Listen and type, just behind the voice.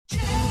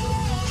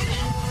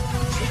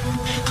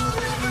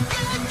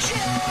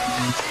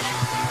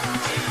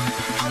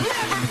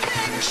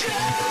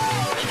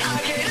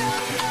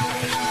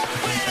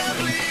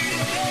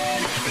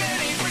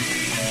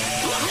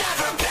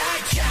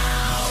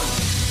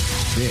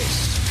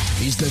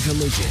This is the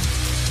collision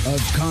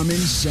of common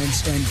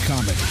sense and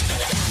comedy.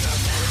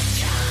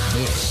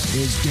 This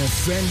is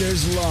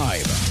Defenders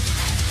Live.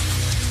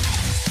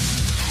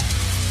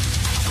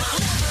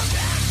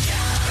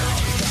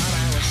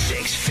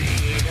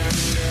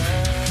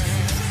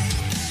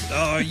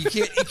 Oh, you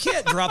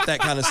can't drop that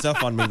kind of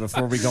stuff on me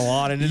before we go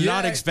on and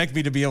not expect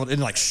me to be able to,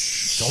 like,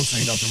 shh, don't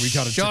say nothing. We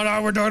got to shut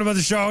up. We're talking about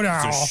the show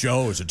now. It's a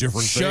show. It's a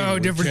different thing. Show,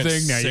 different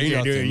thing now. You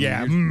can't do it.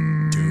 Yeah.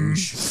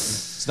 Douche.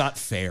 It's not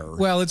fair.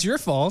 Well, it's your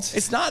fault.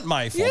 It's not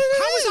my fault. How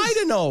was I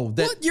to know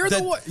that? What? You're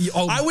the one.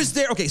 Oh. I was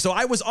there. Okay, so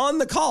I was on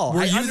the call.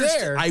 Were you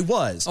there? I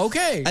was.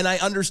 Okay. And I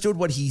understood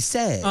what he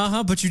said.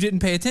 But you didn't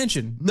pay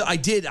attention. No, I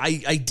did.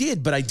 I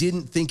did, but I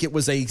didn't think it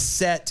was a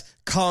set,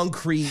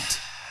 concrete.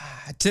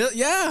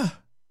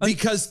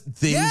 Because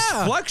things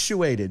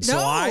fluctuated. So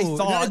I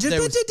thought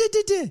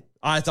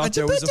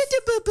there was.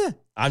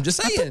 I'm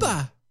just saying.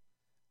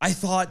 I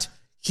thought.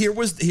 Here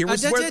was where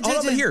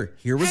hold on,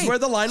 here was where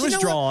the line was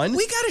drawn.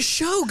 We got a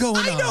show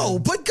going on. I know,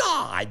 but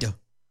God.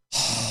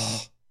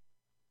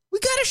 We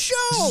got a show.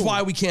 This is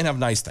why we can't have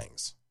nice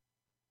things.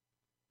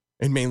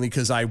 And mainly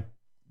because I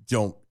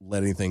don't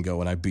let anything go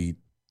and I beat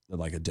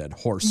like a dead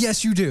horse.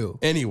 Yes, you do.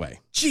 Anyway.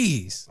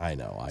 Jeez. I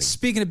know.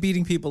 Speaking of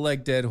beating people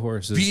like dead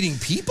horses. Beating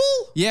people?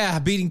 Yeah,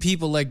 beating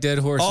people like dead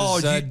horses.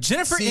 Oh,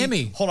 Jennifer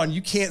Emmy. Hold on,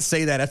 you can't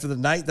say that after the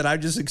night that I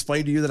just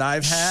explained to you that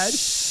I've had.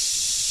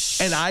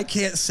 And I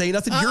can't say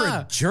nothing. You're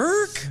a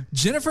jerk.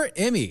 Jennifer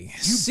Emmy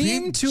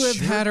seemed to have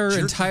had her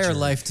entire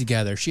life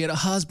together. She had a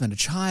husband, a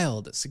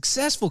child, a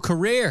successful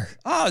career.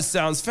 Oh, it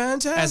sounds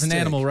fantastic. As an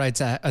animal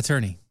rights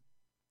attorney.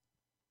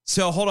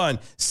 So hold on.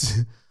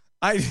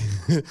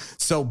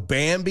 So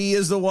Bambi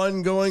is the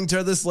one going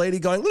to this lady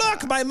going,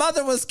 look, my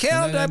mother was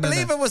killed. I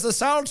believe it was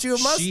assault. You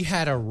must. She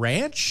had a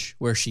ranch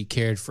where she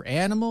cared for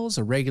animals,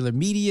 a regular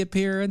media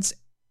appearance,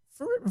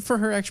 for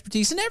her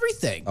expertise in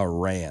everything. A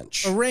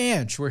ranch. A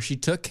ranch where she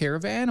took care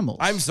of animals.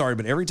 I'm sorry,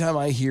 but every time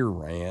I hear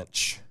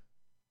ranch.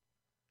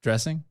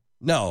 Dressing?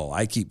 No,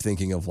 I keep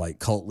thinking of like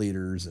cult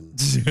leaders and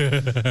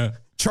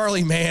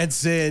Charlie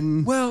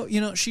Manson.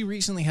 Well, she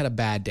recently had a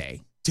bad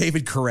day.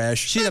 David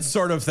Koresh, that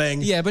sort of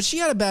thing. Yeah, but she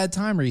had a bad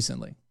time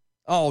recently.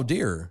 Oh,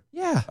 dear.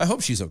 Yeah. I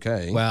hope she's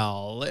okay.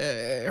 Well,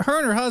 her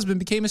and her husband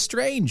became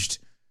estranged.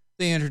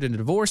 They entered into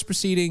divorce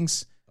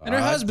proceedings. And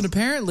her husband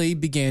apparently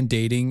began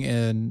dating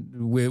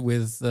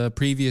with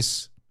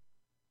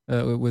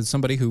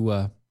somebody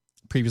who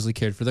previously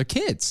cared for their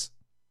kids.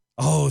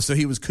 Oh, so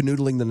he was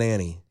canoodling the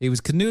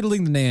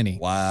nanny.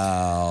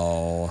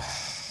 Wow.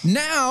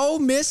 Now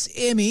Miss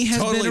Emmy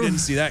has didn't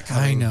see that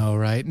coming. I know,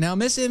 right? Now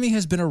Miss Emmy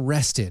has been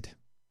arrested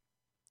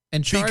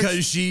and charged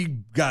because she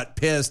got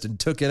pissed and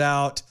took it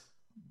out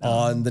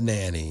on the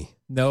nanny.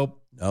 Nope.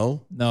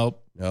 No.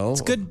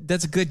 It's good.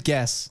 That's a good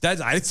guess. That's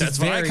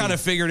what I kind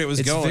of figured it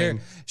was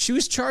going. She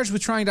was charged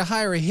with trying to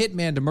hire a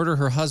hitman to murder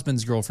her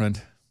husband's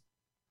girlfriend.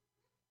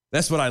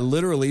 That's what I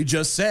literally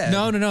just said.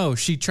 No.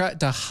 She tried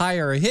to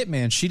hire a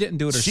hitman. She didn't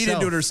do it herself. She didn't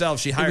do it herself.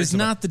 She hired. It was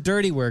not the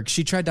dirty work.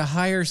 She tried to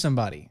hire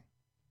somebody.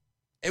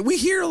 And we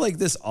hear like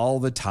this all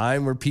the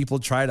time where people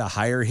try to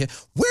hire him.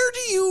 Where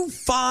do you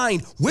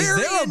find?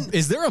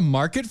 Is there a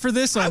market for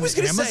this on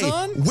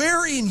Amazon?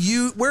 Where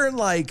in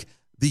like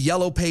the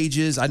yellow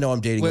pages? I know I'm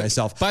dating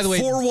myself. By the way,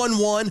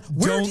 411.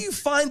 Where do you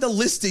find the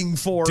listing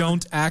for?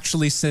 Don't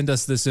actually send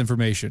us this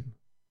information.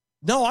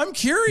 No, I'm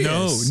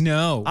curious.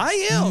 No.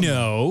 I am.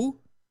 No.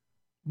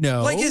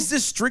 Like, is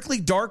this strictly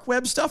dark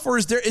web stuff, or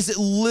is it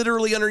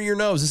literally under your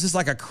nose? This is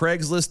like a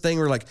Craigslist thing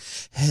where like,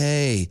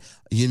 hey,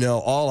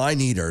 all I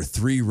need are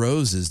 3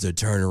 roses to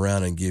turn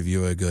around and give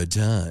you a good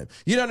time.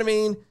 You know what I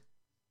mean?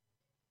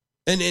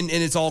 And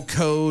it's all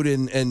code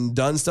and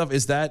done stuff.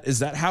 Is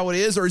that how it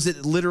is, or is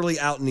it literally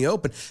out in the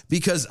open?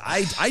 Because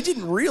I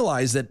didn't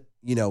realize that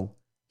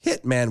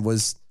Hitman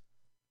was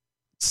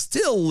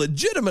still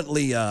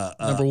legitimately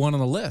number one on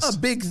the list, a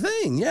big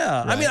thing.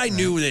 Yeah, right, I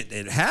knew that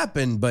it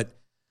happened, but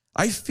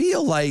I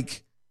feel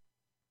like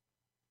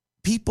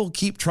people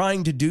keep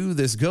trying to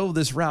go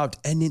this route,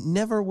 and it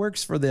never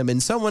works for them.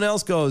 And someone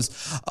else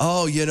goes,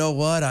 oh, you know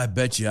what? I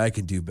bet you I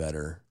can do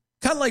better.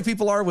 Kind of like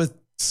people are with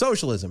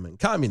socialism and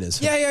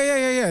communism.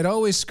 Yeah. It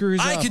always screws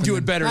up. I can do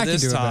it better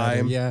this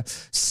time. Yeah.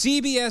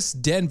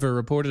 CBS Denver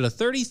reported a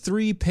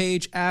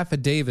 33-page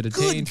affidavit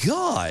obtained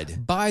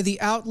by the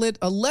outlet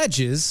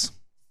allegedly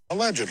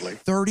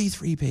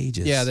 33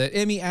 pages. Yeah, that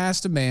Emmy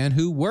asked a man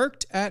who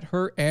worked at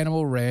her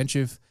animal ranch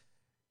if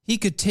he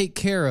could take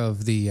care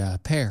of the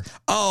pair.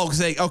 Oh,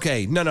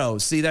 okay. No.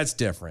 See, that's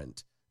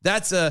different.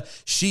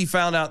 She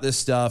found out this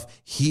stuff.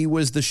 He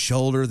was the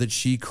shoulder that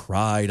she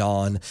cried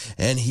on,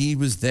 and he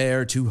was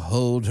there to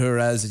hold her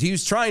as he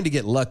was trying to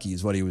get lucky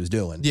is what he was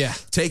doing. Yeah.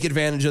 Take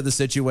advantage of the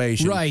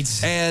situation. Right.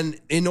 And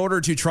in order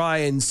to try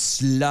and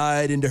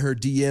slide into her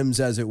DMs,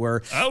 as it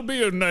were. I'll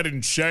be a knight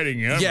in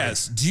shining armor.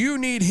 Yes. Do you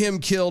need him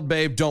killed,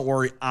 babe? Don't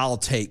worry. I'll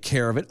take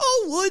care of it.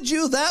 Oh, would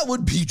you? That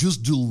would be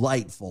just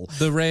delightful.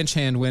 The ranch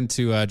hand went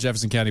to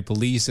Jefferson County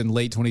Police in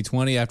late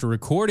 2020 after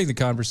recording the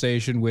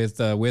conversation with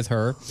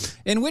her,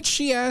 in which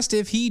she asked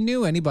if he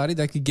knew anybody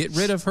that could get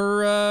rid of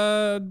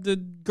her the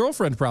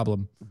girlfriend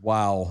problem.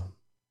 Wow.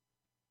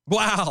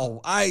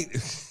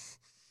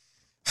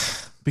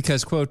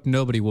 Because, quote,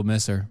 nobody will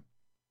miss her.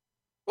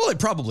 Well, it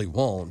probably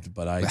won't,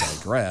 but I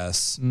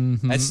digress.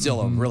 That's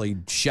still a really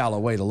shallow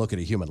way to look at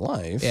a human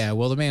life. Yeah,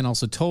 well, the man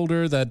also told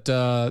her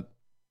that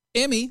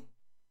Emmy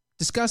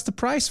discussed the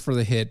price for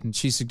the hit, and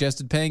she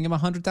suggested paying him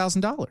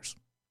 $100,000.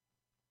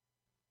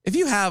 If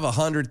you have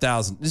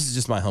 $100,000, this is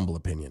just my humble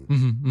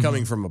opinion,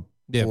 coming from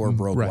a poor,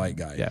 broke white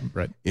guy. Yeah,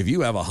 right. If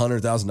you have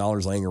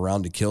 $100,000 laying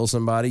around to kill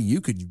somebody,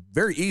 you could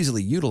very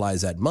easily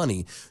utilize that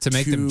money to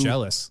make them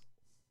jealous.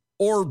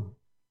 Or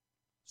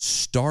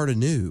start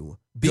anew.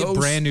 Be a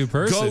brand new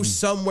person. Go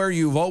somewhere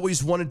you've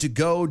always wanted to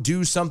go.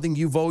 Do something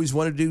you've always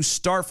wanted to do.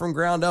 Start from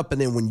ground up.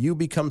 And then when you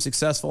become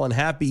successful and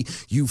happy,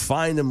 you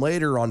find them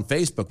later on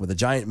Facebook with a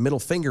giant middle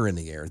finger in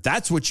the air.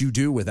 That's what you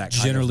do with that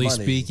kind Generally of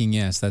money. Speaking,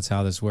 yes, that's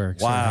how this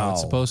works. Wow. How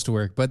it's supposed to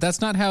work. But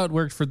that's not how it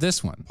worked for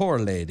this one. Poor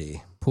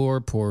lady.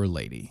 Poor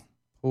lady.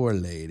 Poor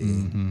lady.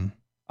 Mm-hmm.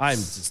 I'm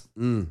just...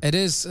 It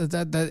is...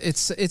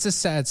 It's a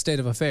sad state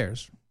of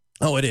affairs.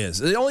 Oh, it is.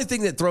 The only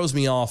thing that throws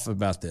me off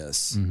about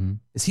this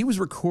is he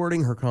was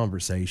recording her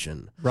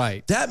conversation.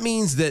 Right. That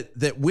means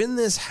that when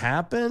this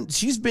happened,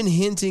 she's been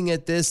hinting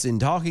at this and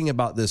talking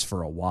about this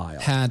for a while.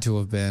 Had to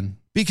have been.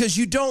 Because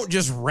you don't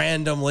just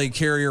randomly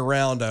carry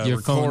around a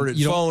recorded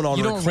phone on record.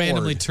 You don't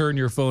randomly turn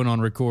your phone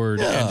on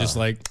record and just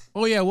like,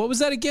 oh yeah, what was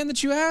that again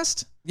that you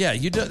asked? Yeah,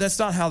 that's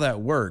not how that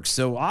works.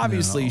 So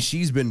obviously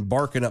she's been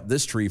barking up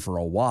this tree for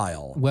a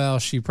while. Well,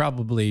 she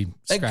probably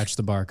scratched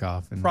the bark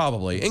off. And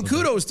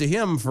kudos to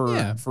him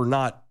for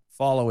not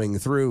following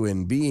through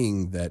and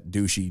being that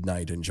douchey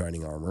knight in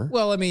shining armor.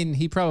 Well, I mean,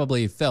 he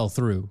probably fell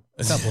through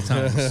a couple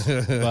times,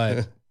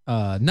 but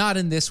not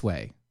in this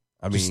way.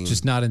 I mean,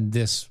 just not in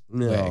this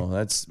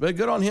way. But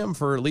good on him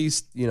for at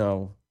least,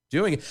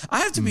 doing it.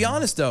 I have to be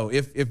honest though,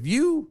 if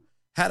you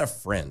had a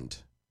friend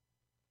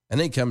and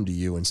they come to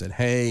you and said,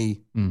 hey,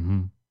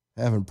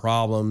 having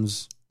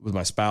problems with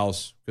my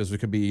spouse, because it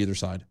could be either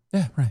side.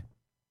 Yeah, right.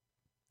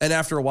 And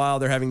after a while,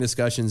 they're having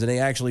discussions and they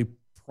actually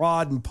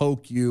prod and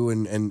poke you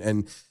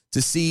and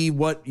to see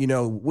what,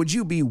 would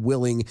you be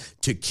willing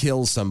to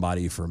kill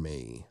somebody for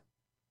me?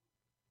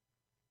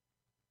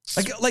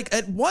 Like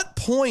at what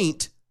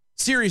point,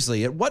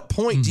 seriously, at what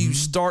point do you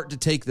start to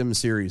take them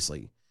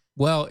seriously?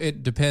 Well,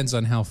 it depends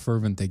on how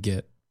fervent they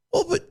get.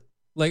 Well, but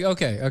like,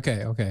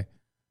 okay.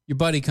 Your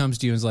buddy comes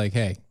to you and is like,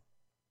 hey,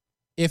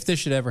 if this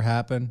should ever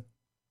happen.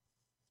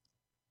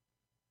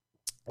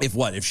 If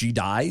what? If she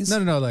dies?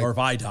 No. Like, or if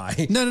I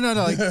die? No.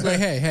 Like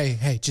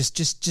hey, just,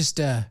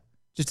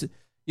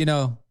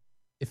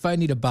 if I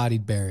need a body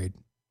buried,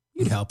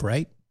 you'd help,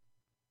 right?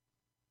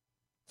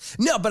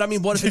 No, but I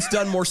mean, what if it's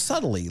done more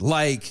subtly?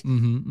 Like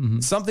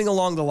something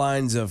along the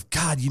lines of,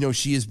 God,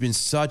 she has been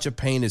such a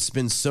pain. It's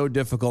been so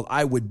difficult.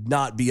 I would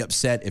not be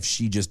upset if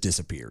she just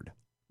disappeared.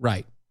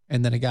 Right.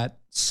 And then it got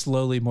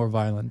slowly more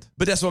violent.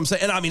 But that's what I'm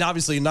saying. And I mean,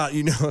 obviously not,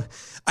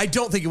 I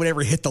don't think it would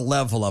ever hit the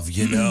level of,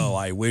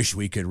 I wish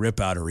we could rip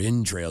out her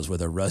entrails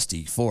with a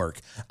rusty fork.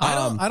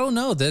 I don't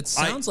know. That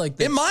sounds like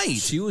it might.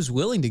 She was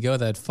willing to go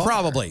that far.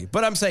 Probably.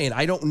 But I'm saying,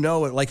 I don't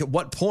know. Like, at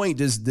what point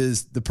does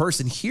the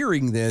person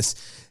hearing this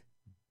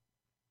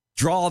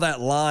draw that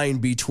line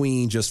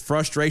between just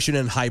frustration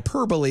and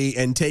hyperbole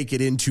and take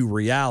it into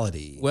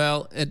reality?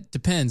 Well, it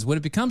depends. When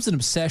it becomes an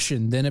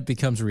obsession, then it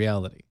becomes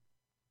reality.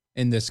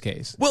 In this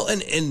case. Well,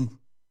 and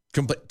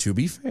to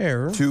be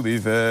fair. To be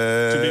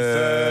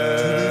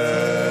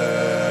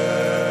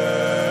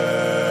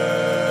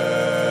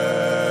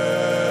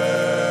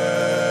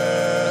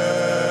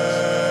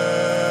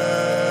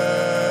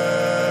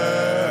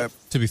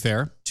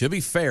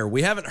fair,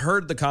 we haven't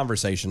heard the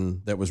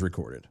conversation that was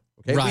recorded.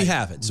 Okay, right. We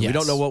haven't, so we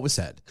don't know what was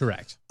said.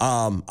 Correct.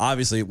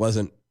 Obviously, it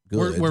wasn't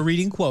good. We're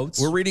reading quotes.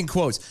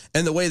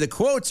 And the way the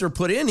quotes are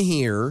put in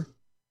here,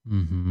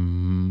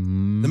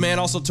 the man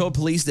also told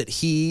police that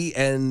he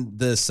and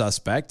the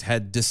suspect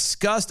had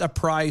discussed a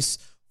price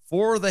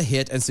for the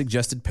hit and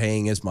suggested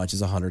paying as much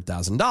as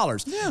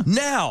 $100,000. Yeah.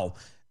 Now,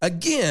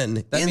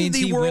 again, that means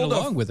he went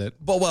along with it.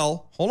 But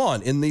hold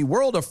on. In the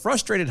world of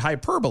frustrated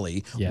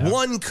hyperbole,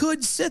 one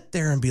could sit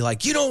there and be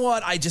like, you know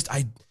what?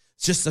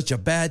 It's just such a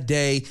bad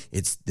day.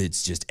 It's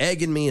just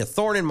egging me, a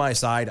thorn in my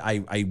side.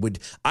 I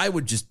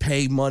would just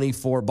pay money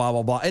for it, blah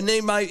blah blah. And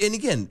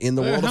again, in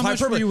the world of how much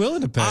were you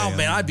willing to pay? Oh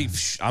man,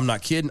 I'm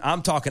not kidding.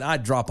 I'm talking.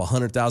 I'd drop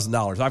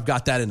 $100,000. I've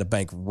got that in the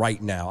bank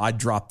right now. I'd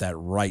drop that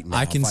right now.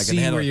 I can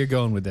see where you're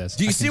going with this.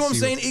 Do you see what I'm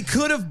saying? It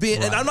could have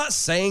been, and I'm not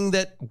saying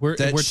that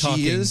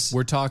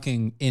we're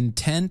talking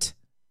intent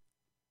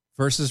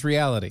versus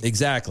reality.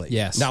 Exactly.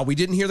 Yes. Now, we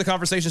didn't hear the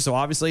conversation, so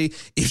obviously,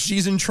 if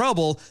she's in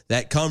trouble,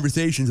 that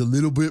conversation's a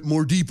little bit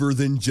more deeper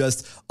than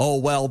just, oh,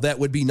 well, that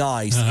would be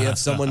nice if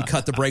someone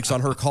cut the brakes on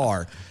her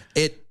car.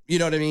 You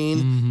know what I mean?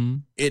 Mm-hmm.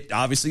 It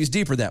obviously is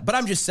deeper than that. But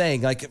I'm just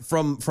saying, like,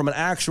 from an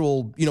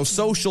actual,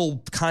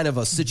 social kind of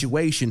a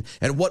situation,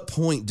 at what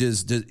point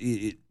does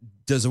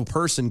a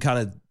person kind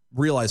of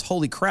realize,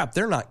 holy crap,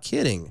 they're not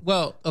kidding?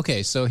 Well,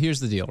 okay, so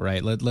here's the deal,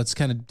 right? Let's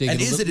kind of dig in.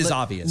 And is it as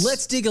obvious?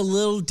 Let's dig a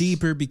little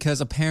deeper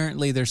because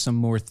apparently there's some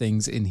more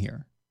things in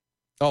here.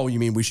 Oh, you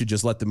mean we should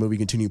just let the movie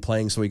continue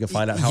playing so we can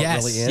find out how it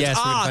really ends? Yes,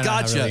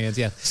 gotcha. It really ends,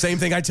 yeah. Same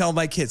thing I tell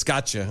my kids.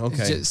 Gotcha.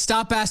 Okay. Just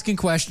stop asking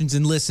questions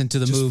and listen to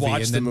the Just movie.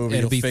 watch and the then movie.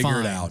 It'll be You'll figure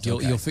fine. it out. You'll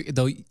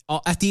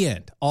at the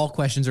end, all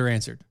questions are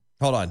answered.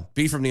 Hold on.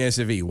 B from the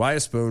SUV. Why a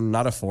spoon,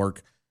 not a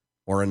fork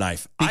or a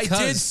knife? I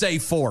did say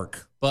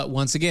fork. But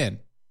once again,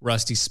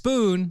 rusty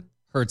spoon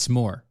hurts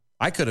more.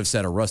 I could have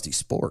said a rusty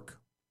spork.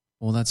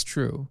 Well, that's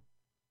true.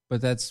 But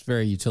that's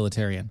very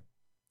utilitarian.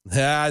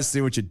 I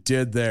see what you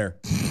did there.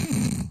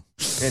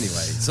 Anyway,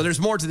 so there's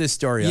more to this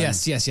story.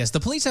 Yes. The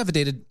police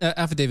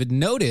affidavit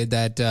noted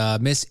that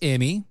Miss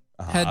Emmy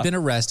had been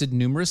arrested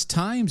numerous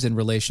times in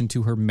relation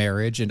to her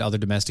marriage and other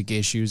domestic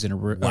issues and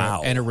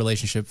her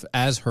relationship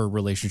as her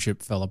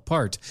relationship fell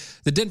apart.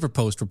 The Denver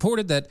Post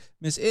reported that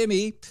Miss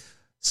Emmy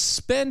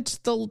spent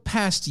the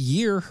past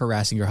year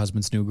harassing her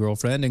husband's new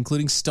girlfriend,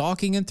 including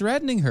stalking and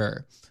threatening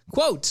her.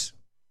 Quote,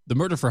 the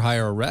murder for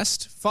hire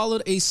arrest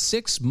followed a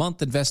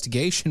 6-month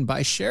investigation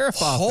by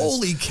sheriff office.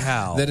 Holy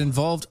cow. That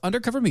involved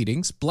undercover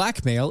meetings,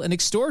 blackmail, and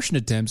extortion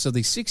attempts of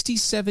the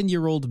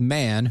 67-year-old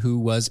man who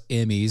was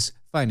Emmy's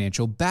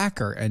financial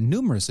backer, and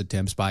numerous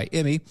attempts by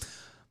Emmy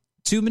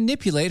to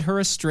manipulate her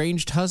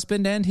estranged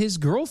husband and his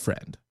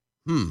girlfriend.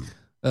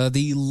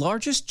 The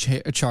largest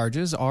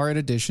charges are, in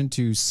addition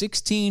to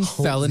 16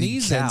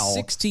 felonies and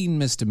 16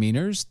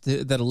 misdemeanors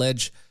that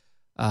allege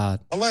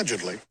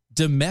allegedly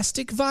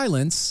domestic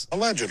violence,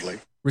 allegedly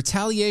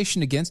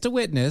retaliation against a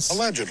witness,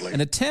 allegedly, and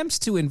attempts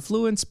to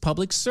influence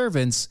public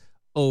servants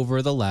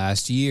over the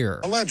last year.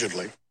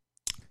 Allegedly.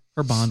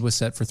 Her bond was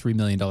set for $3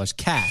 million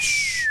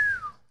cash,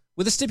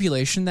 with a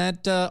stipulation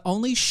that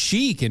only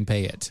she can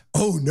pay it.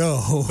 Oh,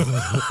 no.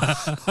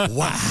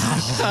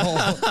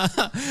 Wow.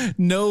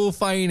 No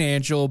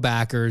financial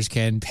backers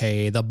can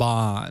pay the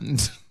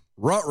bond.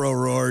 Ruh-roh,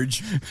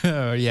 Rorge.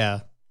 Oh, yeah.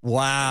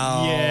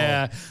 Wow.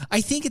 Yeah. I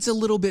think it's a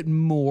little bit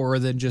more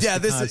than just a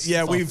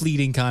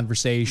fleeting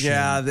conversation.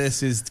 Yeah,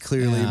 this is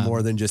clearly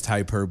more than just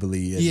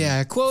hyperbole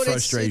and quote,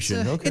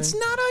 frustration. It's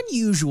not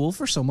unusual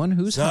for someone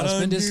whose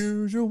husband is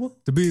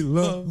to be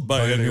loved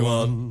by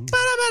anyone.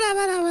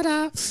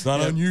 It's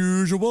not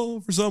unusual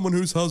for someone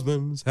whose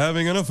husband's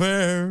having an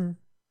affair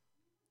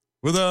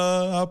with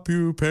a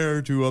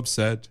prepare to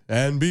upset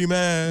and be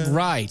mad.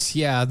 Right.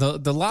 Yeah.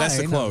 The line. That's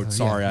the quote.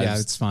 Sorry. Yeah,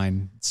 it's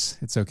fine.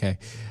 It's okay.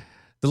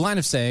 The line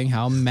of saying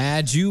how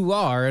mad you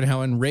are and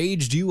how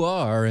enraged you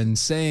are and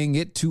saying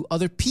it to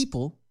other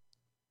people,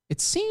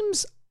 it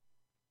seems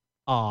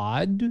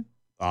odd.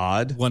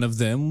 One of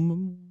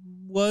them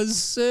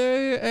was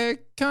a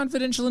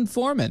confidential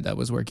informant that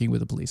was working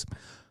with the police.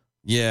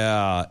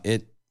 Yeah.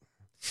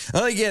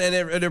 Again, and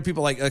there are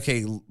people like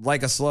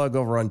a slug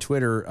over on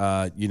Twitter,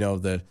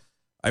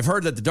 I've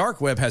heard that the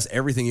dark web has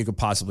everything you could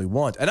possibly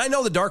want. And I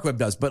know the dark web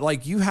does,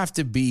 but you have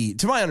to be,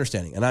 to my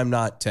understanding, and I'm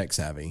not tech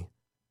savvy,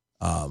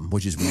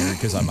 which is weird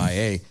because I'm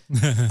IA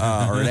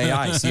or an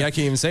AI. See, I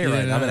can't even say it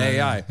right. I'm an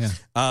AI.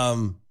 Yeah.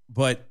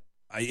 But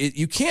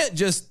you can't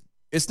just,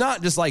 it's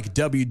not just like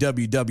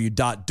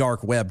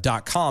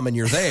www.darkweb.com and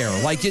you're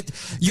there.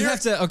 You have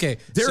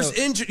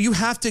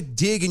to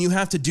dig and you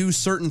have to do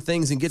certain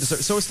things and get to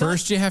certain. So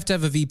first you have to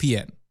have a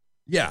VPN.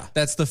 Yeah.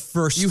 That's the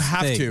first You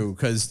have thing. to,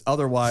 because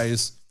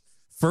otherwise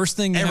first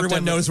thing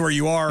everyone knows where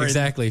you are.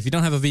 Exactly. If you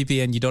don't have a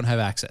VPN, you don't have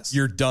access.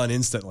 You're done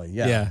instantly.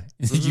 Yeah. Yeah.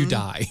 You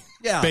die.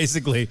 Yeah.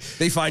 Basically.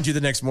 They find you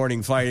the next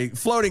morning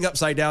floating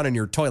upside down in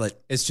your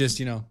toilet. It's just,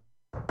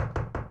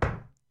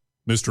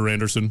 Mr.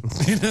 Anderson.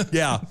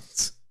 Yeah.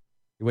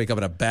 You wake up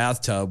in a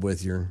bathtub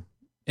with your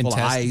full of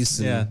ice.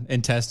 And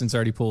intestines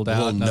already pulled a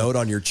out. little note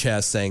on your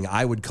chest saying,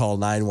 I would call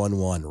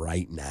 911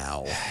 right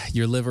now.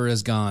 Your liver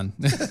is gone.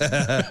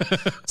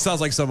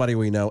 Sounds like somebody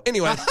we know.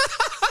 Anyway.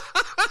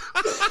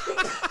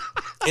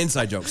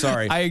 Inside joke.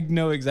 Sorry. I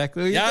know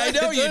exactly what I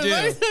know you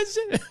do.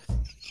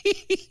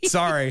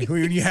 Sorry.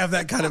 When you have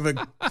that kind of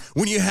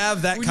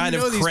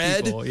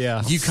cred, people,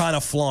 you kind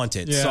of flaunt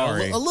it. Yeah,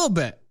 Sorry. A little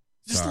bit.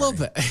 Just a little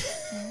bit.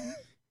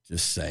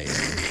 Just saying.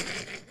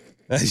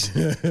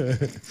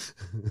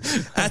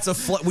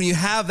 That's when you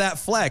have that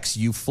flex,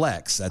 you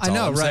flex. That's all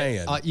I'm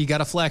saying. You got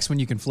to flex when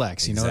you can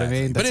flex. You know what I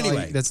mean? But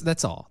anyway,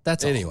 that's all.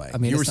 That's anyway. All. I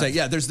mean, you were saying,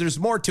 there's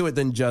more to it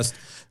than just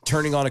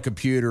turning on a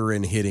computer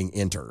and hitting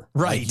enter.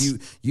 Right.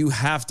 Like you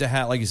have to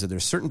have, like you said,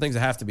 there's certain things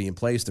that have to be in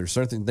place. There's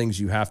certain things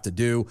you have to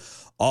do.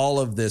 All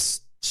of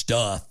this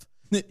stuff.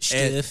 And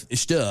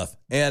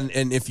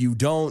if you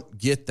don't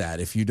get that,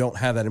 if you don't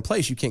have that in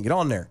place, you can't get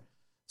on there.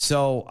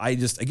 So I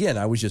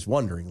was just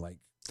wondering, like,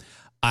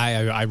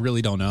 I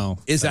really don't know.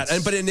 And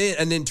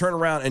then turn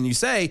around and you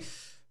say,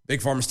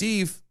 Big Pharma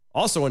Steve,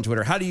 also on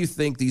Twitter, how do you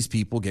think these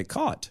people get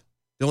caught?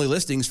 The only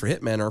listings for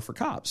hitmen are for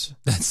cops.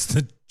 That's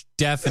the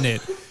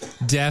definite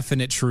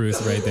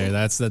truth right there.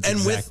 That's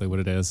exactly what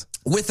it is.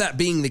 With that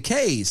being the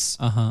case,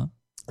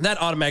 that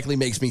automatically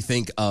makes me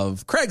think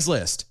of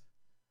Craigslist,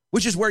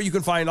 which is where you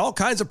can find all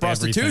kinds of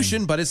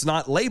prostitution, but it's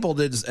not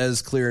labeled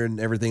as clear and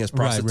everything as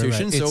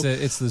prostitution. Right. So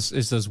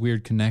it's those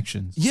weird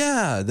connections.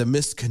 Yeah, the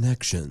missed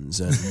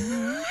connections and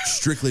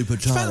strictly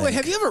platonic. By the way,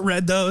 have you ever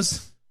read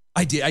those?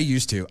 I did. I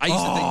used to. I used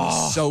to think it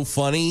was so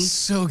funny.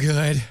 So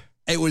good.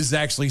 It was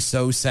actually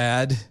so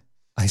sad.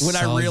 I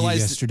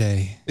realized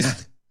yesterday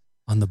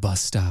on the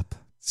bus stop.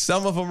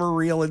 Some of them are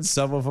real and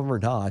some of them are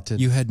not.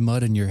 You had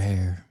mud in your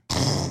hair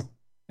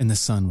and the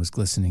sun was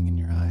glistening in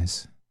your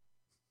eyes.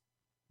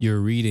 You're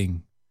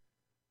reading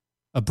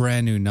a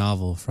brand new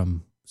novel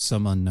from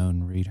some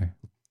unknown reader.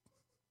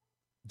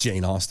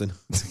 Jane Austen.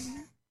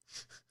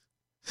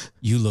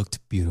 You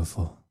looked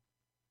beautiful.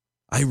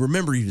 I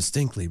remember you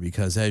distinctly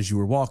because as you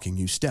were walking,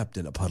 you stepped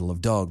in a puddle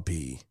of dog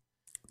pee.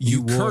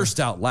 You cursed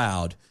out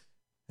loud,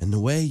 and the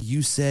way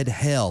you said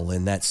hell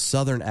in that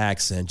southern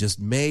accent just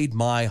made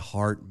my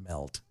heart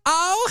melt.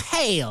 Oh,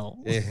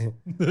 hell.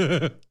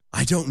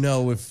 I don't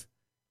know if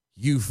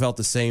you felt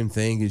the same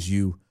thing as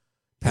your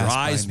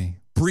eyes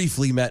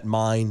briefly met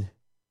mine.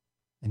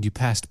 And you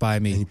passed by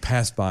me. And you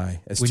passed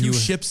by as two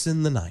ships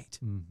in the night.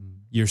 Mm-hmm.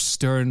 Your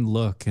stern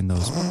look and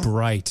those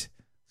bright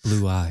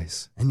blue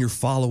eyes. And your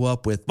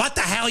follow-up with, what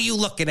the hell are you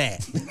looking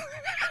at?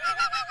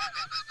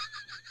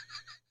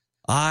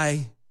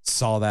 I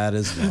saw that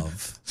as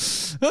love.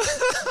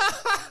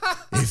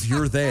 If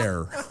you're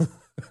there.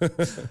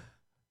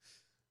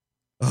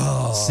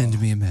 Send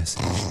me a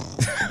message.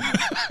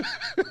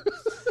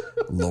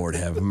 Lord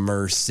have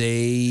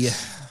mercy.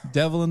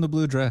 Devil in the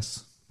blue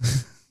dress.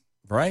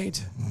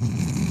 Right?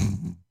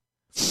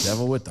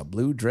 Devil with the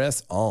blue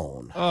dress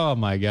on. Oh,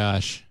 my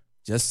gosh.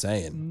 Just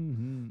saying.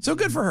 Mm-hmm. So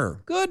good for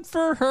her. Good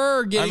for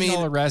her getting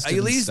all arrested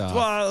at least, stuff.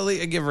 Well,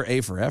 I give her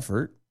A for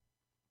effort.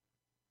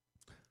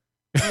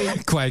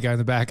 Quiet guy in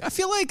the back. I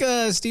feel like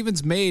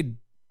Steven's made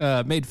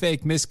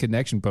fake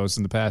misconnection posts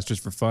in the past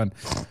just for fun.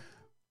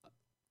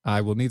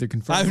 I will neither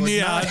confirm I'll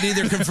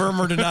neither confirm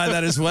or deny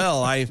that as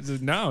well. I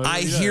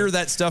hear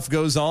that stuff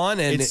goes on,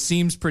 and it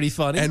seems pretty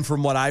funny. And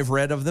from what I've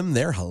read of them,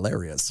 they're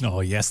hilarious. Oh,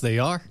 yes, they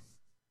are.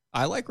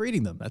 I like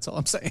reading them. That's all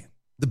I'm saying.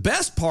 The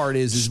best part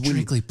is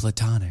strictly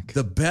platonic.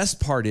 The best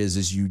part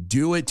is you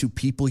do it to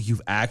people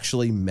you've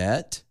actually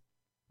met,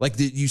 like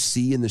that you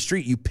see in the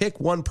street. You pick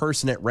one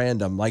person at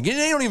random, like they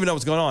don't even know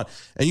what's going on,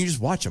 and you just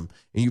watch them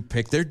and you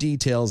pick their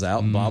details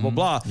out, blah blah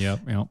blah.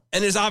 Yep. And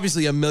there's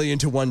obviously 1,000,000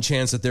 to 1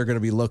 chance that they're going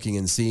to be looking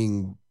and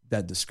seeing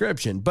that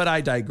description. But I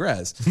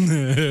digress.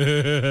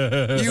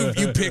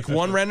 You pick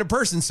one random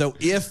person, so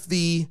if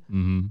the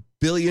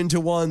 1,000,000,000 to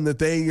 1 that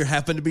they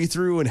happen to be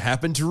through and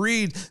happen to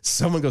read,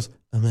 someone goes,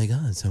 "Oh my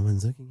God,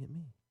 someone's looking at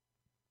me."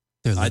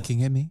 They're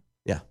looking at me?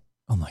 Yeah.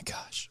 Oh my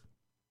gosh.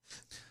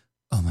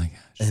 Oh my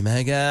gosh. Oh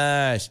my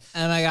gosh.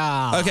 Oh my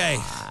God. Okay.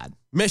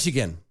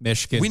 Michigan.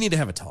 We need to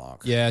have a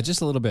talk. Yeah,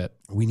 just a little bit.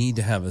 We need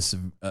to have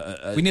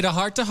we need a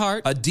heart to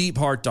heart. A deep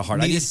heart to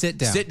heart. We need to sit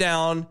down. Sit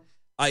down.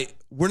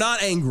 We're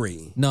not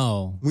angry.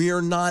 No. We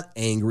are not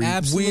angry.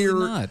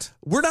 Absolutely not.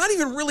 We're not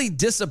even really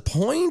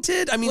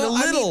disappointed. I mean, a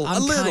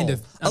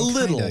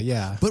little.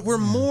 Yeah. But we're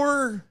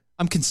more...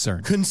 I'm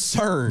concerned.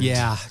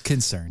 Yeah,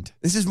 concerned.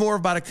 This is more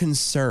about a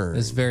concern.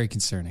 It's very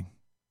concerning.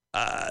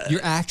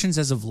 Your actions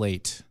as of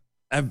late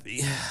have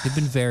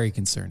been very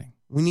concerning.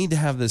 We need to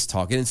have this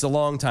talk, and it's a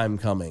long time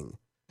coming.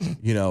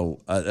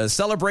 A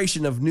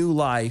celebration of new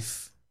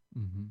life,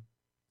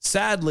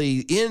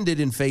 sadly ended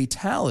in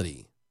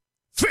fatality.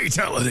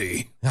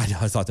 Fatality. I know,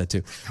 I thought that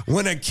too.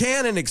 When a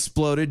cannon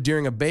exploded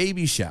during a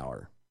baby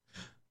shower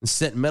and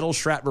sent metal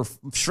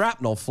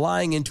shrapnel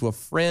flying into a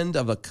friend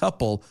of a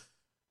couple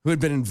who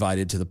had been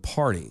invited to the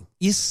party.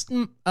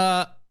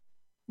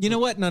 You know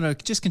what? No,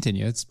 just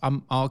continue.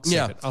 I'll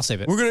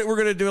save it. We're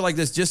gonna do it like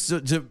this, just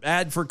to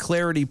add for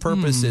clarity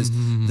purposes.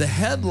 The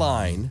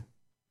headline,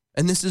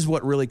 and this is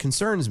what really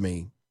concerns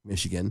me,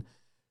 Michigan.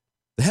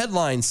 The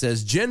headline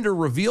says, "Gender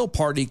reveal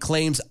party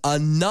claims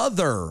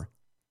another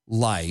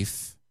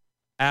life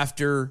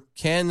after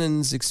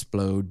cannons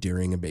explode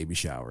during a baby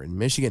shower in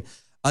Michigan."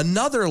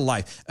 Another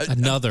life.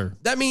 Another.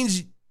 That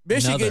means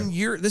Michigan.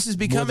 This is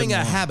becoming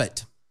a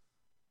habit.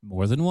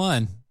 More than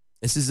one.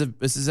 This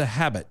is a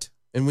habit.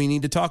 and we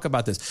need to talk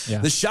about this. Yeah.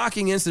 The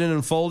shocking incident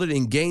unfolded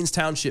in Gaines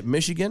Township,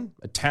 Michigan,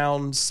 a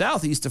town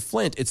southeast of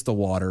Flint. It's the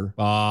water.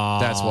 Oh,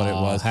 That's what it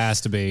was.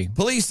 Has to be.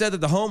 Police said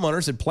that the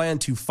homeowners had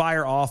planned to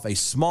fire off a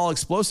small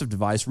explosive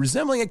device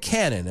resembling a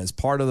cannon as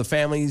part of the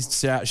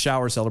family's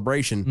shower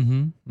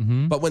celebration.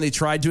 But when they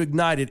tried to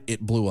ignite it,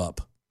 it blew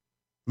up.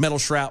 Metal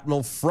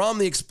shrapnel from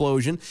the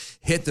explosion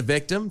hit the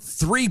victim,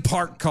 3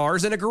 parked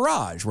cars, and a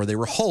garage where they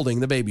were holding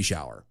the baby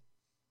shower.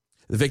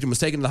 The victim was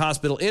taken to the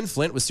hospital in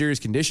Flint with serious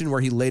condition where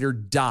he later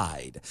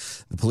died.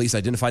 The police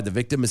identified the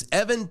victim as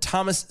Evan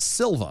Thomas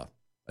Silva,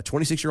 a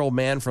 26-year-old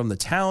man from the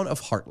town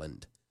of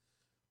Heartland.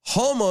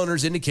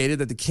 Homeowners indicated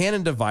that the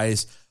cannon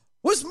device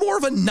was more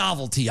of a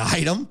novelty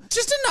item.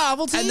 Just a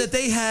novelty. And that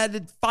they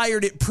had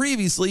fired it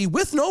previously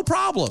with no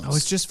problems. Oh,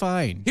 it's just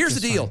fine. Here's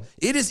Just the deal. fine.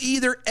 It is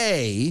either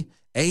a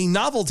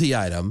novelty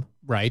item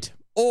Right.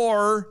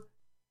 or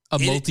A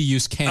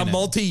multi-use cannon. a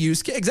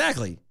multi-use.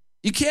 Exactly.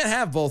 You can't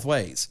have both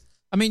ways.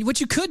 I mean,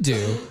 what you could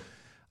do,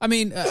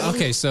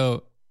 okay,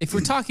 so if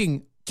we're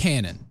talking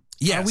cannon,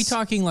 Yes. are we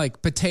talking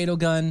like potato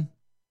gun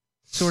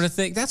sort of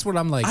thing? That's what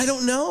I'm like. I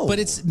don't know. But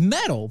it's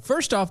metal.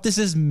 First off, this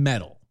is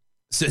metal.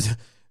 So,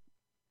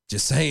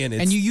 just saying.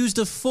 It's, And you used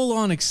a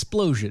full-on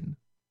explosion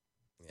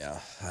yeah,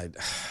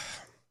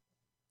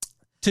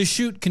 to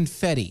shoot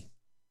confetti.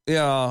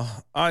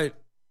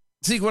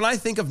 See, when I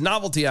think of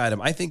novelty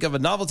item, I think of a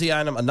novelty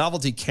item, a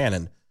novelty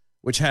cannon,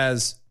 which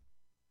has,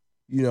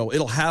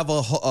 it'll have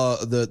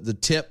the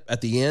tip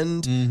at the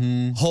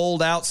end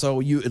hold out, so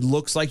it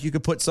looks like you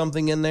could put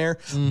something in there,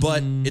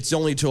 but it's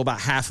only to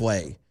about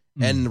halfway,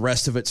 and the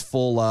rest of it's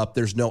full up.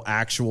 There's no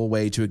actual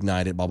way to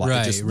ignite it. Blah blah.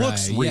 Right, it just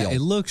looks real. Yeah,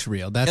 it looks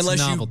real. That's Unless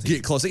novelty. you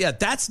get close. Yeah,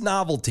 that's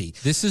novelty.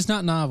 This is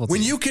not novelty.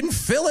 When you can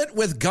fill it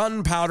with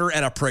gunpowder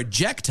and a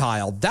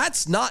projectile,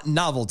 that's not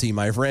novelty,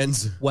 my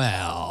friends.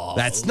 Well,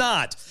 That's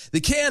not.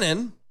 The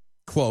cannon,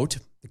 quote,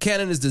 the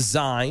cannon is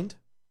designed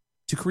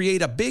to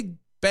create a big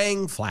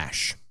bang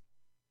flash,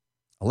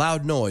 a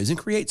loud noise, and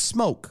create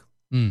smoke.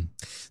 The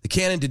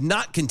cannon did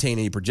not contain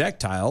any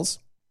projectiles,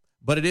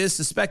 but it is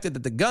suspected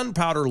that the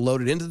gunpowder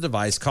loaded into the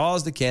device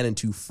caused the cannon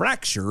to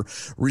fracture,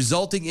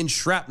 resulting in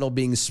shrapnel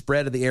being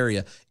spread to the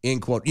area,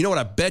 end quote. You know what?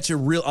 I bet you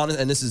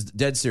and this is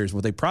dead serious,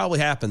 what they probably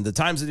happened, the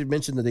times that they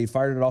mentioned that they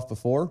fired it off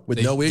before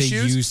with no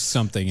issues. They used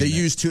something. They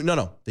used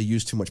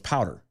too much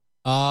powder.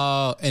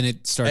 Oh, and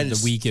it started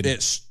to weaken.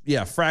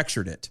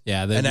 Fractured it.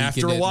 Yeah, and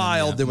after a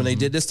while, then when they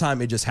did this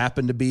time, it just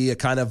happened to be a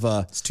kind of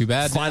a It's too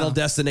bad. Final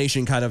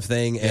Destination kind of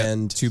thing. Yep.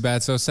 And too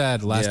bad, so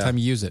sad. Last time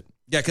you use it.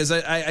 yeah, because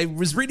I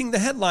was reading the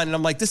headline and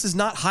I'm like, this is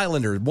not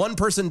Highlander. One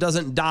person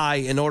doesn't die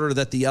in order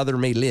that the other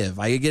may live.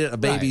 I get it. A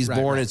baby's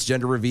born, it's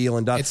gender reveal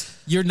and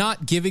You're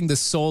not giving the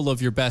soul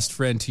of your best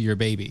friend to your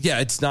baby. yeah,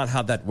 it's not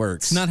how that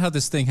works. It's not how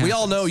this thing happens. We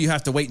all know you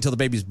have to wait until the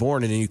baby's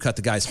born and then you cut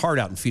the guy's heart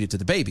out and feed it to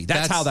the baby.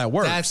 That's how that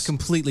works. That's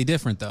completely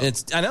different, though.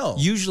 I know.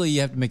 Usually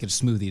you have to make it a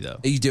smoothie, though.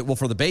 You do, well,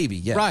 for the baby,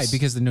 yes. Right,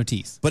 because there's no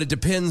teeth. But it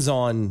depends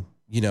on,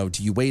 do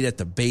you wait at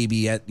the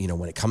baby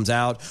when it comes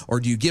out, or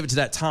do you give it to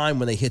that time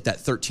when they hit that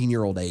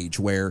 13-year-old age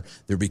where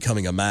they're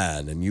becoming a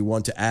man and you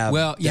want to add?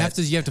 Well, you have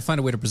to find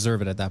a way to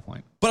preserve it at that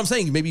point. But I'm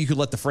saying maybe you could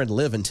let the friend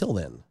live until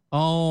then.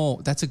 Oh,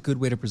 that's a good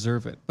way to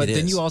preserve it. But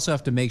then you also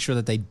have to make sure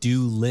that they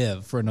do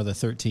live for another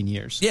 13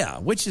 years. Yeah,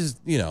 which is,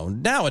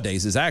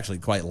 nowadays is actually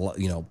quite,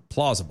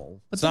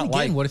 plausible. But It's then not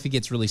again, like, what if he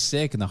gets really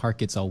sick and the heart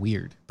gets all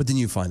weird? but then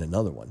you find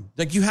another one.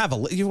 Like you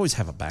always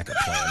have a backup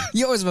plan.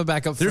 You always have a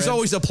backup friend. There's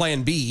always a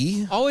plan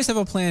B. Always have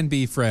a plan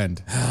B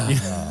friend.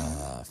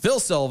 Phil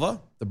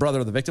Silva, the brother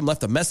of the victim,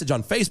 left a message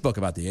on Facebook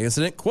about the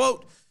incident.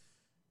 Quote,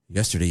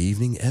 yesterday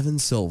evening, Evan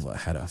Silva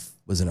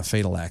was in a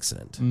fatal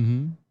accident.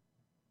 Mm-hmm.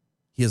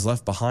 He has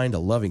left behind a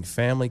loving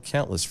family,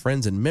 countless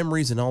friends, and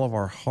memories in all of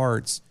our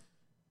hearts.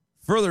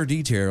 Further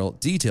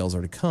details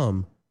are to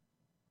come.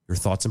 Your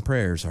thoughts and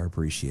prayers are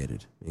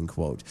appreciated, end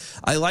quote.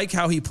 I like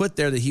how he put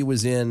there that he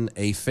was in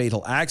a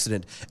fatal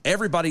accident.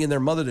 Everybody and their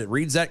mother that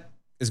reads that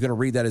is going to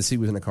read that as he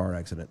was in a car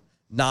accident,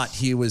 not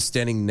he was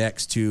standing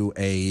next to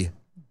an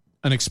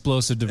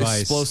explosive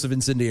device. Explosive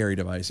incendiary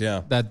device,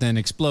 yeah. That then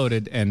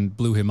exploded and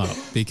blew him up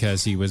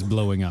because he was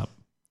blowing up.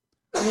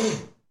 God,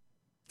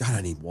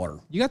 I need water.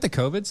 You got the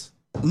COVIDs?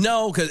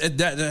 No, because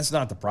that's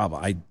not the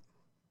problem.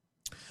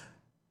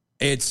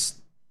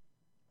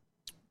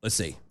 Let's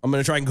see. I'm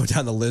going to try and go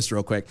down the list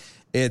real quick.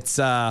 It's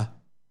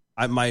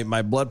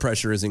my blood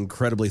pressure is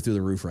incredibly through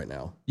the roof right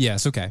now.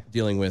 Yes, okay.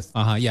 Dealing with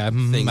Yeah,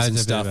 things and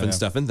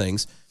stuff and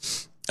things.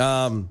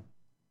 Let's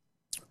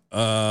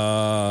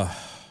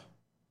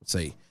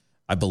see.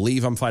 I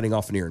believe I'm fighting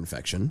off an ear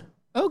infection.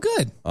 Oh,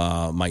 good.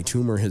 My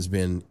tumor has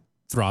been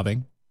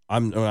throbbing.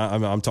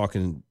 I'm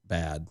talking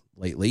bad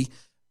lately.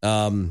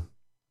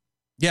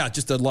 Yeah,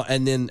 just a lot,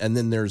 and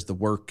then there's the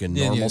work and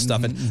normal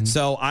stuff, and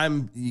so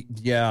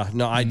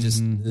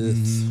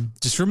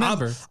just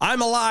remember,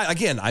 I'm alive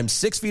again. I'm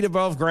 6 feet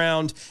above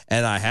ground,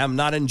 and I am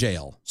not in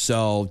jail.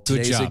 So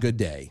today's a good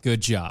day.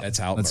 Good job. That's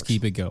how. Let's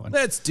keep it going.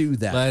 Let's do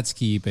that. Let's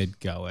keep it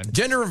going.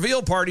 Gender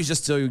reveal parties,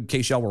 just so in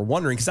case y'all were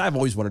wondering, because I've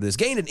always wondered this,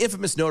 gained an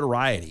infamous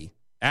notoriety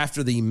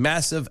after the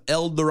massive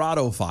El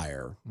Dorado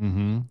fire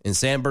in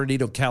San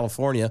Bernardino,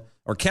 California,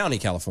 or County,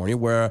 California,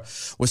 where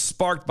was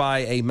sparked by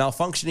a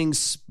malfunctioning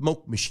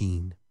smoke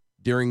machine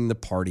during the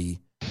party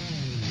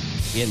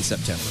in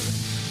September.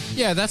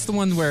 Yeah, that's the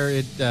one where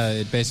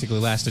it basically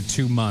lasted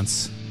 2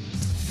 months.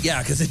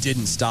 Yeah, because it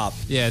didn't stop.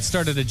 Yeah, it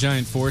started a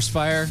giant forest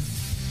fire.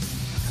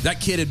 That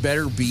kid had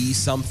better be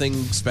something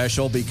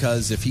special,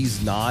 because if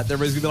he's not,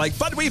 everybody's going to be like,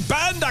 but we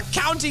burned a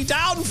county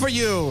down for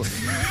you.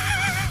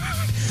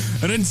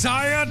 An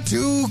entire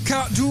 2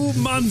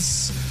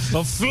 months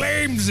of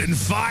flames and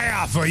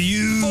fire for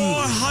you.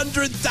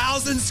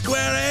 400,000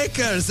 square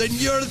acres, and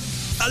you're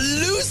a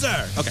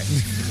loser. Okay.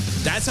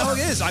 That's how it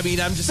is. I mean,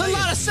 I'm just saying. It's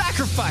a lot of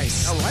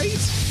sacrifice. All right?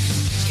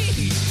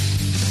 Jeez.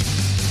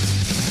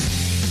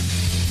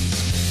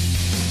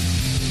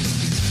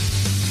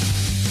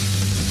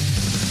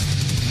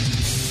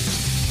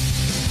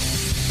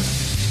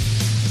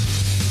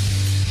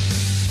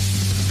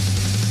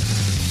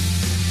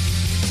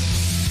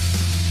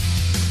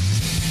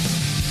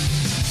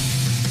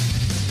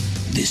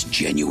 This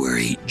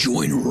January,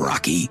 join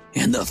Rocky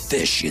and the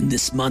Fish in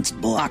this month's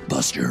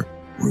blockbuster,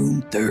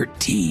 Room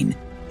 13.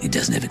 It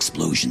doesn't have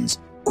explosions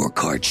or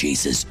car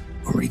chases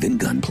or even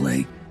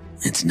gunplay.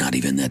 It's not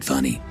even that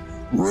funny.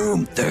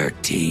 Room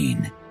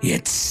 13.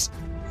 It's,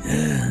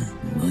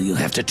 well, you'll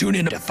have to tune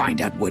in to find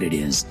out what it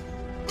is.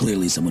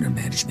 Clearly someone in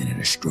management had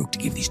a stroke to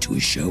give these to a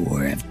show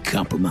or have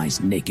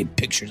compromised naked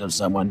pictures of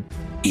someone.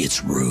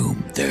 It's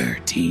Room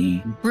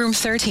 13. Room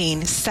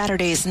 13,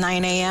 Saturdays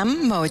 9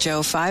 a.m.,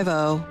 Mojo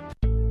 50.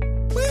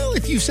 Well,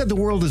 if you said the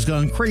world has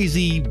gone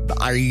crazy,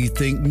 I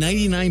think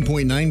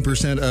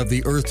 99.9% of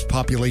the Earth's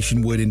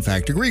population would in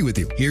fact agree with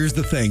you. Here's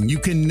the thing. You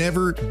can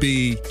never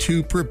be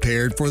too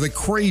prepared for the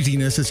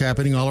craziness that's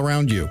happening all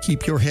around you.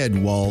 Keep your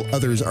head while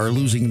others are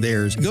losing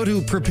theirs. Go to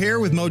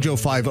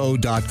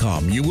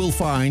preparewithmojo50.com. You will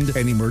find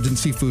an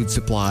emergency food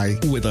supply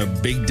with a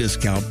big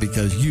discount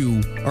because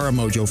you are a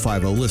Mojo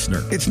 50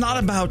 listener. It's not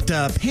about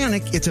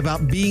panic. It's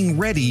about being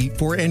ready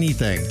for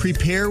anything.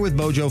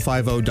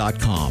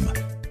 Preparewithmojo50.com.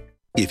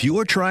 If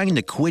you're trying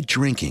to quit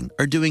drinking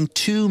or doing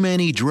too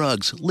many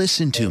drugs,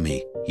 listen to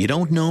me. You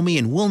don't know me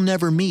and we'll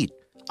never meet.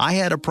 I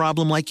had a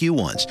problem like you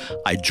once.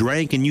 I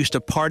drank and used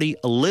to party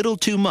a little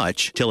too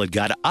much till it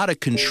got out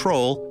of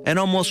control and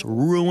almost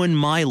ruined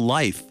my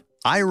life.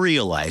 I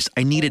realized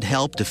I needed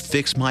help to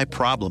fix my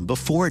problem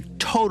before it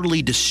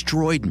totally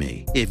destroyed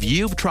me. If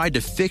you've tried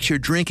to fix your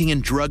drinking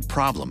and drug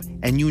problem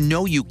and you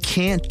know you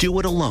can't do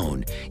it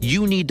alone,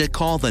 you need to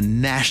call the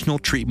National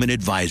Treatment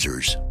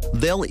Advisors.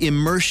 They'll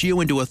immerse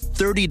you into a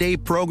 30-day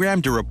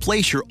program to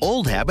replace your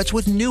old habits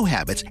with new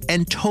habits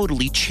and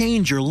totally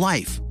change your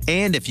life.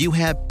 And if you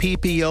have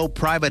PPO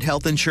private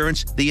health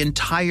insurance, the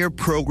entire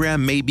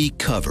program may be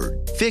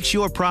covered. Fix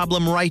your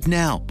problem right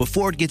now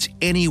before it gets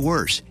any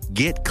worse.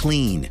 Get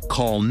clean.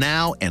 Call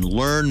now and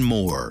learn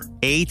more.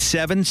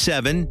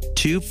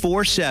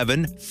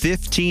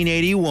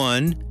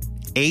 877-247-1581.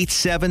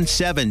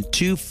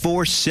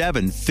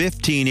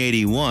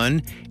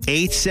 877-247-1581.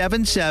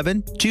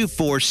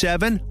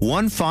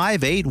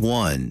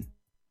 877-247-1581.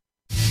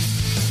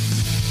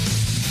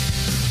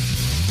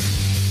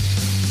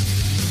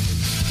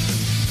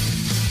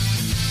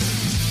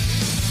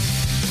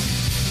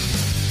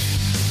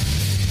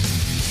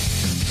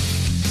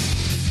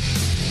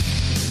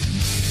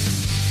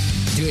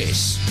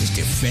 This is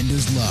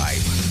Defenders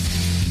Live.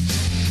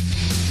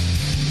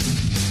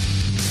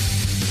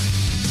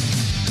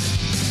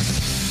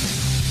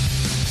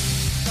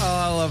 Oh,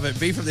 I love it.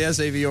 B from the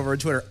SAV over on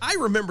Twitter. I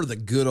remember the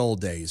good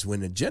old days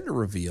when a gender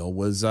reveal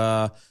was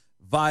via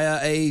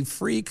a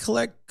free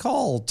collect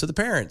call to the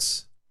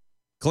parents.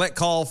 Collect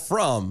call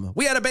from,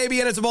 we had a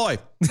baby and it's a boy.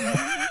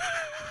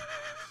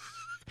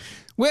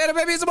 We had a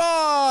baby, it's a boy.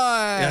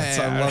 Yes,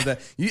 I love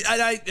that.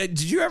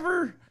 Did you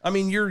ever? I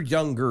mean, you're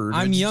younger.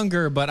 I'm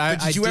younger, but I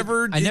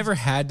never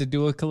had to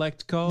do a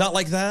collect call. Not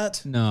like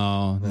that?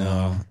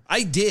 No.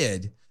 I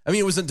did. I mean,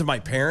 it wasn't to my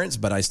parents,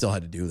 but I still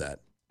had to do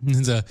that.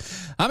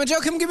 I'm a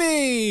joke, come give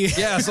me.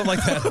 Yeah, something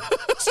like that.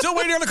 Still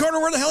waiting on the corner,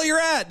 where the hell you're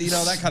at? You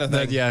know, that kind of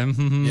thing.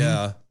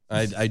 Yeah.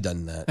 I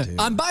done that too.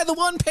 I'm by the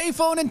one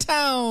payphone in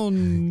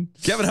town.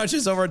 Kevin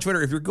Hutchins over on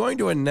Twitter. If you're going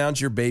to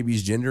announce your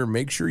baby's gender,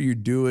 make sure you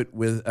do it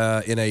with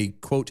in a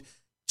quote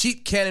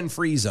cheap cannon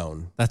free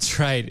zone. That's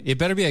right. It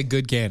better be a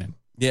good cannon.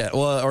 Yeah.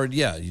 Well,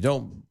 you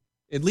don't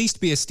at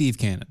least be a Steve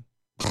Cannon.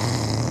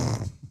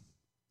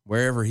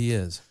 Wherever he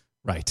is.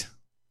 Right.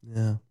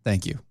 Yeah.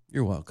 Thank you.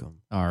 You're welcome.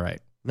 All right.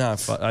 No,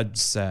 I'm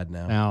sad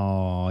now.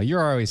 Oh,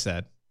 you're always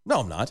sad. No,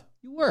 I'm not.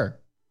 You were.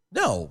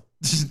 No.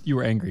 You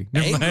were angry.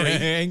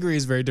 Angry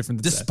is very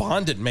different than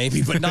despondent, sad.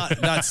 Maybe, but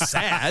not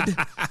sad.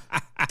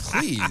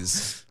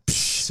 Please.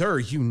 Sir,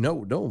 you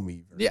know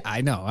me. Yeah,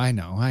 I know.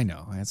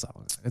 It's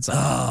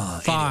all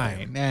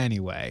fine.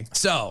 Anyway.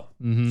 So,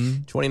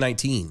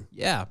 2019.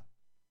 Yeah.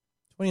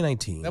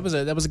 2019. That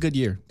was a good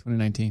year,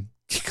 2019.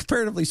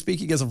 Comparatively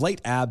speaking, as of late,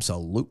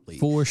 absolutely.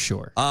 For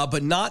sure.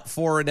 But not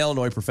for an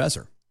Illinois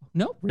professor.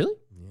 No, really?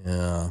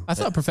 Yeah. I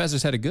thought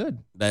professors had it good.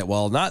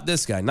 Not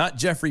this guy, not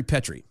Jeffrey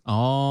Petrie.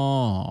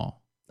 Oh.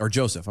 Or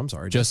Joseph, I'm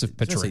sorry. Joseph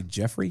Did I Petrie. say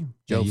Jeffrey?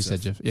 Yeah, you Joseph.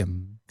 said Jeff. Yeah.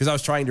 Because I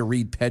was trying to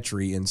read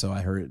Petrie, and so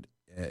I heard it.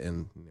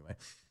 And anyway.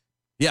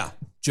 Yeah.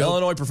 Joe.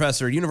 Illinois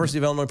professor, University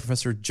of Illinois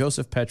professor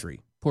Joseph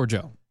Petrie. Poor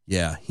Joe.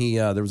 Yeah. He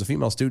there was a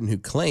female student who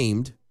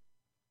claimed,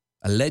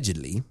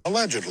 allegedly,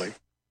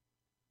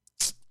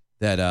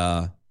 that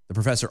the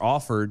professor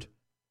offered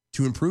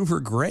to improve her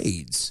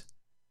grades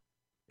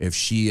if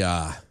she,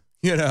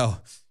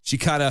 she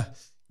kind of,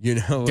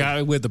 got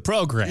it with the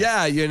program.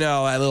 Yeah,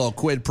 a little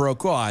quid pro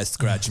quo. I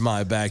scratch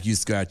my back, you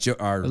scratch your.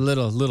 A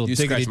little you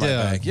diggity scratch my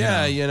dog. back.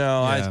 Yeah,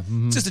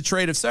 mm-hmm. It's just a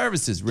trade of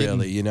services,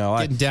 really.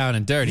 Getting down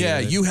and dirty. Yeah,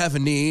 with it. you have a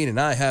need and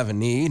I have a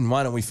need, and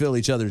why don't we fill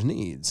each other's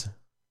needs?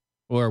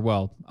 Or,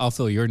 well, I'll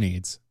fill your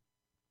needs.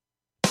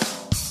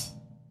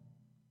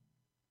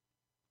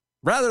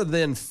 Rather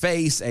than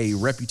face a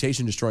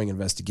reputation-destroying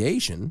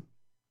investigation,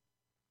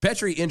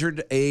 Petrie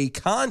entered a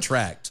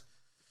contract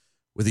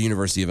with the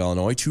University of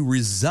Illinois to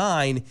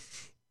resign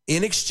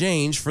in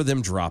exchange for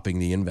them dropping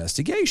the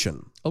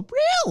investigation. Oh,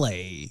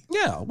 really?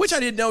 Yeah, which I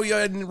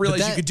didn't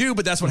realize you could do,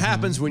 but that's what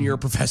happens when you're a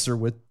professor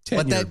with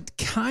tenure. But that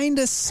kind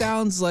of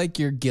sounds like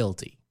you're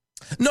guilty.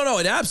 No,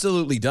 it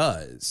absolutely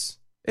does.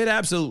 It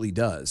absolutely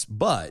does.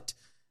 But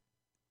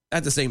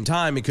at the same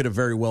time, it could have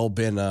very well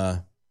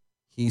been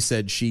he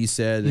said, she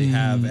said. They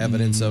have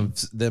evidence of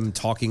them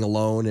talking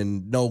alone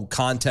and no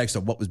context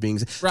of what was being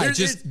said. Right,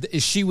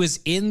 she was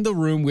in the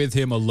room with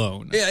him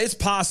alone. Yeah, it's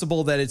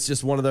possible that it's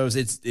just one of those.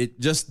 It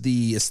just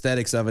the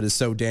aesthetics of it is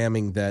so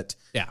damning that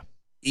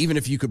even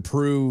if you could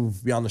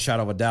prove beyond the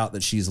shadow of a doubt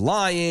that she's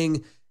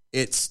lying,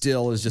 it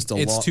still is just too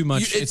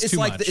much. It's too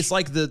like much. It's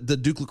like the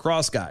Duke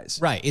lacrosse guys.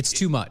 Right, it's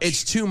too much.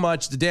 It's too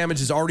much. The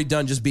damage is already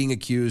done just being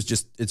accused.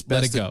 Just it's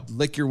best Let it to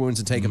lick your wounds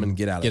and take them and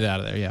get out of Get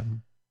out of there, yeah.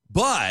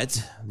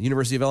 But the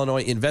University of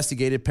Illinois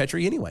investigated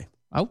Petrie anyway.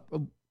 Oh,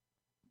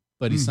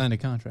 but he signed a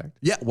contract.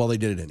 Yeah, well, they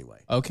did it anyway.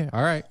 Okay,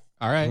 all right.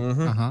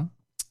 And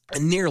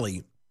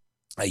nearly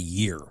a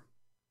year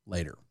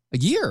later. A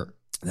year?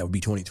 That would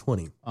be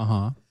 2020.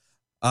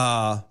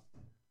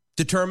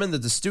 Determined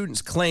that the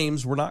students'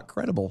 claims were not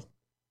credible.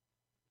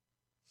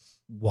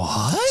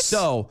 What?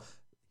 So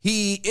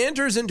he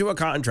enters into a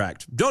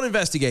contract. Don't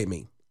investigate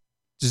me.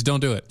 Just don't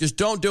do it. Just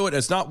don't do it.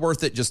 It's not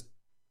worth it. Just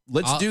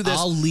let's do this.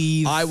 I'll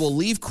leave. I will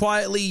leave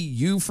quietly.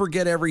 You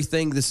forget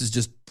everything. This is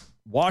just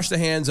wash the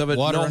hands of it.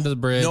 Water under the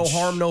bridge. No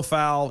harm, no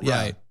foul.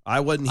 Yeah. Right. I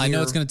wasn't here. I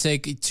know it's going to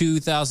take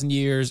 2,000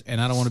 years, and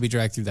I don't want to be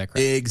dragged through that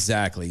crap.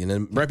 Exactly. And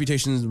then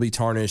reputations will be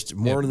tarnished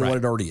more than what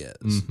it already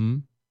is. Mm-hmm.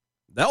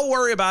 They'll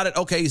worry about it.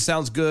 Okay,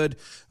 sounds good.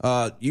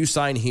 You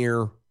sign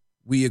here.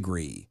 We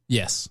agree.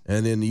 Yes.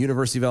 And then the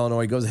University of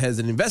Illinois goes ahead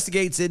and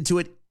investigates into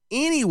it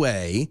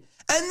anyway,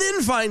 and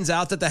then finds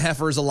out that the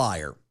heifer is a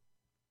liar.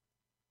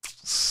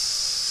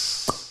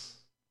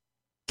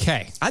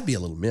 Okay. I'd be a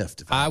little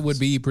miffed. If I would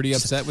be pretty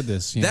upset with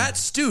this. Yeah. That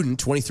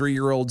student,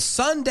 23-year-old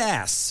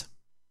Sundas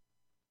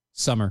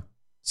Summer.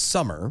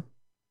 Nakvi.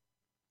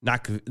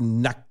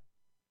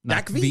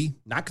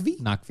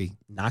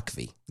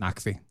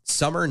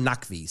 Summer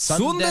Nakvi.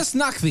 Sundas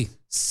Nakvi.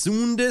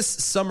 Sundus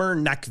Summer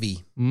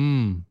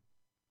Nakvi.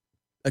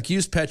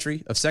 Accused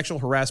Petrie of sexual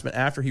harassment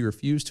after he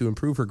refused to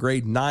improve her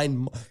grade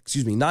 9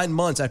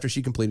 months after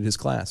she completed his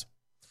class.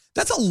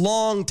 That's a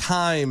long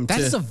time.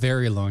 That's a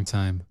very long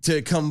time.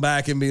 To come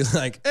back and be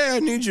like, hey, I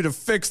need you to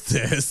fix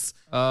this.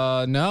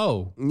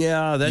 No.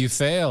 Yeah. You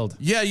failed.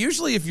 Yeah,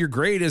 usually if your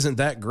grade isn't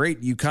that great,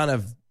 you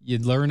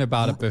learn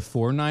about it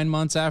before 9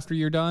 months after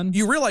you're done.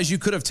 You realize you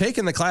could have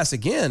taken the class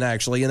again,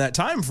 actually, in that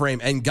time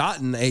frame and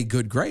gotten a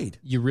good grade.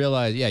 You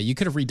realize, you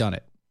could have redone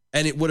it.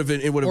 And it would have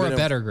been a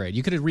better grade.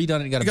 You could have redone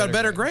it and got a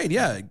better grade.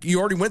 Yeah. You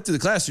already went through the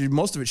class. So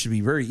most of it should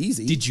be very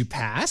easy. Did you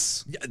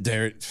pass?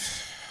 Yeah,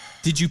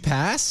 Did you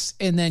pass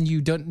and then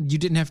you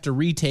didn't have to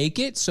retake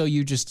it? So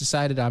you just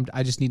decided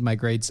I just need my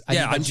grades.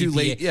 I'm too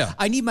late. Yeah.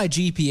 I need my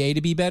GPA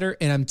to be better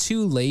and I'm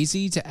too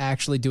lazy to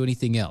actually do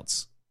anything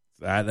else.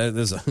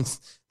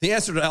 The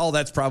answer to all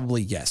that's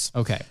probably yes.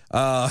 Okay.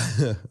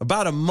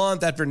 About a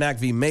month after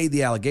Nakvi made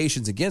the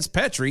allegations against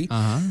Petrie,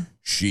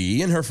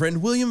 she and her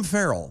friend William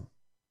Farrell,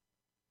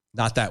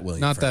 not that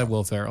William Not Farrell. that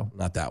Will Ferrell.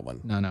 Not that one.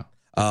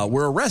 No.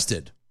 Were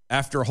arrested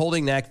after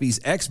holding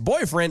Nakvi's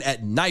ex-boyfriend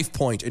at knife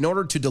point in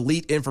order to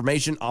delete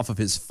information off of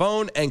his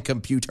phone and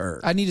computer.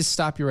 I need to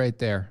stop you right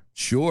there.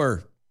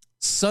 Sure.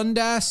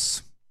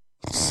 Sundas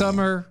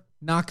Summer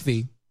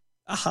Nakvi.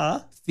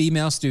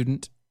 Female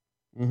student.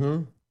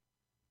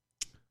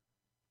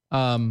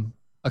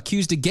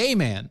 Accused a gay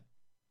man.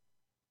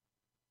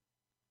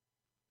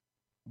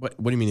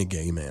 What do you mean a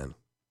gay man?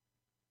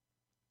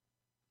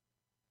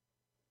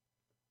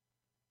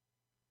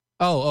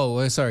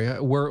 Oh, sorry. They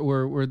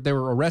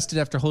were arrested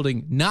after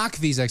holding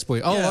Nakvi's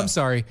ex-boyfriend. Oh, yeah. I'm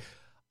sorry.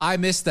 I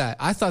missed that.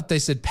 I thought they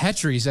said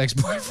Petrie's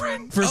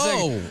ex-boyfriend for a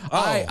second.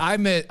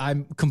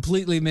 I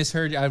completely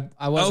misheard.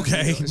 I wasn't.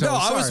 Okay. So, no,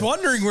 I was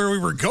wondering where we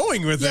were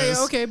going with this.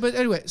 Yeah, okay. But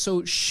anyway,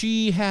 so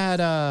she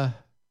had,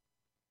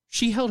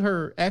 she held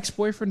her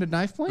ex-boyfriend at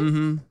knife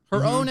point?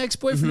 Her own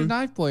ex-boyfriend at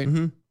knife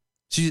point.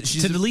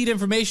 She's to delete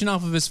information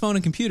off of his phone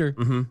and computer.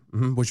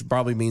 Which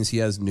probably means he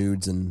has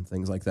nudes and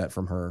things like that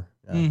from her.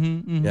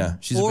 Yeah,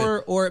 she's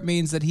or it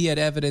means that he had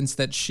evidence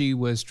that she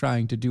was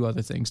trying to do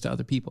other things to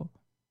other people.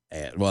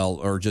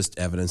 or just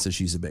evidence that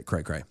she's a bit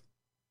cray-cray.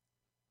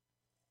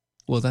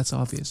 Well, that's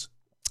obvious.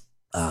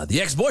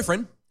 The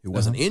ex-boyfriend, who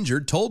wasn't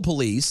injured, told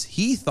police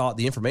he thought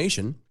the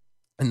information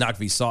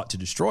Nakvi sought to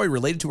destroy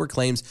related to her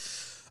claims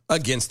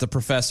against the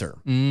professor.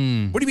 What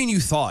do you mean you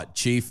thought,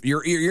 Chief?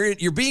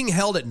 You're being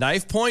held at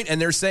knife point,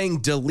 and they're saying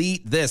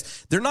delete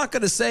this. They're not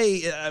going to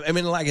say. I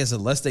mean, like I said,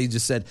 unless they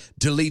just said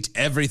delete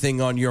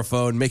everything on your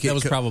phone. That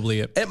was probably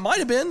it. It might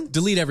have been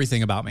delete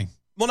everything about me.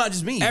 Well, not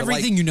just me.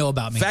 Everything you know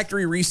about me.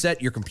 Factory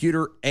reset your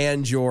computer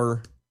and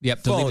your Yep,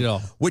 phone, delete it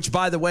all. Which,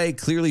 by the way,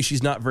 clearly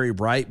she's not very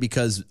bright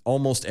because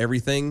almost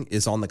everything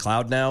is on the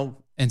cloud now.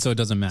 And so it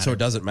doesn't matter. So it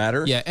doesn't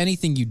matter. Yeah,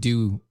 anything you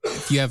do,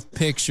 if you have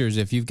pictures,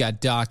 if you've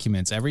got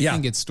documents,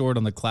 everything gets stored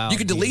on the cloud. You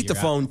can delete the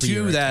phone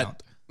to that.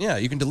 Account. Yeah,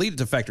 you can delete it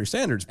to factory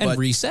standards. And but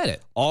reset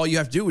it. All you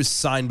have to do is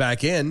sign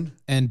back in.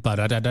 And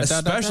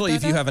especially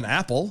if you have an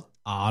Apple.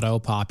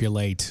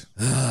 Auto-populate.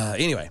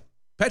 Anyway,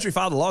 Petrie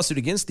filed a lawsuit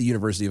against the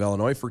University of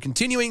Illinois for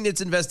continuing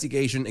its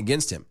investigation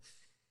against him.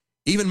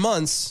 Even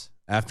months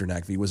after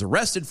Nakvi was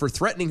arrested for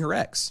threatening her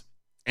ex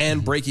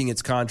and breaking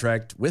its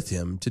contract with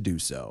him to do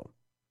so.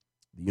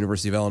 The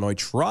University of Illinois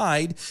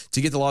tried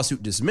to get the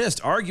lawsuit dismissed,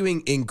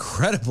 arguing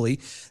incredibly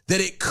that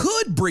it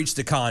could breach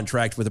the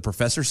contract with the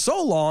professor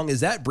so long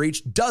as that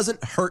breach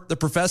doesn't hurt the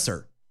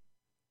professor.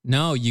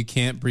 No, you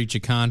can't breach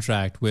a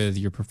contract with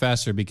your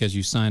professor because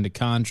you signed a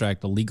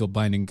contract, a legal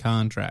binding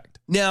contract.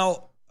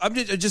 Now, I'm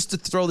just to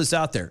throw this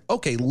out there.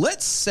 Okay,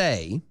 let's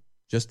say,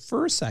 just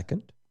for a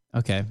second.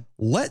 Okay.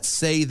 Let's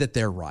say that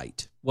they're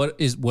right.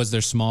 Was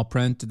there small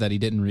print that he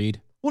didn't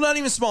read? Well, not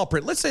even small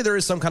print. Let's say there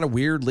is some kind of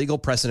weird legal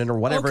precedent or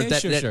whatever. Okay,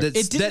 sure.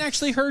 It didn't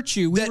actually hurt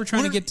you. We were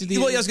trying to get to the...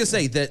 Well, I was going to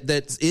say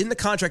that's in the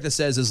contract that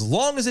says as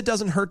long as it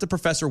doesn't hurt the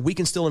professor, we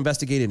can still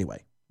investigate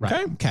anyway.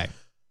 Right. Okay.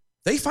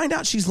 They find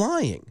out she's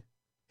lying.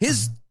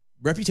 His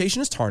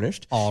reputation is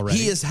tarnished. Already.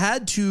 He has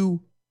had to,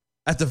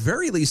 at the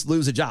very least,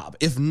 lose a job.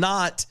 If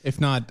not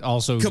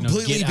also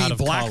completely get out be of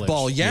blackballed.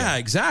 college. Yeah,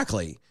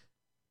 exactly.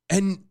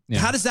 And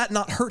how does that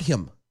not hurt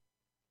him?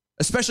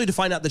 Especially to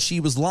find out that she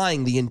was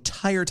lying the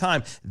entire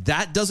time.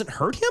 That doesn't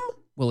hurt him?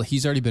 Well,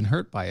 he's already been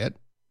hurt by it.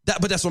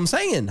 But that's what I'm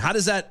saying. How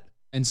does that...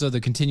 And so the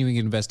continuing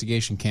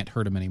investigation can't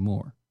hurt him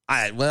anymore.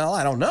 I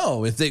don't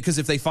know. Because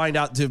if they find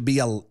out to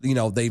be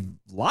they've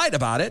lied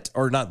about it,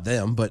 or not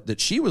them, but that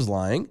she was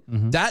lying,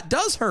 that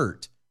does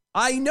hurt.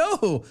 I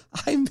know.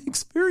 I'm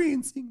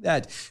experiencing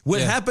that.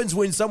 What happens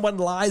when someone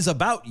lies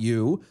about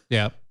you,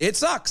 it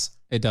sucks.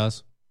 It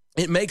does.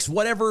 It makes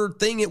whatever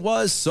thing it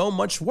was so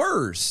much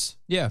worse.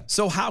 Yeah.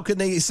 So how can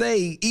they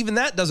say even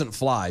that doesn't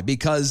fly?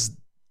 Because,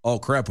 oh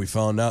crap, we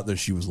found out that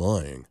she was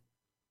lying.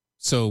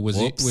 So was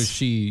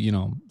she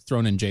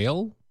thrown in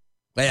jail?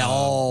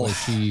 Well,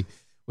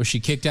 was she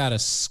kicked out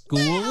of school?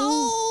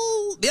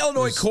 Well, the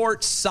Illinois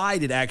court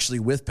sided actually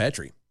with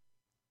Petrie.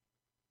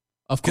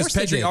 Of course,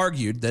 because Petrie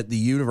argued that the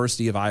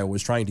University of Iowa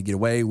was trying to get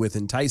away with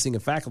enticing a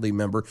faculty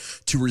member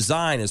to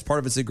resign as part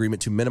of its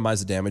agreement to minimize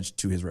the damage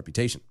to his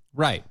reputation.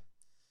 Right.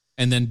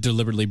 And then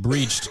deliberately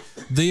breached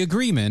the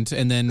agreement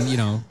and then,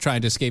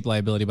 tried to escape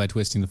liability by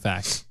twisting the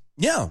facts.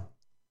 Yeah.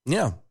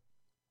 Yeah.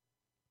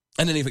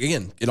 And then,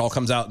 again, it all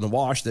comes out in the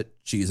wash that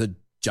she's a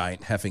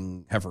giant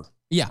heifer.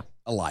 Yeah.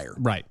 A liar.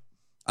 Right.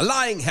 A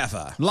lying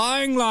heifer.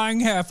 Lying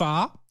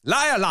heifer.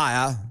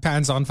 Liar.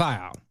 Pants on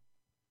fire.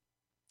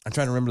 I'm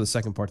trying to remember the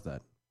second part of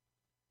that.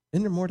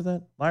 Isn't there more to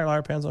that?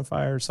 Liar, pants on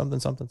fire,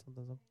 something.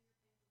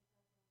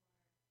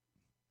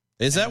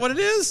 Is that what it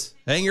is?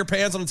 Hang your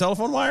pants on a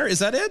telephone wire? Is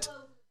that it?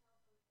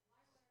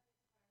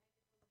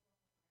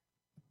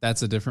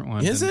 That's a different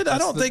one. Is it? I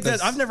don't think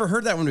that. I've never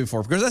heard that one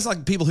before because that's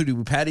like people who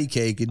do patty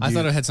cake. I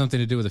thought it had something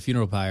to do with a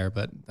funeral pyre,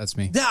 but that's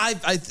me. Yeah,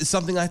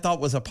 something I thought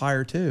was a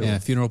pyre too. Yeah,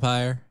 funeral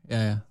pyre.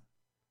 Yeah.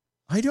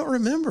 I don't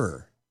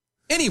remember.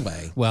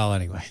 Anyway.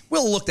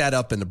 We'll look that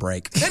up in the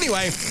break.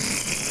 Anyway,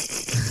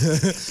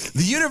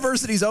 the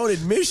university's own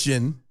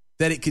admission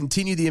that it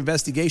continued the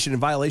investigation in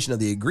violation of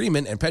the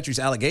agreement and Petrie's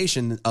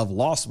allegation of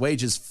lost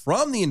wages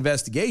from the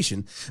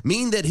investigation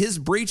mean that his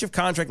breach of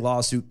contract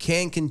lawsuit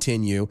can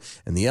continue,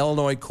 and the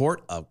Illinois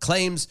Court of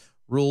Claims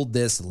ruled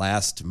this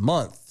last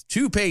month.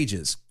 2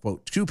 pages,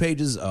 quote, 2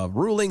 pages of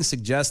ruling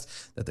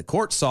suggest that the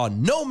court saw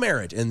no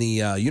merit in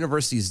the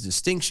university's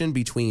distinction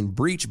between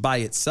breach by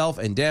itself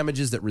and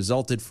damages that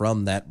resulted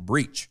from that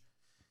breach.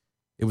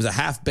 It was a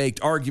half-baked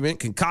argument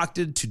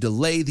concocted to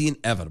delay the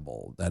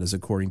inevitable. That is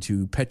according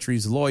to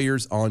Petrie's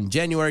lawyers on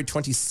January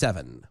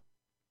 27.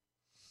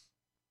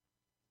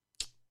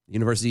 The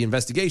university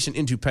investigation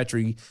into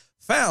Petrie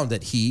found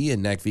that he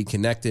and Nakvi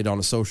connected on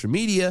a social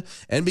media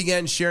and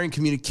began sharing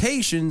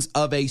communications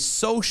of a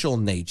social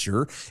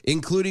nature,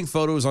 including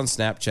photos on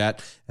Snapchat,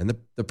 and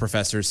the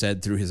professor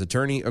said through his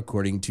attorney,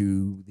 according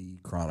to the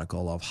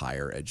Chronicle of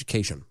Higher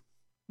Education.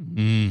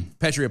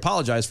 Petrie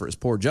apologized for his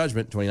poor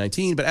judgment in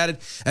 2019, but added,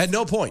 at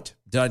no point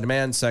did I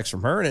demand sex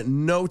from her, and at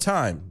no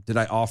time did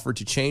I offer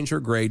to change her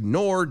grade,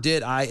 nor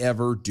did I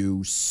ever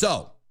do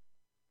so.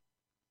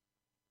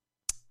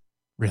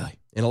 Really?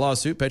 In a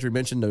lawsuit, Petrie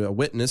mentioned a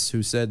witness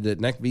who said that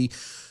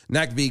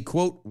NACV,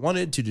 quote,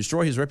 wanted to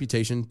destroy his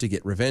reputation to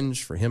get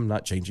revenge for him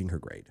not changing her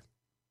grade.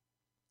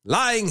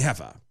 Lying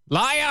heifer.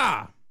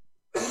 Liar!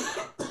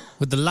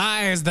 With the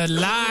liars that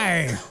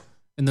lie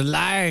and the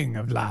lying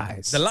of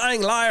lies. The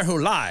lying liar who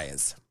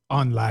lies.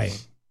 On lying.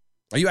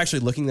 Are you actually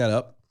looking that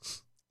up?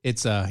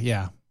 It's,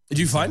 yeah. Did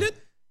you find it?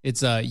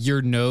 It's,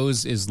 your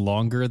nose is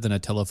longer than a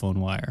telephone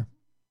wire.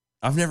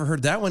 I've never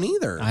heard that one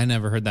either. I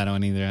never heard that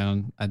one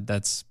either.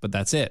 But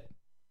that's it.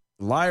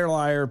 Liar,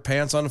 liar,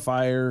 pants on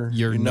fire.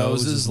 Your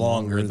nose is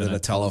longer than a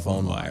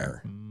telephone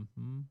wire.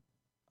 Mm-hmm.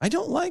 I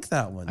don't like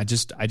that one. I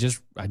just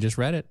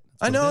read it.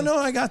 I know,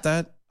 I got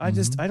that. I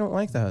don't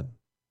like that.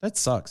 That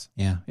sucks.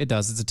 Yeah, it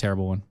does. It's a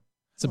terrible one.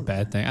 It's a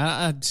bad thing.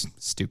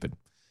 Stupid.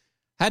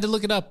 Had to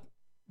look it up.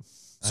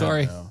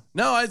 Sorry.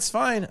 No, it's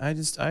fine. I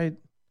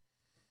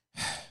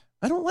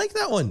don't like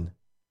that one.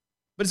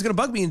 But it's going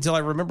to bug me until I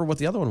remember what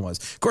the other one was.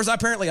 Of course,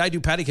 apparently I do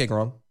patty cake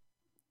wrong.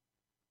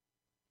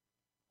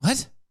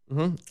 What?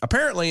 Mm-hmm.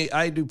 Apparently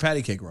I do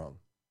patty cake wrong.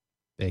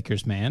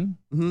 Baker's man.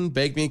 Mm-hmm.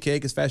 Bake me a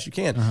cake as fast as you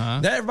can.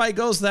 Uh-huh. Now everybody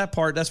goes to that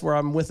part. That's where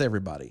I'm with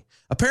everybody.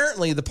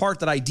 Apparently the part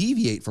that I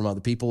deviate from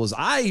other people is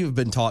I have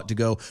been taught to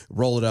go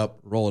roll it up,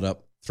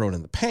 throw it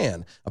in the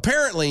pan.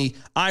 Apparently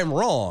I'm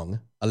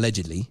wrong,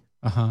 allegedly.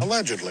 Uh-huh.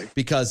 Allegedly.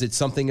 Because it's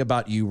something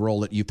about you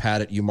roll it, you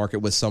pat it, you mark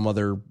it with some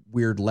other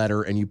weird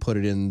letter, and you put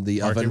it in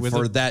the oven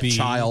for that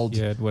child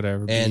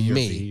whatever, and B or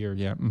me. B or,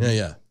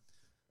 Yeah.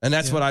 And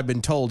that's what I've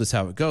been told is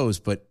how it goes,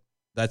 but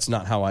that's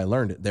not how I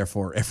learned it.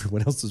 Therefore,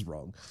 everyone else is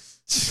wrong.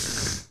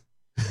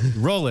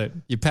 Roll it,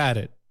 you pat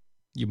it,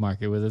 you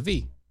mark it with a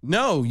V.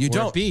 No, you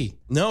don't. B.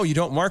 No, you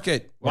don't mark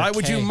it. Or Why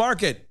would K. you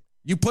mark it?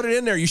 You put it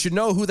in there. You should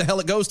know who the hell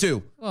it goes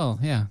to. Well,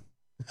 yeah.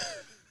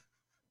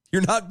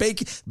 You're not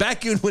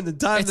baking when the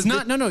time. It's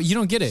not. No, you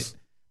don't get it.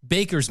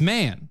 Baker's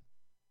man.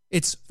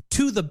 It's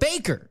to the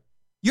baker.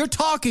 You're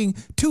talking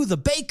to the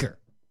baker.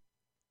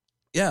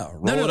 Yeah,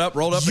 roll it up,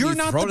 You're and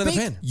not throw it in the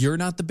baker. pan. You're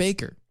not the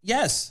baker.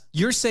 Yes.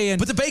 You're saying,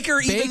 but the baker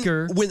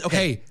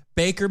Hey,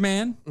 baker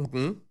man.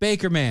 Mm-hmm.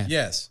 Baker man.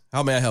 Yes.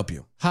 How may I help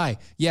you? Hi.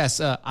 Yes,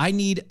 I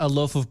need a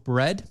loaf of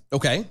bread.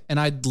 Okay. And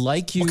I'd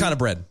like you. What kind of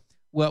bread?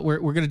 Well, we're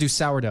going to do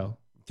sourdough.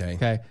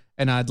 Okay.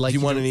 And I'd like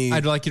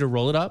I'd like you to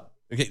roll it up.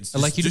 Okay.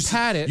 I'd like you to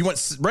pat it. You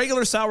want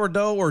regular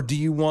sourdough or do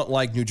you want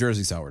like New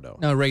Jersey sourdough?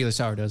 No, regular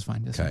sourdough is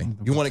fine. Okay.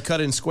 You want it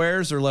cut in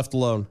squares or left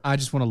alone? I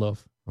just want a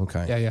loaf.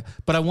 Okay. Yeah.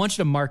 But I want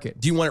you to mark it.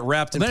 Do you want it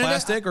wrapped in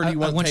plastic or do you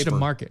want I want paper? you to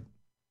mark it.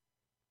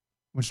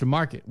 I want you to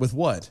mark it. With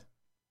what?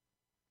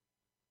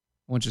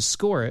 I want you to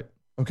score it.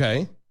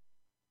 Okay.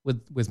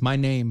 With my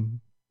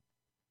name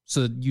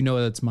so that you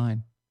know that's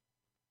mine.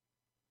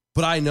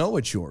 But I know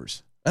it's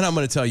yours. And I'm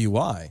going to tell you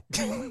why.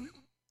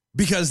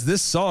 Because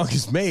this song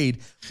is made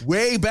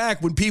way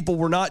back when people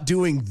were not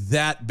doing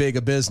that big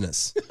a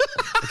business.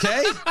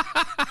 Okay?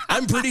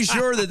 I'm pretty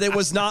sure that it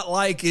was not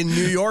like in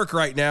New York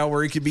right now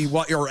where it could be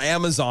or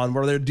Amazon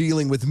where they're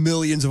dealing with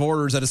millions of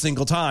orders at a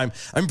single time.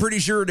 I'm pretty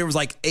sure there was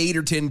like 8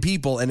 or 10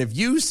 people. And if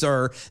you,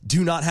 sir,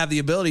 do not have the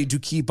ability to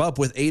keep up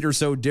with 8 or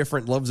so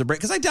different loaves of bread,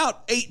 because I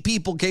doubt 8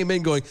 people came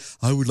in going,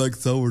 I would like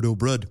sourdough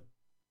bread.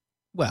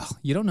 Well,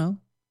 you don't know.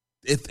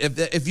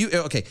 If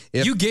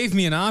you gave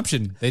me an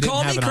option, they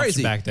didn't have an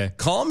option back then.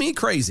 Call me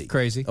crazy.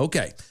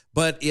 Okay.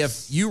 But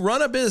if you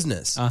run a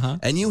business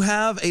and you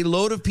have a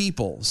load of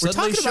people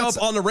suddenly show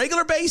up on a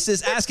regular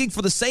basis asking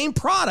for the same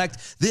product,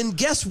 then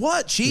guess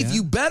what, Chief? Yeah.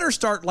 You better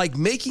start like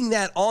making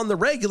that on the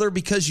regular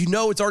because you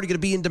know it's already going to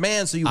be in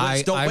demand. So you don't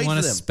wait for them. I want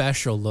a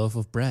special loaf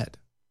of bread.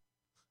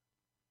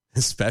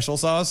 Special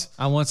sauce?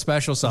 I want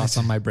special sauce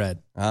on my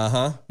bread.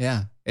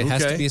 Yeah. It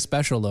has to be a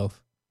special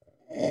loaf.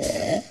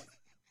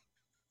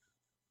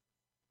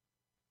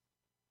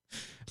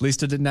 At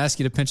least I didn't ask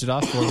you to pinch it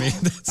off for me.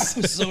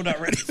 I'm so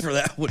not ready for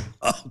that one.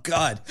 Oh,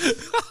 God.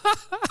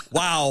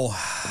 Wow.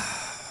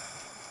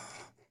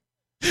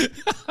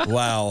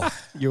 Wow.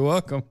 You're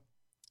welcome.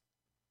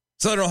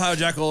 Southern Ohio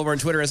Jackal over on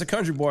Twitter. As a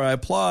country boy, I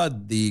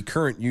applaud the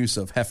current use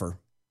of heifer.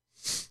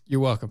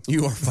 You're welcome.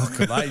 You are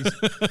welcome.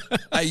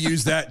 I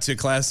use that to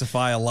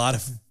classify a lot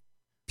of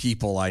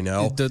people I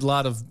know.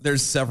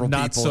 There's several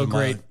not people so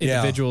great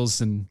individuals,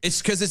 and it's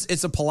because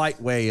it's a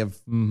polite way of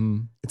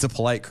it's a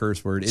polite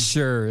curse word.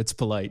 It's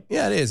polite.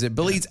 Yeah, it is. It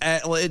bleeds.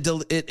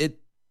 It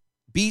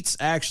beats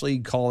actually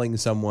calling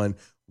someone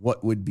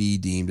what would be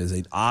deemed as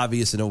an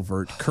obvious and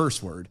overt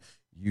curse word.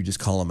 You just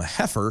call them a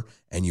heifer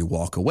and you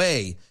walk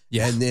away.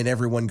 Yeah. And then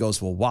everyone goes,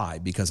 well, why?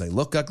 Because I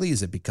look ugly?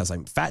 Is it because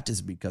I'm fat?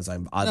 Is it because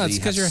I'm oddly it's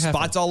because you're a heifer.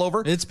 Spots all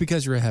over? It's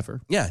because you're a heifer.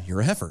 Yeah,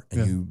 you're a heifer.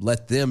 And you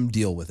let them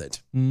deal with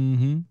it.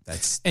 Mm-hmm.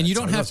 That's and you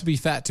don't have to be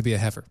fat to be a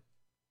heifer.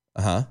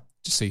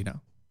 Just so you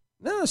know.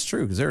 No, that's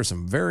true because there are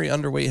some very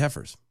underweight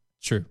heifers.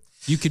 True.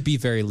 You could be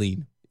very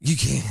lean. You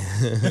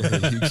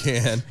can. You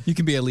can. You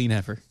can be a lean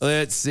heifer.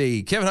 Let's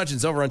see. Kevin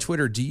Hutchins over on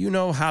Twitter. Do you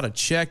know how to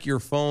check your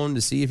phone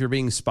to see if you're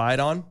being spied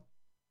on?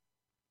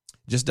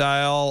 Just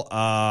dial,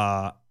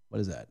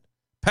 what is that?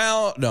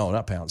 Pound, no,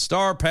 not pound.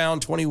 Star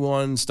pound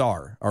 21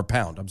 star. Or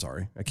pound, I'm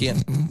sorry. I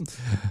can't.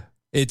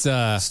 It's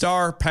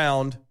star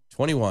pound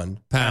 21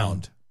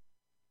 pound.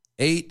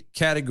 8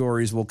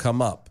 categories will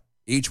come up,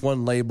 each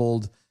one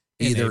labeled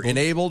either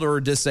enabled or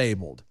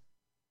disabled.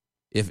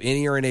 If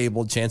any are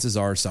enabled, chances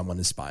are someone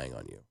is spying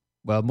on you.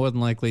 Well, more than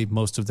likely,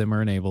 most of them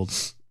are enabled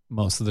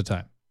most of the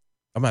time.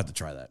 I'm going to have to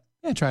try that.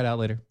 Yeah, try it out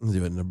later. I'll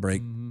do it in a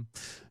break. Mm-hmm.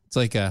 It's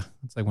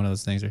like one of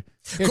those things. Here,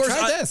 of course,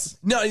 try this.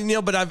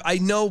 No, but I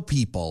know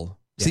people.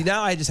 Yeah. See,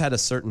 now I just had a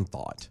certain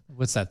thought.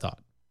 What's that thought?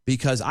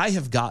 Because I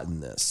have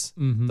gotten this.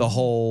 The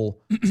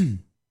whole,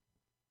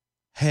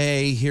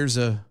 hey, here's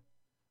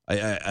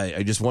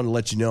I just want to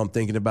let you know I'm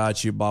thinking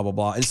about you, blah, blah,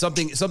 blah. And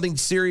something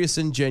serious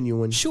and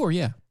genuine. Sure,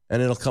 yeah.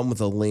 And it'll come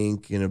with a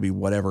link and it'll be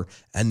whatever.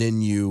 And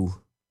then you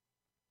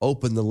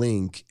open the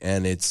link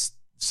and it's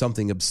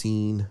something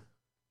obscene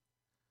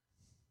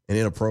and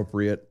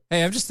inappropriate.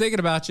 Hey, I'm just thinking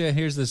about you.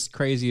 Here's this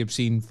crazy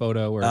obscene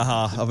photo or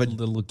of a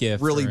little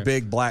gift. Really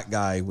big black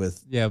guy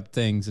with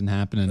things and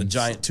happening. A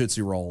giant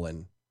Tootsie Roll.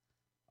 And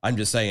I'm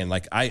just saying,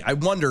 like, I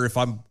wonder if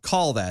I'm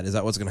call that. Is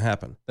that what's going to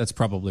happen? That's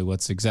probably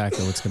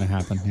exactly what's going to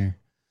happen here.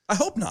 I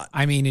hope not.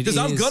 I mean, because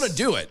I'm going to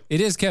do it. It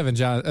is Kevin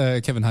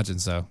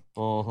Hutchins,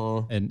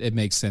 though. And it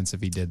makes sense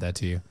if he did that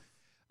to you.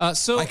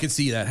 So I could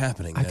see that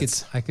happening. I could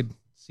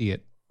see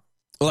it.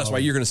 Well, that's why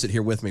you're going to sit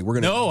here with me. We're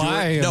going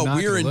to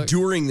we're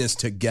enduring this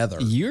together.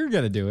 You're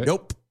going to do it.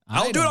 Nope.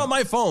 I'll do it on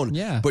my phone.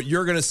 Yeah. But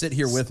you're going to sit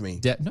here with me.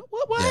 No,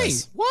 why?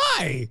 Yes.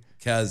 Why?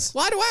 Because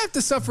why do I have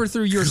to suffer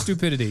through your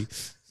stupidity?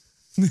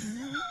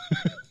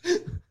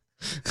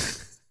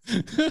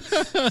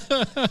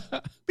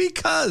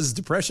 Because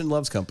depression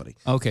loves company.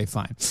 Okay,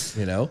 fine.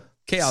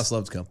 Chaos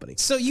loves company.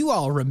 So you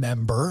all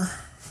remember?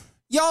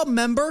 Y'all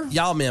remember?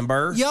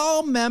 Remember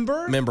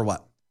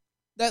what?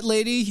 That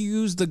lady who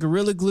used the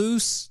Gorilla Glue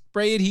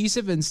spray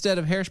adhesive instead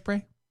of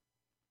hairspray?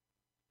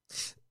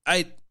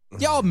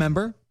 Y'all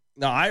remember?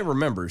 No, I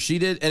remember. She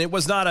did, and it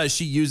was not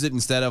she used it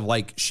instead of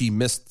like she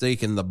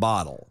mistaken the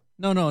bottle.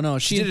 No.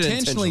 She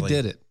intentionally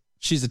did it.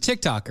 She's a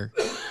TikToker.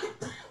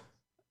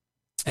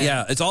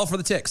 Yeah, it's all for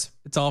the ticks.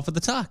 It's all for the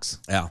talks.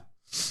 Yeah.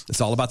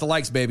 It's all about the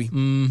likes, baby.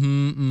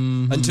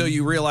 Until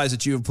you realize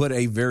that you have put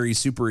a very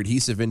super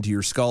adhesive into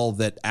your skull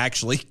that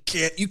actually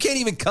you can't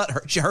even cut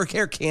her. Her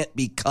hair can't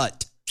be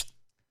cut.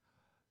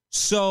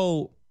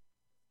 So,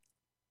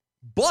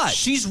 but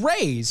she's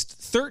raised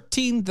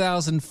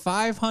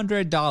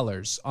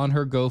 $13,500 on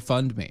her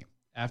GoFundMe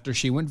after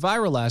she went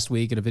viral last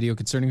week in a video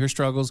concerning her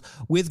struggles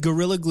with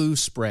Gorilla Glue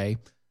spray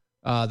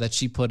that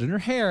she put in her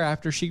hair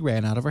after she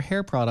ran out of her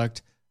hair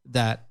product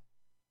that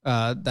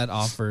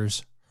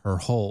offers her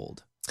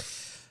hold.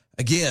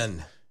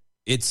 Again,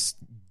 it's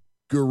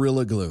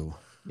Gorilla Glue.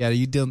 Yeah,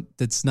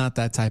 it's not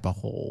that type of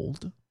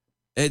hold.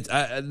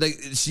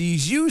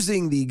 She's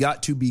using the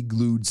Got to Be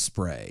Glued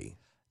spray.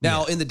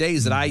 Now, in the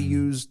days that I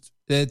used,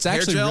 it's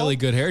actually really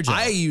good hair gel.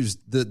 I used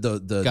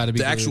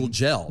the actual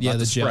gel, yeah,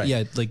 the spray.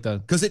 Yeah, like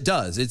because it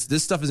does.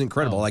 This stuff is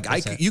incredible.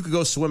 You could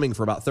go swimming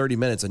for about 30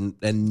 minutes and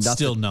nothing,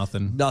 still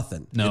nothing.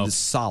 No, it was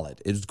solid.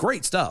 It was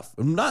great stuff.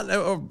 Not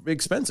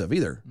expensive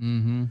either.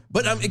 Mm-hmm.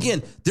 But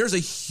again, there's a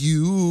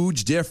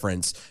huge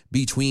difference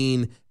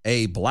between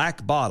a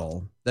black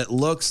bottle that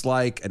looks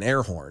like an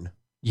air horn.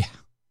 Yeah.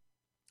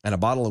 And a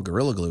bottle of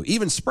Gorilla Glue,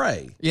 even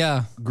spray.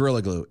 Yeah.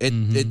 Gorilla Glue.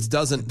 It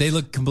doesn't. They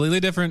look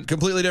completely different.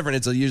 Completely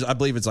different. I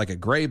believe it's like a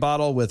gray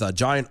bottle with a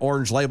giant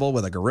orange label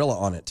with a gorilla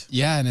on it.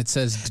 Yeah. And it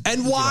says.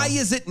 And why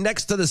is it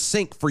next to the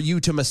sink for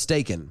you to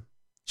mistaken?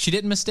 She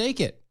didn't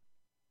mistake it.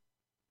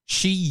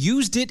 She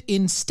used it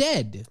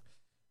instead.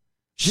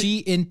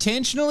 She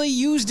intentionally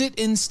used it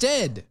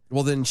instead.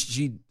 Well, then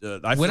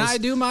I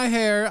do my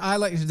hair,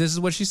 this is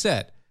what she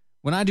said.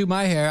 When I do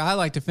my hair, I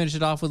like to finish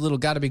it off with a little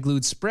Gotta Be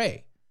Glued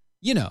spray.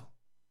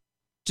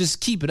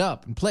 Just keep it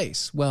up in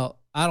place. Well,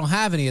 I don't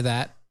have any of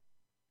that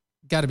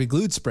Gotta Be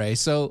Glued spray,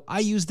 so I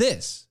use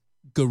this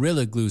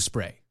Gorilla Glue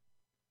spray.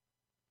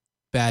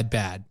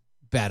 Bad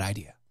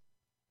idea.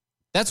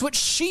 That's what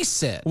she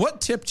said.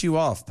 What tipped you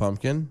off,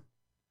 Pumpkin?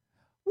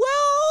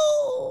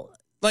 Well,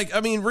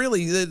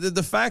 really,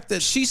 the fact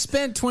that she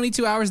spent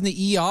 22 hours in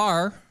the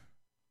ER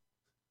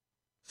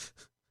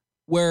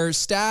where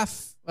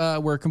staff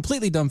were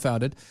completely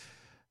dumbfounded.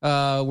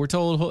 We're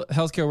told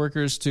healthcare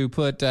workers to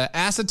put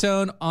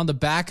acetone on the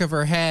back of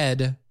her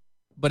head,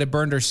 but it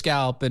burned her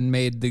scalp and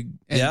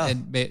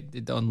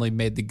it only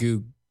made the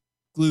glue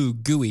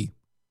gooey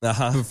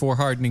before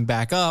hardening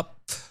back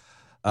up.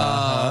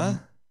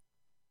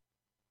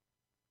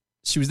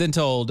 She was then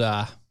told,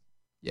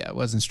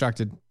 was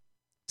instructed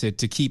to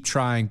keep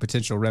trying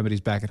potential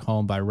remedies back at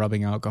home by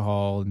rubbing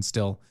alcohol and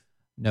still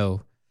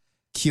no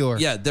cure.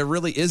 Yeah, there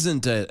really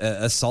isn't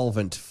a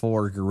solvent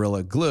for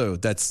Gorilla Glue.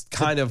 That's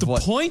kind of the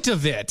point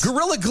of it.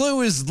 Gorilla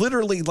Glue is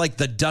literally like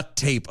the duct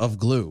tape of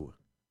glue.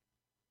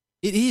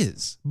 It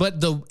is,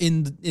 but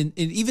in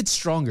even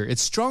stronger.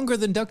 It's stronger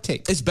than duct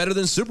tape. It's better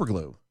than super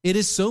glue. It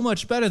is so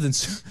much better than.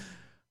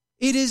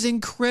 It is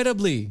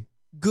incredibly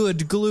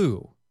good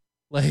glue.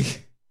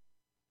 I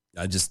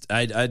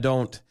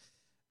don't.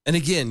 And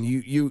again,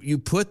 you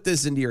put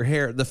this into your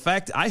hair. The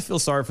fact I feel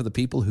sorry for the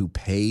people who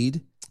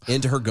paid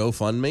into her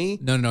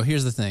GoFundMe. No.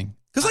 Here's the thing.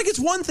 Because like it's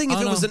one thing if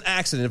it was an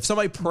accident, if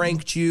somebody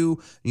pranked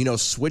you,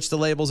 switched the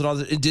labels and all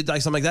that, and did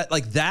like something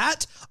like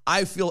that,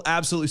 I feel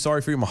absolutely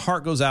sorry for you. My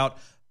heart goes out.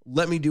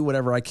 Let me do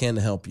whatever I can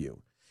to help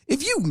you.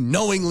 If you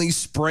knowingly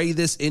spray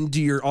this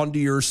onto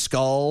your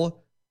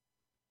skull,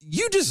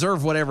 you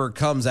deserve whatever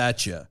comes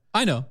at you.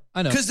 I know.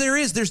 Because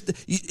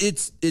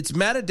it's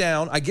matted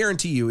down. I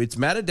guarantee you, it's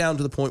matted down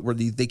to the point where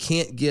they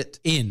can't get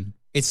in.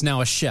 It's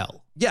now a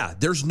shell. Yeah,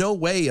 there's no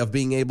way of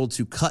being able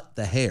to cut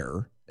the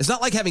hair. It's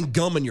not like having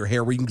gum in your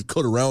hair where you can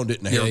cut around it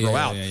and the hair will grow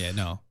out.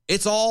 No.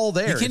 It's all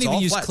there. You can't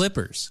even use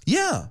clippers.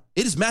 Yeah,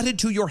 it is matted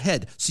to your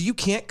head, so you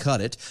can't cut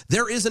it.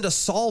 There isn't a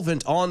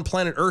solvent on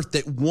planet Earth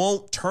that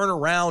won't turn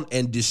around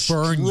and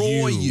destroy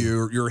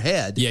your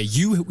head. Yeah,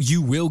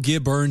 you will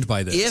get burned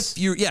by this.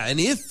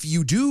 If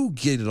you do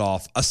get it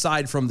off,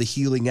 aside from the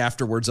healing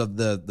afterwards of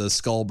the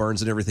skull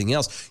burns and everything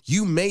else,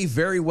 you may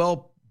very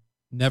well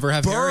never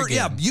have hair again.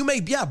 Yeah, you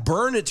may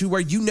burn it to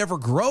where you never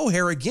grow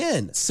hair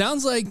again.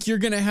 Sounds like you're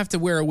going to have to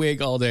wear a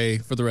wig all day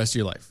for the rest of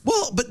your life.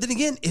 Well, but then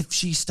again, if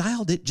she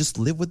styled it, just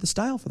live with the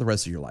style for the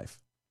rest of your life.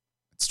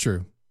 It's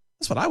true.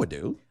 That's what I would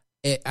do.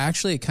 It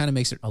kind of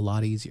makes it a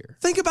lot easier.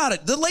 Think about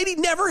it. The lady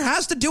never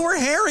has to do her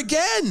hair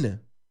again.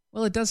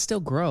 Well, it does still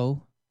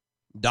grow.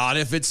 Not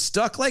if it's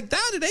stuck like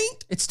that. It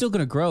ain't. It's still going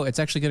to grow. It's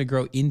actually going to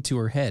grow into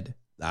her head.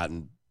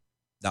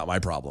 Not my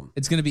problem.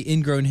 It's going to be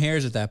ingrown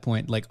hairs at that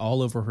point, like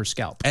all over her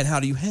scalp. And how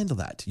do you handle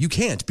that? You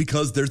can't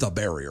because there's a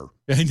barrier.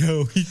 I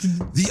know.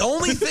 The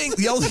only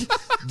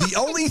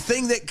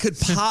thing that could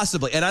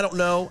possibly, and I don't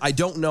know.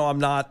 I'm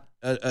not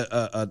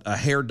a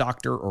hair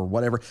doctor or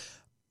whatever.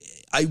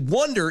 I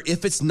wonder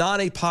if it's not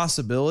a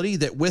possibility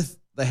that with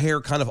the hair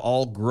kind of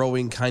all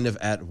growing kind of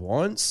at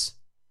once,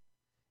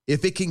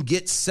 if it can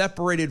get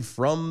separated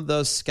from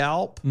the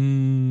scalp,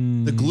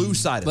 the glue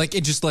side of like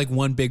it just like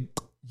one big.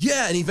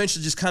 Yeah, and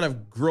eventually just kind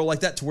of grow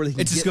like that to where they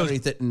can get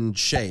underneath it and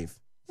shave.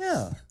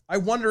 Yeah. I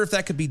wonder if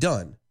that could be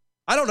done.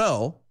 I don't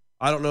know.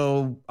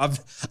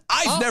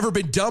 I've never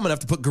been dumb enough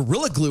to put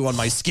Gorilla Glue on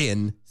my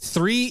skin.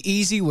 3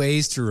 easy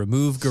ways to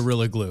remove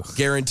Gorilla Glue.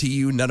 Guarantee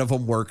you none of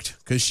them worked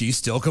because she's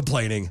still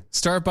complaining.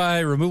 Start by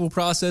removal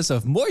process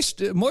of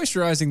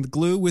moisturizing the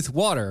glue with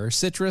water,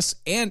 citrus,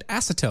 and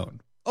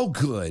acetone. Oh,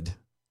 good.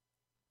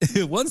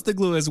 Once the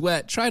glue is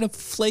wet, try to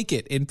flake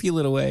it and peel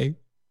it away.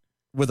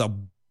 With a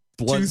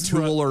blunt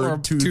tool or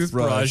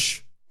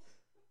toothbrush.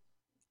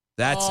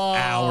 That's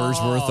hours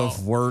worth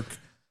of work.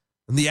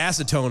 And the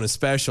acetone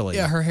especially.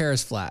 Yeah, her hair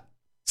is flat.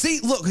 See,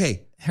 look,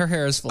 hey. Her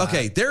hair is flat.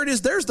 Okay, there it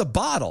is. There's the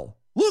bottle.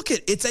 Look,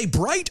 it's a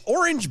bright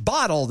orange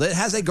bottle that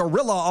has a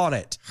gorilla on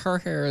it. Her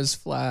hair is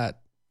flat.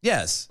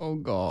 Yes. Oh,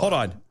 God. Hold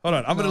on.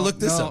 I'm going to look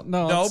this up.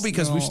 No,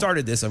 because we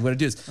started this. I'm going to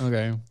do this.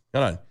 Okay.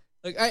 Hold on.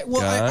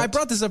 I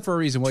brought this up for a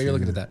reason while you're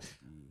looking at that.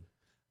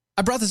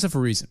 I brought this up for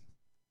a reason.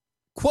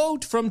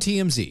 Quote from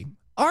TMZ.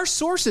 Our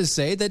sources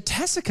say that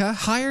Tessica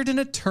hired an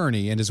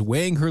attorney and is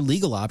weighing her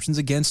legal options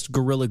against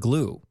Gorilla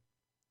Glue.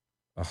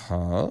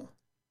 Uh-huh.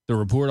 The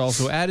report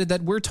also added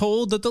that we're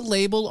told that the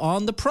label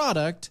on the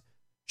product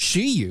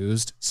she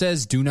used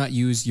says do not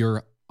use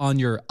on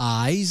your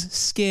eyes,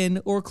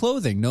 skin, or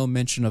clothing. No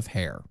mention of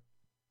hair.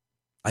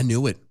 I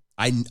knew it.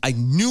 I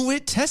knew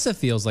it. Tessa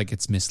feels like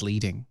it's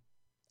misleading.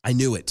 I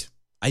knew it.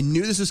 I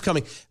knew this was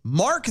coming.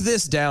 Mark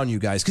this down, you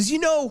guys, because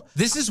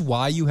this is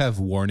why you have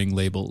warning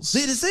labels.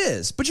 This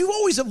is. But you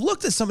always have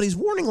looked at some of these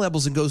warning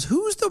labels and goes,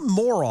 who's the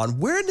moron?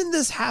 Where did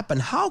this happen?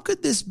 How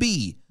could this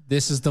be?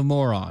 This is the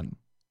moron.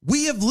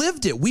 We have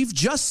lived it. We've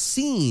just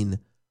seen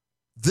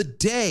the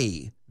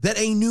day that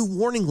a new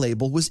warning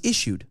label was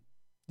issued.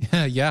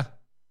 Yeah.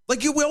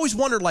 Like we always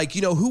wondered,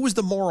 who was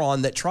the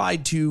moron that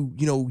tried to,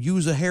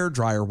 use a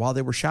hairdryer while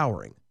they were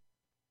showering?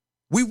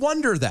 We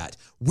wonder that.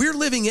 We're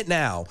living it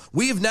now.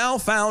 We have now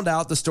found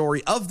out the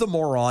story of the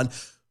moron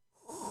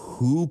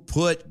who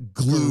put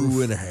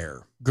glue in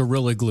hair.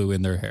 Gorilla Glue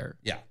in their hair.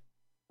 Yeah.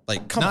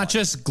 Come on. Not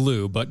just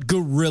glue, but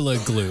Gorilla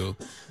Glue.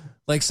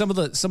 Like some of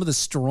the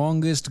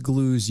strongest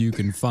glues you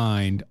can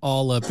find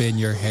all up in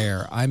your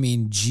hair. I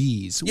mean,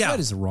 geez. Yeah. What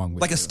is wrong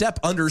with you? a step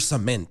under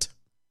cement.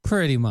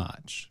 Pretty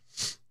much.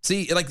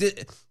 See,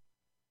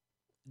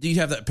 do you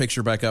have that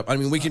picture back up? I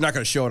mean, you're not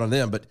going to show it on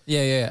them, but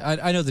yeah.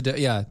 I know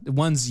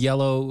one's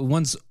yellow,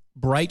 one's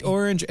bright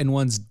orange, and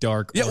one's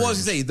dark. Yeah, orange. well, I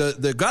was going to say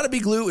the Gotta Be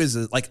Glue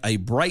is like a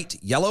bright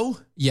yellow.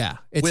 Yeah,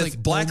 it's with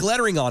like black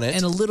lettering on it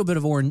and a little bit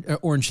of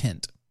orange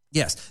hint.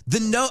 Yes,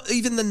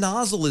 even the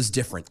nozzle is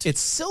different.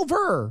 It's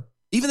silver.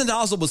 Even the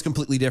nozzle was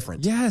completely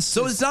different. Yes.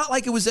 So it's not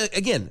like it was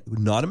again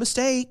not a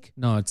mistake.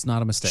 No, it's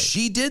not a mistake.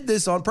 She did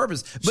this on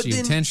purpose, but she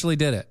intentionally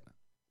did it.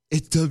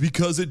 It's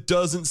because it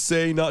doesn't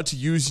say not to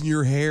use in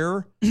your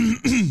hair.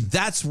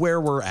 That's where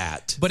we're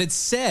at. But it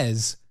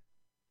says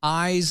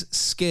eyes,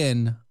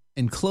 skin,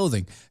 and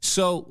clothing.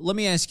 So let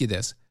me ask you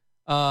this.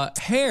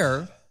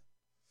 Hair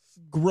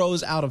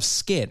grows out of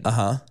skin,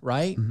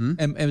 right? Mm-hmm.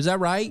 And is that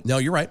right? No,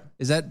 you're right.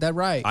 Is that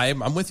right?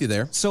 I'm with you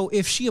there. So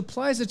if she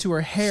applies it to her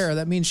hair,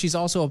 that means she's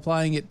also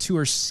applying it to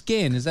her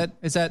skin. Is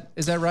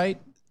that right?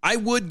 I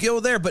would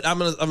go there, but I'm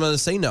gonna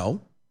say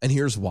no. And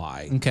here's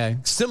why. Okay.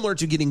 Similar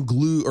to getting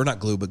glue, or not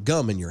glue, but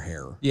gum in your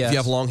hair. Yes. If you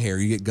have long hair,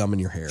 you get gum in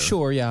your hair.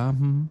 Sure, yeah.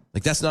 Mm-hmm.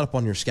 Like, that's not up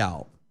on your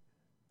scalp.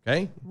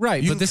 Okay?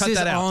 Right, but this is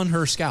on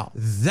her scalp.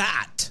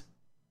 That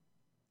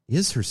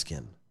is her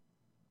skin.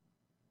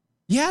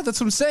 Yeah,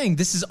 that's what I'm saying.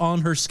 This is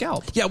on her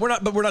scalp. Yeah, we're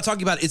not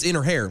talking about it's in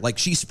her hair. Like,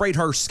 she sprayed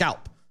her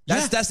scalp.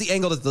 That's the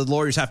angle that the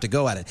lawyers have to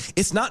go at it.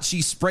 It's not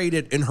she sprayed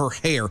it in her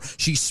hair.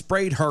 She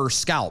sprayed her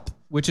scalp.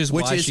 Which is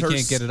why she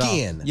can't get it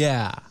off.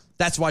 Yeah.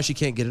 That's why she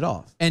can't get it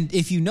off. And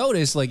if you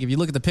notice, like if you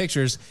look at the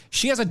pictures,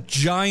 she has a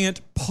giant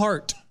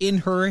part in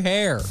her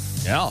hair.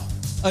 Yeah.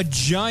 A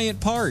giant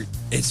part.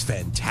 It's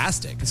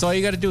fantastic. So all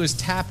you got to do is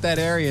tap that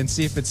area and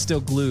see if it's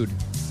still glued.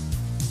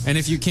 And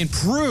if you can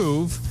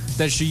prove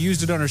that she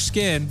used it on her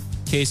skin,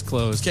 case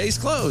closed. Case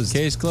closed.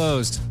 Case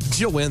closed.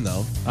 She'll win,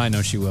 though. I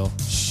know she will.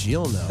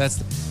 She'll know.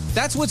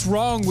 That's what's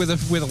wrong with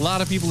a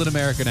lot of people in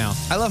America now.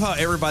 I love how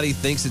everybody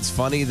thinks it's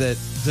funny that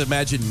to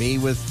imagine me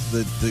with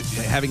the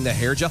having the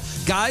hair gel.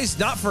 Guys,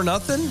 not for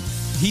nothing.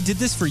 He did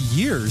this for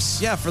years.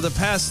 Yeah, for the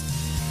past.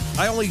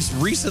 I only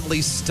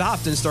recently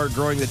stopped and started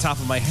growing the top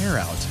of my hair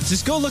out.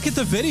 Just go look at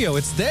the video.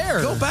 It's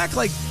there. Go back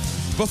like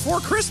before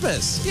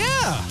Christmas.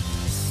 Yeah.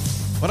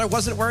 But I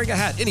wasn't wearing a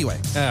hat. Anyway.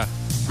 Yeah.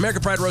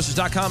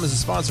 AmericanPrideRoasters.com is a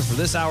sponsor for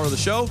this hour of the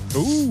show.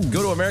 Ooh.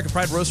 Go to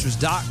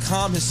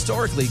AmericanPrideRoasters.com.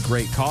 Historically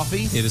great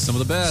coffee. It is some of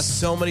the best.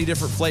 So many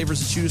different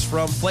flavors to choose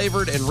from.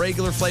 Flavored and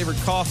regular flavored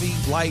coffee,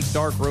 light,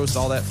 dark roast,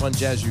 all that fun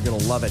jazz. You're going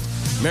to love it.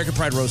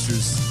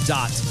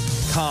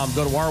 AmericanPrideRoasters.com.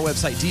 Go to our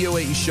website,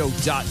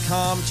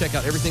 DOAEShow.com. Check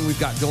out everything we've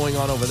got going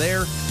on over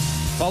there.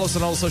 Follow us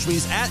on all the social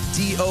medias at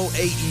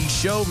DOAE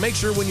Show. Make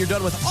sure when you're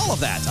done with all of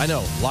that, I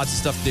know, lots of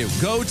stuff to do,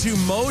 go to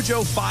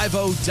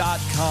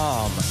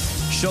Mojo50.com.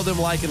 Show them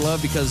like and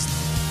love because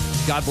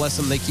God bless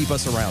them, they keep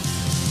us around.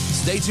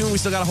 Stay tuned. We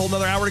still got a whole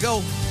nother hour to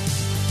go.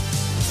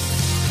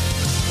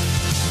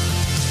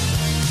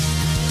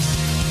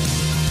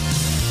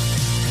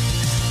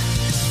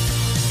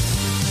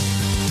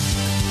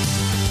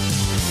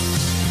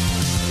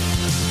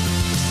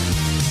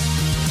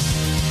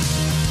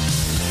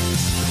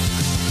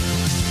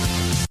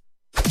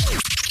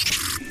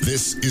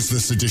 This is the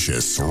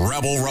seditious,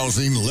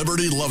 rabble-rousing,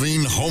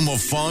 liberty-loving, home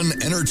of fun,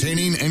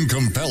 entertaining, and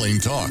compelling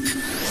talk.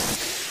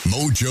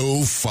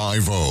 Mojo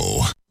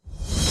 50.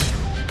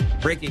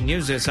 Breaking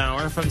news this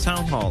hour from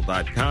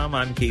townhall.com.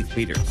 I'm Keith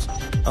Peters.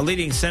 A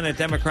leading Senate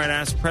Democrat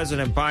asked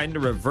President Biden to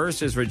reverse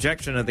his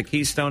rejection of the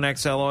Keystone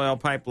XL oil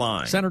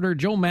pipeline. Senator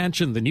Joe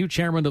Manchin, the new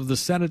chairman of the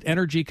Senate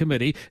Energy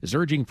Committee, is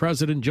urging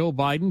President Joe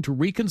Biden to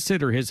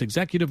reconsider his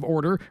executive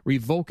order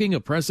revoking a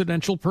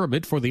presidential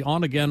permit for the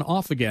on-again,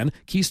 off-again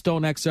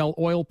Keystone XL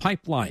oil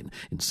pipeline.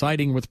 In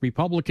siding with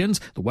Republicans,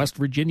 the West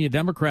Virginia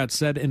Democrats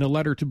said in a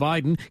letter to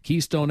Biden,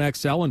 Keystone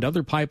XL and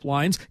other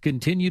pipelines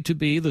continue to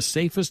be the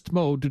safest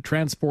mode to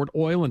transport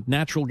oil and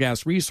natural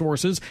gas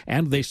resources,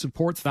 and they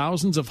support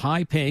thousands of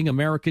high-paying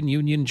American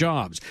union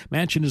jobs.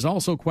 Manchin is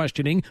also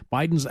questioning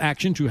Biden's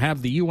action to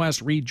have the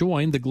U.S.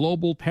 rejoin the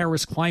global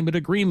Paris Climate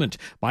Agreement.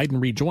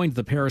 Biden rejoined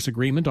the Paris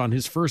Agreement on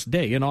his first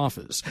day in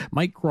office.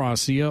 Mike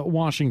Gracia,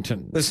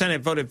 Washington. The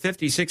Senate voted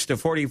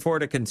 56-44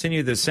 to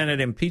continue the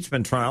Senate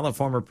impeachment trial of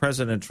former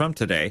President Trump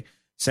today.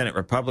 Senate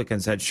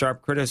Republicans had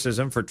sharp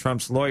criticism for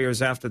Trump's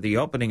lawyers after the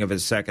opening of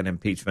his second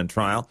impeachment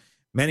trial.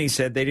 Many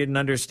said they didn't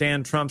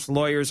understand Trump's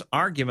lawyers'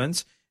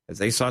 arguments as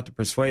they sought to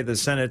persuade the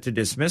Senate to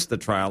dismiss the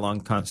trial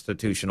on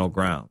constitutional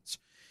grounds.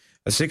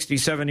 A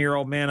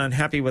 67-year-old man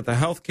unhappy with the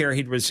health care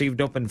he'd received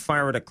opened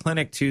fire at a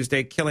clinic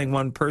Tuesday, killing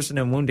one person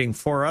and wounding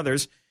 4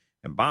 others.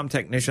 And bomb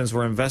technicians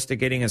were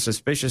investigating a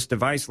suspicious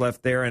device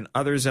left there and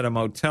others at a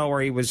motel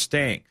where he was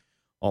staying.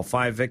 All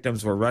 5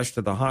 victims were rushed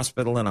to the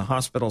hospital, and a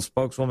hospital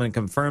spokeswoman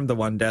confirmed the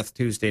one death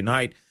Tuesday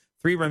night.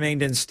 3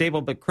 remained in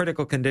stable but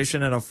critical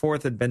condition, and a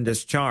 4th had been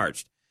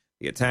discharged.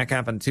 The attack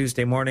happened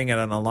Tuesday morning at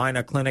an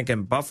Allina clinic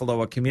in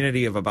Buffalo, a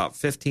community of about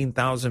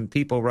 15,000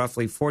 people,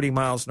 roughly 40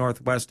 miles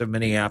northwest of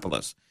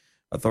Minneapolis.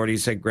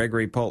 Authorities said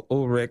Gregory Paul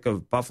Ulrich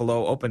of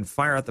Buffalo opened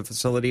fire at the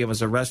facility and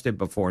was arrested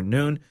before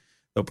noon.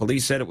 Though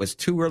police said it was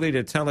too early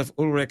to tell if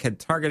Ulrich had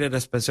targeted a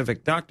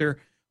specific doctor,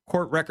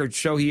 court records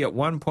show he at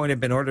one point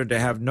had been ordered to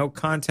have no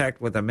contact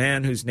with a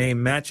man whose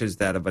name matches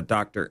that of a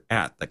doctor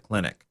at the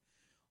clinic.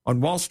 On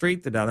Wall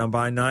Street, the Dow down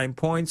by 9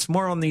 points.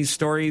 More on these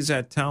stories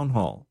at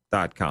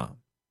townhall.com.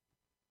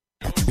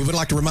 We would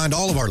like to remind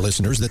all of our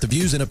listeners that the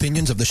views and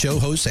opinions of the show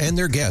hosts and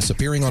their guests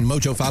appearing on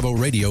Mojo 50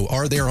 Radio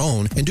are their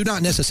own and do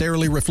not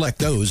necessarily reflect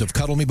those of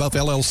Cuddle Me Buff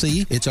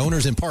LLC, its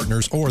owners and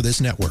partners, or this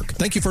network.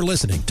 Thank you for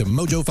listening to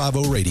Mojo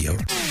 50 Radio.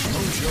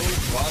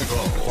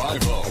 Mojo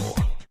 50.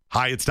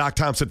 Hi, it's Doc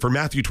Thompson for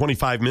Matthew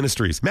 25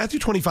 Ministries. Matthew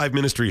 25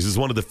 Ministries is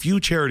one of the few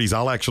charities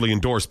I'll actually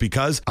endorse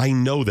because I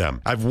know them.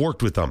 I've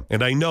worked with them,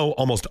 and I know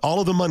almost all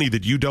of the money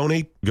that you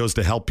donate goes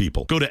to help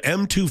people. Go to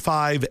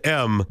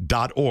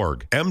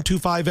m25m.org,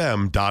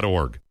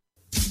 m25m.org.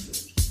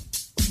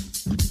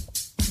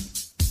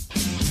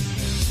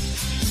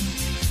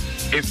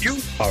 If you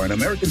are an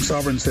American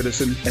sovereign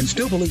citizen and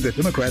still believe that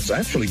Democrats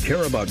actually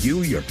care about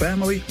you, your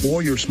family,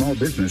 or your small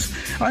business,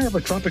 I have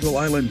a tropical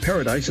island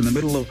paradise in the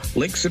middle of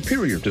Lake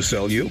Superior to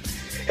sell you.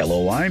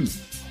 Hello, I'm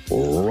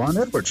Ron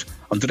Edwards.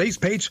 On today's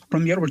page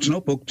from the Edwards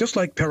Notebook, just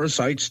like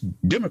parasites,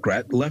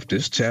 Democrat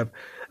leftists have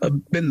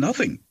been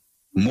nothing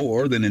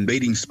more than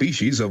invading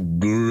species of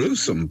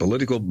gruesome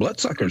political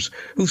bloodsuckers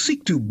who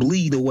seek to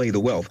bleed away the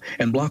wealth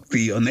and block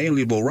the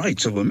unalienable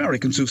rights of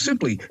Americans who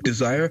simply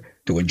desire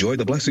to enjoy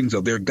the blessings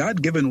of their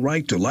God-given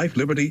right to life,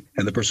 liberty,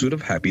 and the pursuit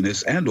of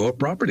happiness and or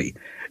property.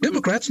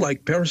 Democrats,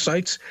 like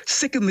parasites,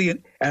 sicken the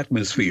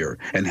atmosphere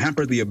and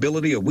hamper the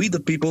ability of we the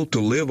people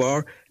to live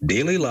our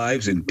daily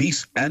lives in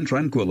peace and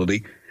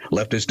tranquility.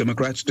 Leftist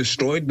Democrats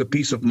destroyed the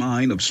peace of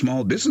mind of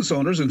small business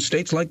owners in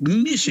states like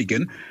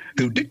Michigan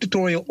through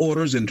dictatorial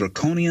orders and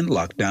draconian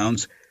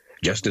lockdowns.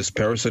 Just as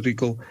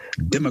parasitical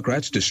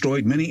Democrats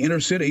destroyed many inner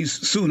cities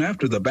soon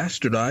after the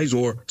bastardized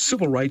or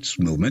civil rights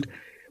movement,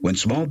 when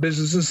small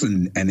businesses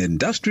and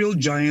industrial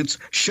giants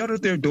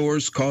shuttered their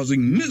doors,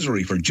 causing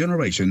misery for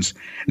generations.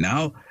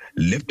 Now,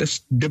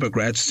 leftist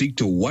Democrats seek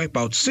to wipe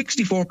out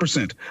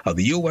 64% of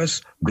the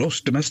U.S.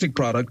 gross domestic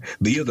product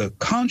via the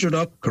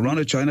conjured-up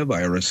Corona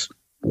virus.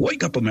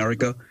 Wake up,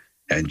 America,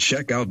 and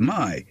check out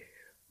my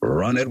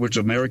Ron Edwards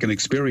American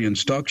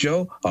Experience talk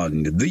show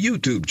on the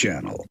YouTube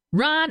channel.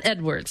 Ron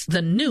Edwards,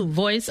 the new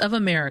voice of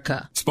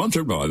America.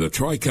 Sponsored by the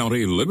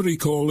Tri-County Liberty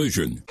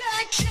Coalition.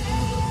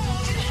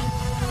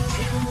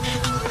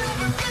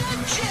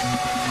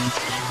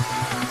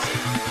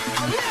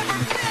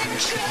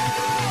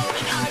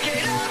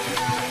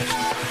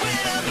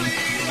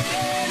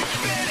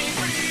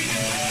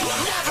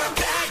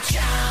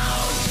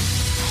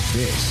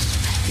 This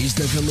is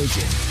the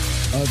collision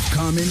of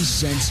common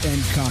sense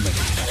and comedy.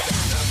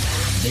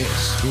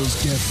 This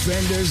is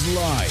Defenders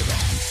Live.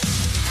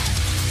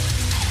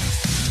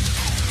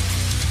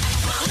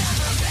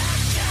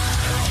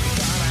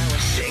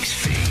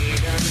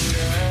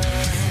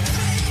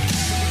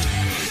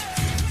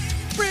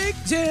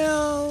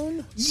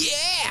 Breakdown.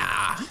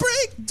 Yeah.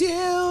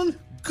 Breakdown.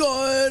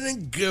 Go ahead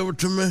and give it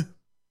to me.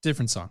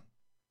 Different song.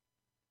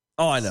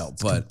 Oh, I know,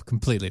 but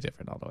completely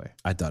different all the way.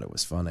 I thought it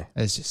was funny.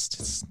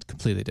 It's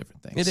completely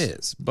different things. It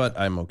is, but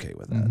I'm okay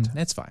with that. Mm-hmm.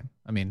 That's fine.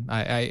 I mean,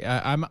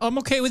 I'm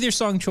okay with your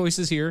song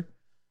choices here.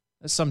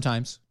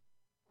 Sometimes.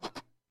 We'll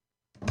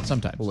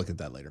look at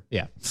that later.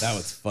 Yeah, that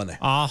was funny.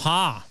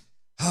 Aha.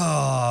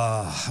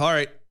 All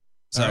right.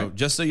 So All right.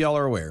 just so y'all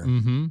are aware,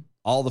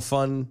 all the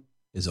fun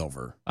is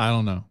over. I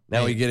don't know.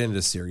 Now we get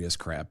into serious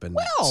crap and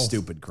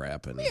stupid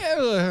crap, and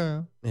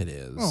Yeah. it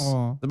is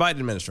Aw. the Biden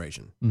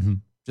administration. Mm-hmm.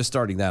 Just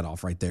starting that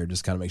off right there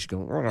just kind of makes you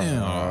go.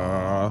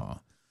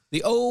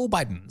 The old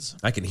Bidens.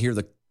 I can hear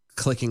the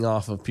clicking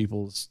off of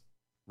people's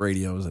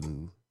radios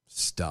and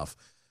stuff.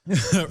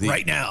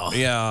 Right now.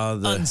 Yeah.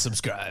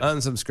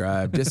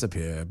 Unsubscribe.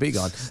 Disappear. Be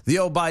gone. The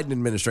old Biden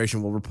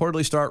administration will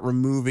reportedly start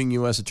removing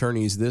U.S.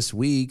 attorneys this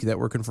week that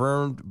were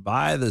confirmed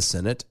by the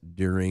Senate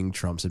during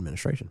Trump's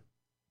administration.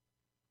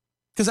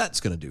 Because that's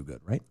going to do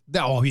good, right?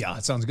 Oh, yeah.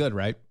 It sounds good,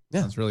 right?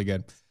 Yeah. Sounds really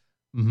good.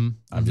 Mm-hmm.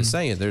 I'm just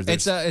saying.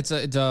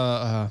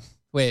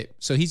 Wait,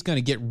 so he's going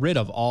to get rid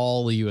of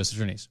all the U.S.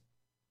 attorneys?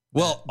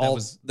 Well,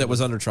 that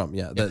was under Trump,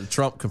 yeah. That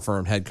Trump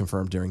had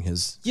confirmed during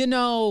his... You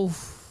know,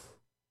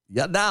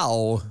 it's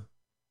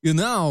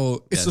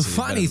a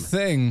funny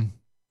thing.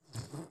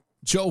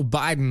 Joe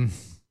Biden,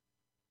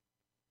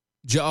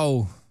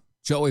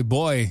 Joey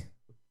boy,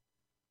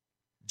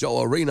 Joe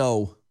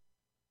Areno.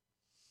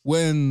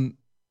 When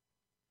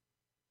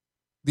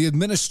the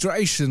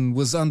administration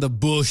was under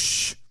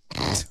Bush.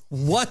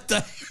 What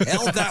the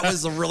hell? That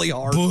was a really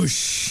hard...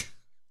 Bush.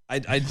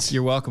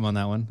 You're welcome on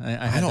that one.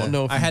 I don't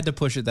know if I had to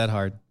push it that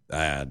hard.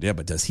 Yeah,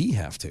 but does he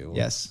have to?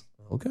 Yes.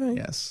 Okay.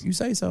 Yes. You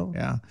say so.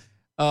 Yeah.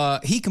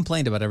 He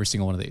complained about every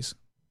single one of these.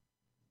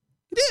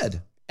 He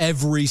did.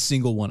 Every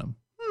single one of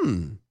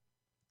them.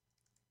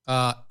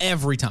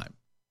 Every time.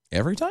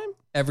 Every time?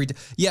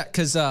 Yeah,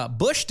 because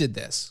Bush did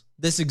this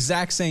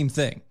exact same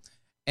thing.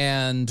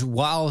 And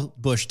while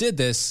Bush did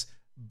this,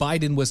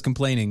 Biden was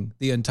complaining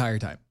the entire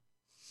time.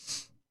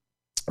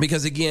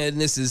 Because again,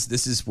 this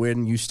is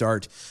when you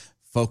start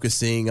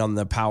focusing on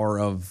the power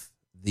of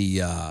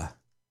the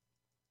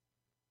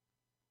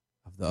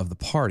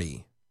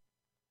party,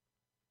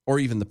 or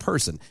even the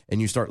person,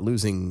 and you start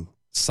losing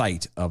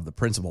sight of the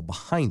principle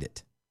behind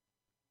it.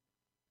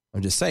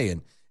 I'm just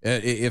saying,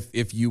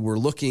 if you were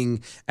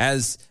looking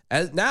as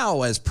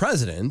now as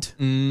president,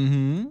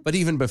 but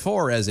even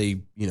before as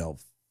a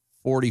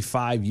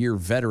 45-year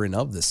veteran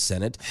of the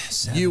Senate,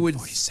 you would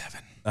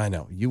 47. I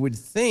know you would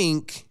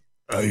think.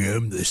 I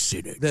am the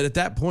cynic. That at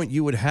that point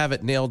you would have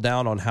it nailed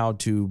down on how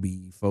to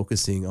be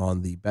focusing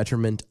on the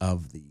betterment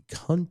of the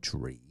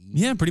country.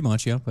 Yeah, pretty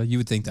much. Yeah, but you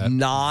would think that.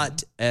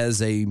 Not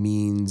as a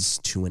means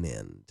to an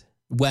end.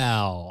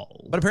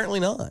 Well, but apparently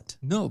not.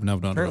 No.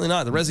 Apparently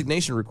not. The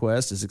resignation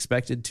request is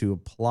expected to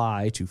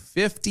apply to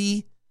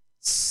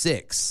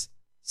 56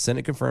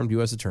 Senate-confirmed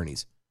U.S.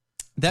 attorneys.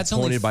 That's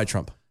appointed by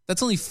Trump.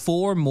 That's only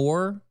 4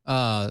 more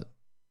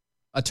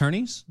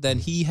attorneys than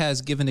he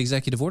has given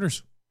executive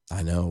orders.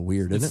 I know,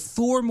 weird, isn't it?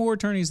 4 more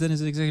attorneys than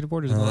his executive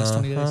orders in the last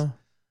 20 days.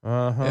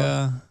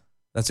 Yeah.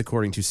 That's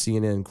according to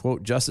CNN.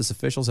 Quote, justice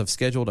officials have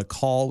scheduled a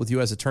call with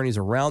U.S. attorneys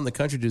around the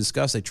country to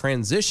discuss a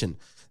transition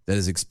that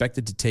is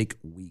expected to take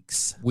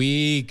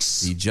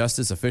weeks. The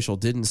justice official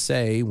didn't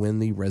say when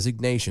the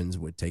resignations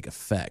would take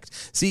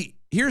effect. See,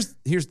 here's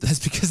that's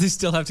because they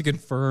still have to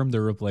confirm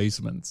the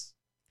replacements.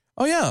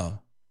 Oh, yeah.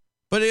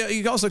 But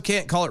you also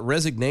can't call it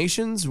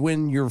resignations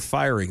when you're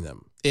firing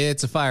them.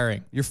 It's a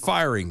firing. You're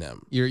firing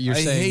them. You're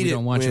saying we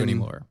don't want you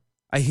anymore.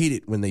 I hate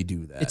it when they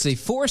do that. It's a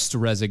forced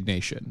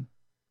resignation.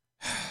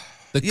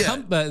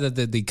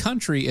 The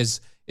country is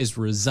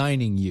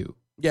resigning you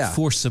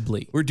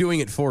forcibly. We're doing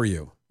it for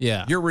you.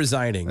 Yeah. You're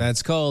resigning.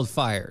 That's called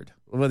fired.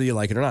 Whether you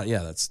like it or not.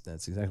 Yeah, that's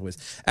exactly what it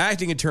is.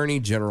 Acting Attorney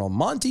General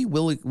Monty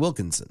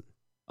Wilkinson.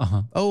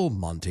 Oh,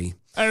 Monty.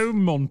 Oh,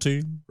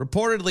 Monty.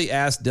 Reportedly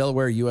asked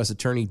Delaware U.S.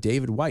 Attorney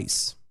David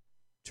Weiss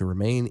to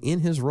remain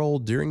in his role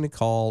during the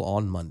call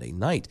on Monday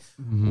night.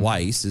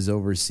 Weiss is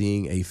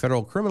overseeing a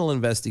federal criminal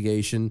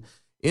investigation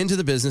into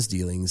the business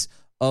dealings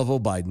of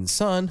O'Biden's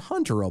son,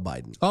 Hunter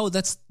O'Biden. Oh,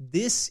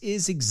 this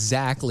is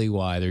exactly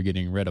why they're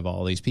getting rid of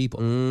all these people.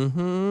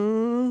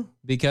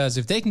 Because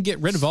if they can get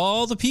rid of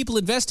all the people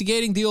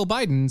investigating the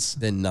O'Bidens,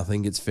 then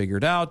nothing gets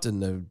figured out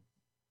and the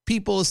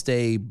people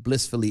stay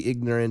blissfully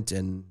ignorant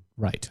and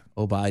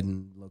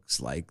O'Biden looks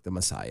like the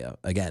Messiah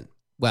again.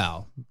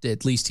 Well,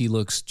 at least he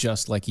looks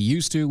just like he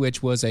used to,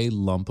 which was a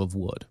lump of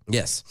wood.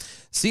 Yes.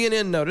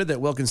 CNN noted that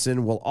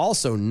Wilkinson will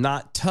also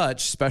not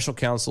touch special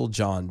counsel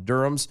John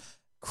Durham's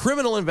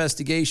criminal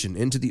investigation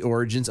into the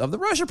origins of the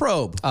Russia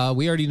probe.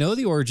 We already know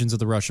the origins of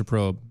the Russia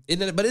probe. But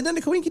isn't that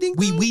a coinky-dink?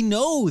 We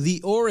know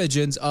the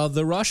origins of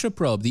the Russia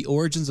probe. The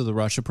origins of the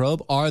Russia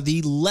probe are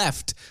the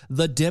left,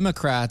 the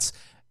Democrats,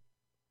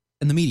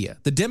 and the media.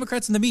 The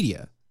Democrats and the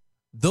media.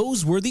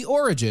 Those were the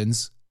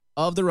origins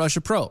of the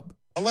Russia probe.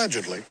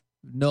 Allegedly.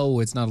 No,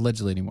 it's not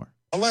allegedly anymore.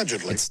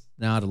 Allegedly. It's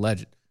not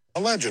alleged.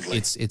 Allegedly.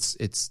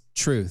 It's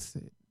truth.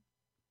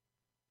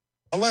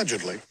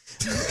 Allegedly.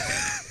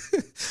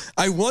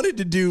 I wanted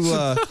to do,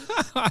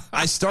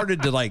 I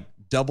started to like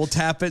double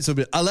tap it. So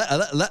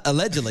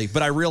allegedly,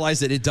 but I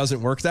realized that it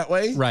doesn't work that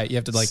way. Right. You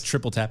have to like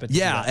triple tap it.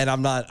 Yeah. And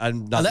I'm not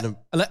that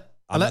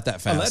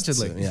fast.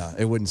 Allegedly. So, yeah.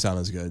 It wouldn't sound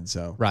as good.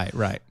 So, right.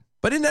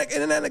 But isn't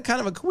that kind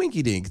of a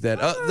quinky dink that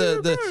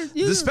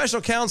the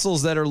special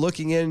counsels that are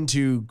looking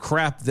into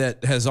crap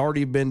that has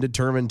already been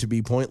determined to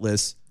be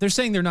pointless. They're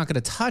saying they're not going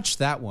to touch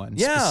that one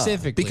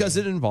specifically. Because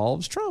it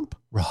involves Trump.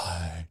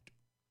 Right.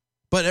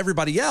 But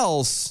everybody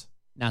else,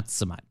 not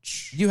so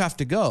much. You have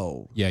to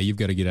go. Yeah, you've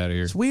got to get out of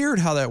here. It's weird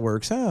how that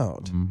works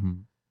out.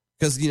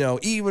 Because,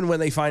 even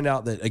when they find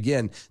out that,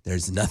 again,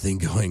 there's nothing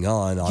going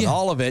on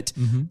all of it,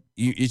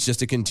 it's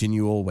just a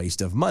continual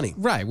waste of money.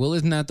 Right. Well,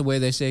 isn't that the way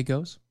they say it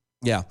goes?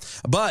 Yeah.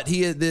 But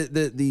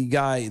the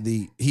guy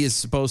he is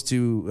supposed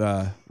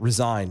to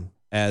resign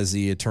as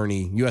the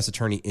U.S.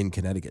 attorney in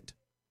Connecticut.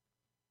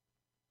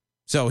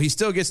 So he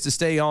still gets to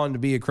stay on to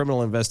be a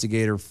criminal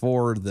investigator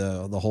for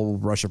the whole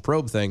Russia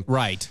probe thing.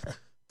 Right.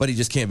 But he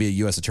just can't be a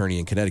U.S. attorney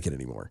in Connecticut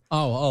anymore.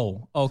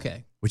 Oh,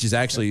 okay. Which is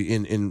actually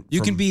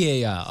you can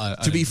be an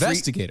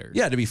investigator.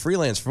 To be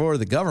freelance for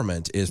the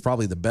government is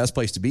probably the best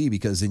place to be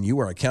because then you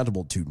are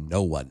accountable to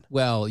no one.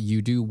 Well,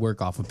 you do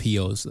work off of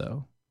POs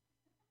though.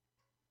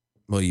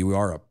 Well, you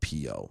are a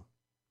PO.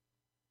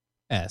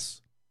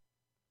 S.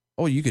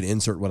 Oh, you can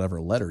insert whatever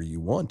letter you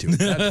want to at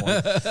that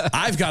point.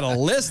 I've got a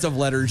list of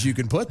letters you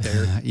can put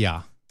there.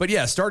 Yeah. But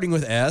yeah, starting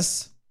with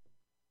S.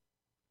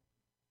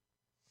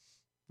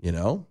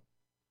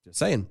 Just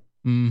saying.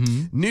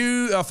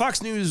 New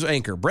Fox News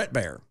anchor Brett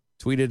Baer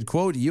tweeted,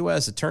 quote,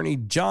 U.S. Attorney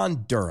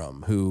John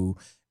Durham, who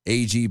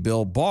AG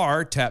Bill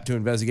Barr tapped to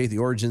investigate the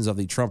origins of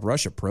the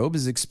Trump-Russia probe,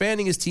 is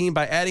expanding his team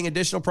by adding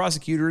additional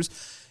prosecutors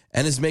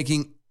and is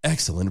making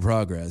excellent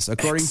progress,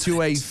 according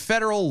to a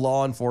federal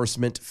law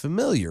enforcement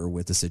familiar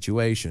with the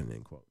situation,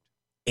 end quote.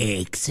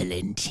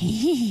 Excellent.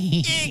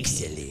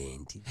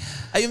 Excellent.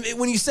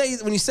 When you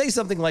say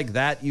something like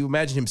that, you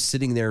imagine him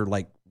sitting there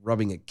like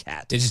rubbing a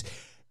cat. It's just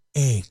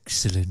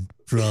excellent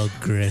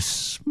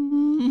progress.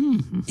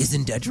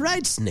 Isn't that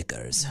right,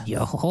 Snickers?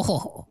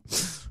 Yo.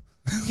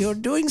 You're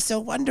doing so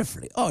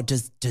wonderfully. Oh,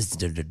 does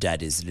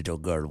daddy's little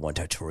girl want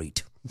a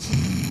treat?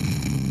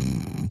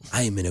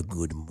 I am in a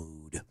good mood.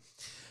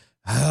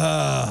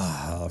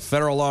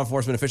 Federal law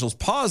enforcement officials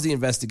paused the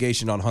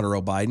investigation on Hunter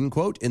O'Biden,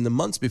 quote, in the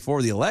months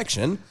before the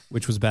election.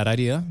 Which was a bad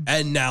idea.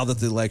 And now that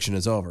the election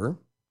is over,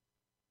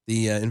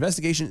 the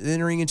investigation is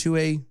entering into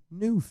a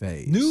new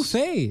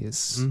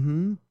phase.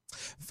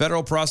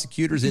 Federal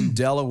prosecutors in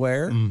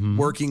Delaware,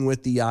 working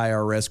with the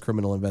IRS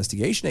Criminal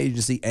Investigation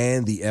Agency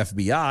and the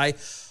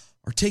FBI,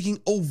 are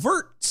taking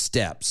overt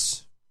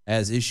steps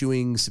as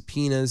issuing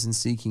subpoenas and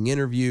seeking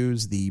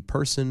interviews. The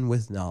person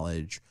with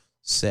knowledge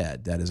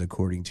said. That is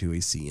according to a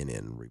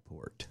CNN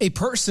report. A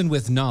person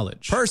with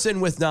knowledge. Person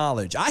with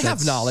knowledge. I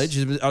have knowledge.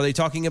 Are they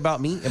talking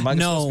about me? Am I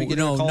supposed to be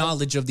getting a call?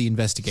 Knowledge of the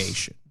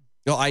investigation.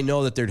 Well, I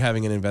know that they're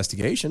having an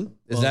investigation.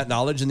 Is that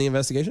knowledge in the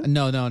investigation?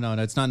 No.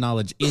 It's not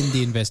knowledge in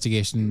the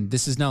investigation.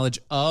 This is knowledge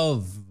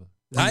of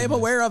I am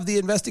aware of the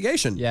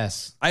investigation.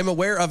 Yes. I'm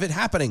aware of it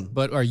happening.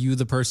 But are you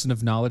the person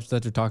of knowledge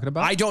that they're talking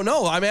about? I don't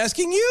know. I'm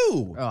asking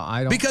you.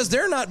 I don't. Because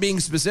they're not being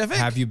specific.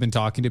 Have you been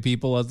talking to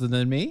people other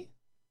than me?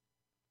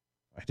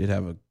 I did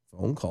have a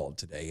phone call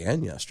today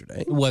and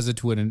yesterday. Was it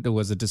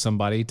to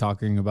somebody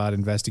talking about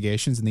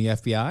investigations in the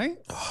FBI?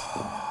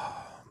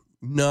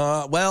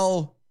 No,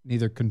 well,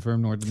 neither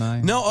confirm nor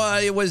deny. No,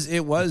 it was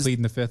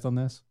pleading the fifth on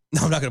this.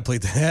 No, I'm not going to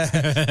plead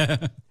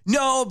that.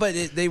 No, but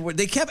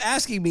they kept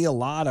asking me a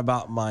lot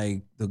about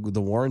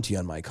the warranty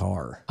on my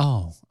car.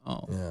 Oh,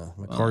 yeah,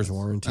 my car's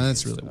warranty.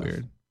 That's really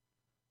weird.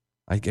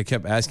 I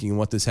kept asking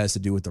what this has to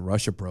do with the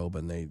Russia probe,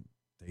 and they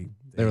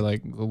were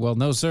like, "Well,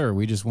 no, sir.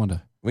 We just want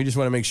to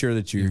make sure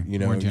that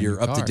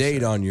you're up to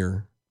date on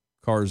your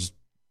car's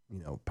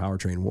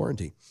powertrain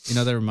warranty."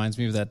 That reminds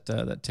me of that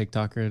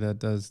TikToker that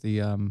does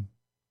the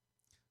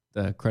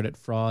credit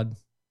fraud.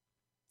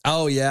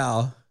 Oh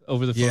yeah,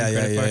 over the phone.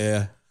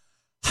 Yeah.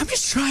 I'm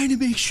just trying to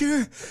make sure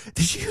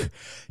that you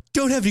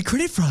don't have any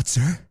credit fraud,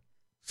 sir.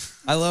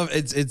 I love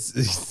it's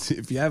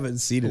if you haven't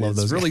seen it,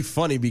 it's really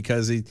funny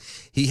because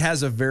he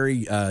has a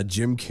very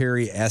Jim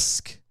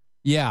Carrey-esque.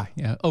 Yeah,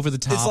 over the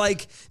top. It's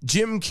like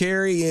Jim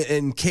Carrey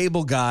and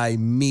Cable Guy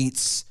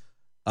meets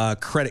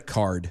credit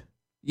card.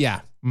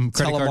 Yeah,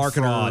 credit card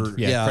fraud.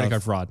 Yeah, credit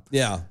card fraud.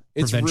 Yeah,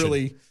 it's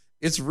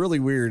really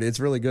weird. It's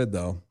really good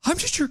though. I'm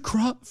just your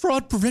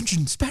fraud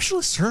prevention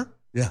specialist, sir.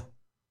 Yeah.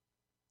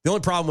 The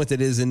only problem with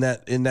it is in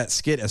that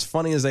skit, as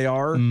funny as they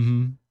are,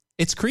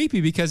 it's creepy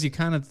because you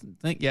kind of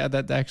think,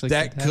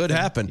 that could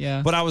happen.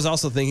 Yeah. But I was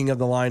also thinking of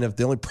the line of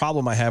the only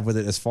problem I have with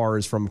it, as far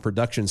as from a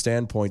production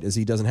standpoint, is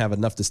he doesn't have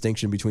enough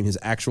distinction between his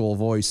actual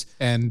voice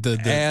and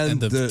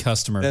the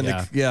customer. And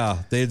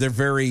they're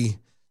very.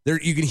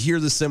 You can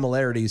hear the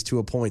similarities to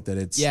a point that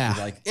it's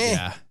like,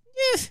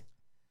 it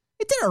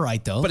did all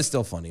right though. But it's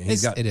still funny.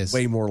 He's got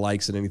way more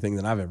likes than anything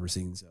that I've ever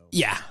seen. So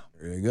yeah.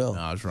 There you go.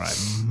 No, that's right.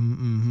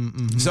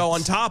 So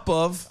on top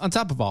of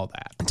all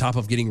that, on top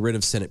of getting rid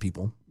of Senate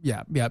people,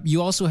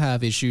 you also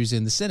have issues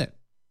in the Senate.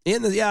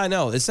 I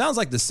know. It sounds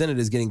like the Senate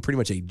is getting pretty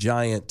much a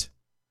giant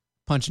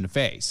punch in the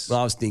face. Well,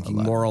 I was thinking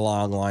more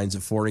along lines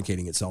of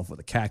fornicating itself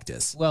with a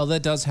cactus. Well,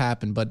 that does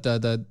happen, but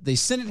the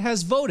Senate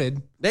has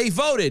voted. They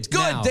voted. Good.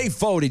 Now, they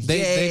voted.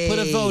 They put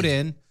a vote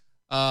in.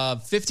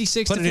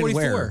 56 put to it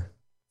 44. In where?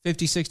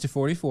 56 to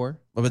 44.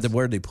 But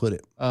where'd they put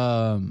it?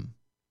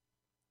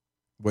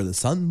 Where the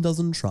sun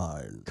doesn't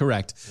shine.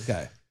 Correct.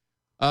 Okay.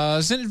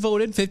 Senate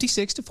voted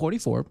 56 to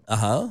 44.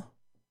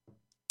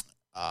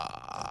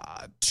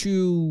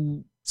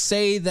 To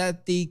say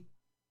that the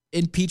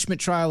impeachment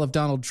trial of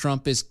Donald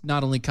Trump is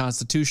not only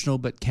constitutional,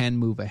 but can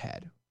move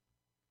ahead.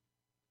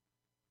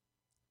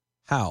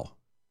 How?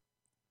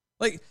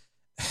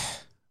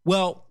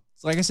 Well,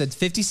 like I said,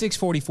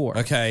 56-44.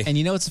 Okay. And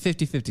it's a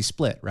 50-50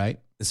 split, right?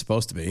 It's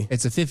supposed to be.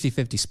 It's a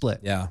 50-50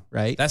 split. Yeah.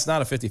 Right? That's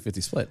not a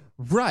 50-50 split.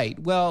 Right.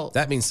 Well,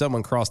 that means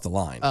someone crossed the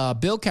line.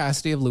 Bill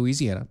Cassidy of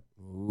Louisiana.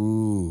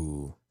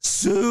 Ooh.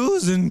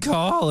 Susan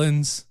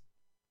Collins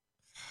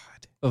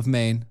of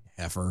Maine.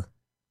 Heifer.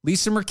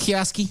 Lisa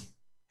Murkowski.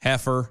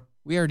 Heifer.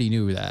 We already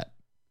knew that.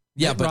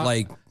 Yeah,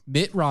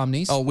 Mitt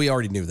Romney's. Oh, we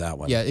already knew that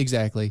one. Yeah,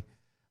 exactly.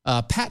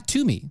 Pat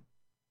Toomey.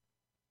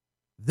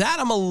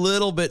 That I'm a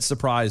little bit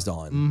surprised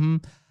on. Mm-hmm.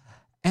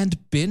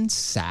 And Ben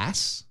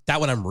Sasse. That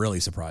one I'm really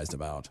surprised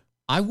about.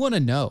 I want to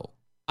know.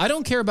 I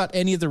don't care about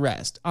any of the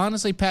rest.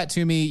 Honestly, Pat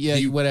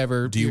Toomey,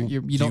 whatever.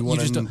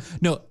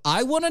 No,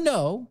 I want to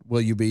know.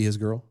 Will you be his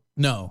girl?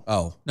 No.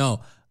 Oh.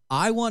 No.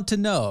 I want to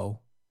know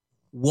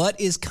what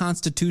is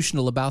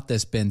constitutional about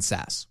this Ben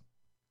Sasse.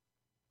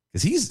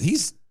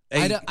 Because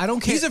I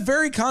don't care. He's a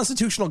very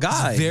constitutional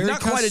guy.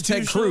 Not quite a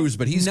Ted Cruz,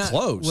 but he's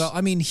close. Well,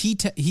 I mean,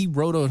 he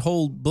wrote a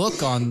whole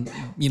book on,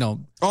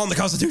 on the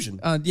Constitution.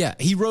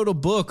 He wrote a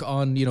book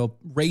on,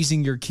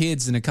 raising your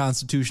kids in a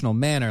constitutional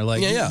manner.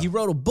 He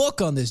wrote a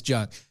book on this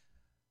junk.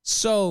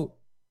 So,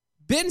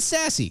 Ben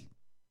Sasse.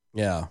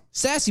 Yeah.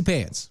 Sassy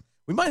Pants.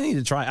 We might need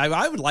to try.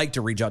 I would like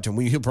to reach out to him.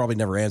 He'll probably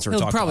never answer.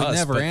 He'll probably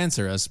never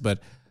answer us, but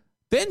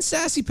Ben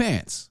Sassy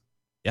Pants.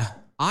 Yeah.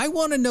 I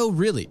want to know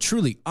really,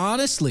 truly,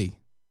 honestly,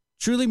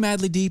 truly,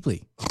 madly,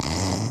 deeply.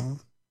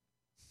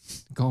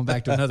 Going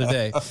back to another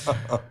day.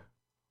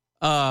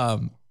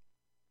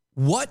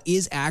 What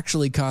is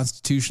actually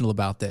constitutional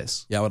about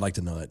this? Yeah, I would like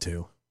to know that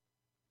too.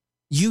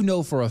 You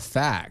know for a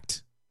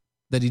fact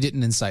that he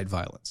didn't incite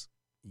violence.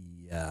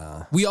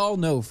 Yeah. We all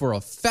know for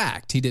a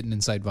fact he didn't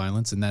incite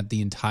violence and that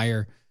the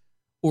entire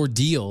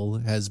ordeal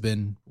has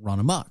been run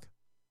amok.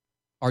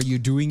 Are you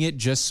doing it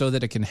just so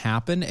that it can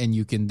happen and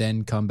you can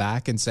then come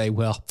back and say,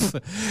 well,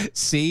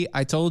 see,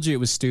 I told you it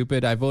was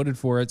stupid. I voted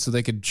for it so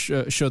they could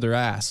show their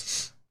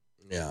ass.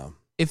 Yeah.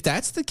 If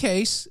that's the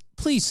case,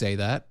 please say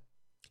that.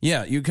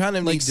 Yeah, you kind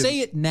of need to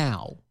say it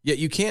now. Yeah,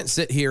 you can't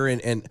sit here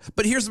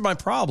but here's my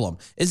problem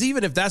is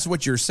even if that's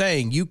what you're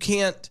saying, you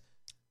can't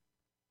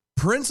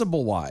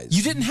principle wise.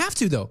 You didn't have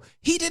to though.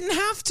 He didn't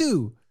have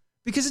to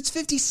because it's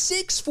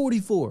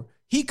 56-44.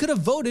 He could have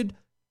voted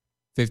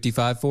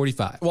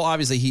 55-45. Well,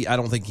 obviously I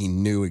don't think he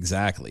knew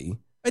exactly.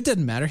 It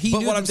doesn't matter. He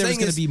knew that there was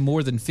going to be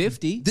more than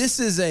 50.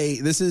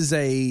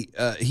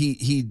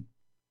 He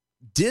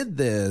did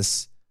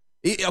this.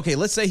 Okay,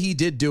 let's say he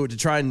did do it to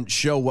try and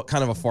show what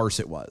kind of a farce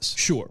it was.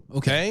 Sure.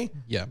 Okay.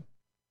 Yeah.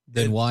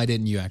 Then why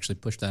didn't you actually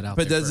push that out?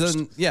 But that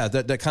doesn't. Yeah,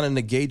 that kind of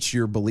negates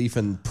your belief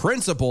in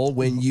principle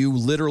when you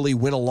literally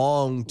went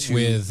along to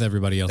with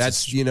everybody else's.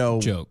 That's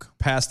joke.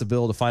 Pass the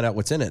bill to find out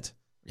what's in it.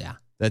 Yeah.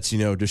 That's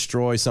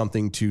destroy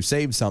something to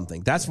save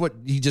something. That's what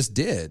he just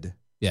did.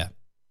 Yeah.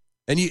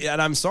 And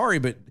I'm sorry,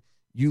 but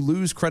you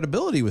lose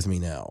credibility with me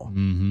now.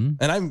 Mm-hmm.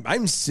 And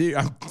I'm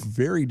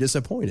very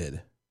disappointed.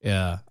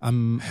 Yeah. I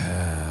mean,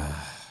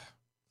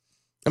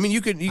 you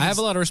could. I have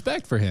a lot of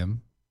respect for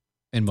him.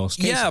 In most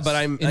cases. Yeah,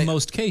 but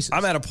most cases.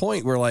 I'm at a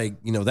point where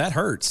that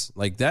hurts.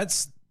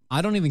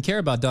 I don't even care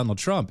about Donald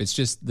Trump. It's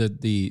just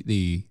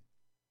the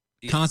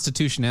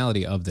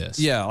constitutionality of this.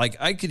 Yeah,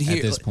 I could hear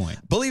at this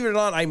point. Believe it or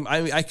not,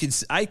 I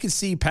could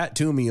see Pat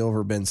Toomey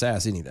over Ben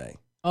Sasse any day.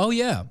 Oh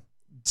yeah.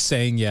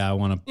 Saying I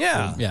want to.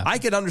 Yeah. I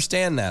could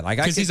understand that.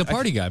 Because he's a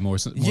party guy more.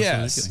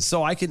 Yes.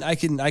 So I can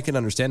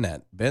understand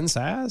that. Ben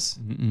Sasse?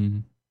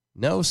 Mm-mm.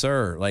 No,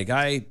 sir.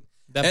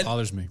 That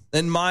bothers me.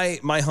 In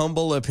my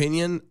humble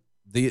opinion,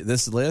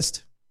 this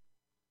list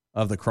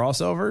of the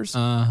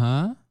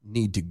crossovers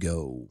need to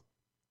go.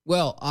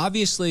 Well,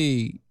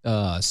 obviously,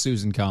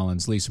 Susan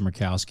Collins, Lisa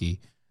Murkowski,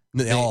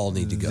 they all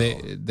need to go.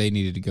 They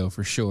needed to go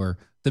for sure.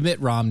 The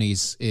Mitt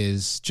Romney's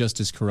is just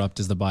as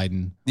corrupt as the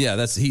Biden. Yeah,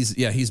 he's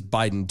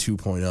Biden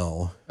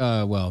 2.0.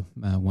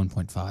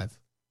 1.5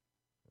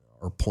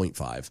 or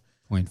 0.5.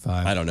 0.5.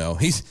 I don't know.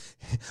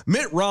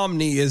 Mitt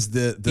Romney is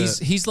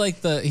he's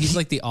like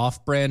the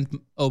off-brand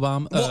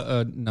Obama.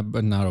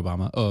 Not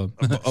Obama.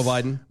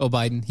 Biden.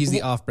 Biden. He's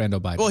the off-brand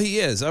Biden. Well, he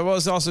is. I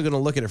was also going to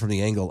look at it from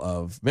the angle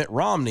of Mitt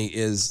Romney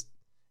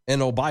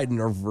and Biden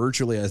are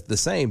virtually the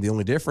same. The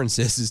only difference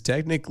is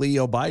technically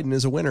Biden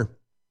is a winner.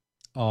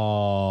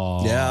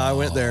 Oh, yeah, I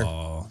went there.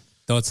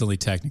 Though it's only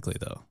technically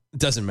though. It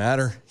doesn't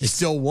matter. He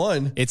still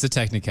won. It's a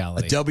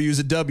technicality. A W is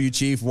a W,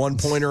 Chief. 1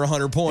 point or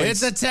 100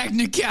 points. It's a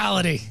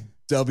technicality.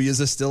 W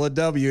is still a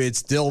W. It's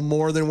still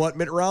more than what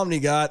Mitt Romney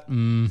got.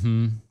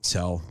 Mm-hmm.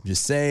 So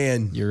just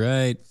saying. You're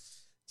right.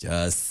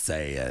 Just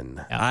saying.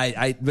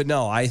 Yeah. But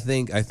no, I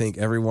think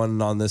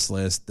everyone on this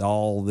list,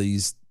 all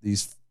these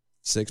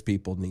 6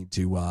 people need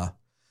to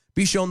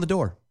be shown the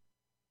door.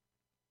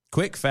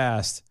 Quick,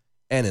 fast,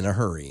 and in a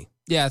hurry.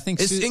 Yeah, I think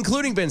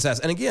including Ben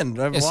Sasse. And again,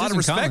 I have a lot of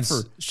respect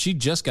for. She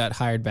just got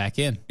hired back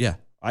in. Yeah,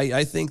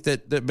 I think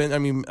that Ben. I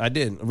mean, I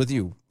did with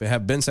you.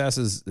 Have Ben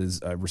Sasse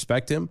is I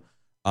respect him.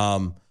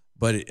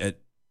 But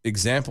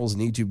examples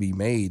need to be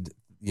made.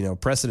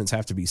 Precedents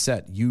have to be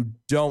set. You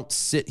don't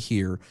sit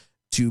here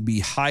to be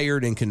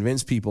hired and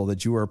convince people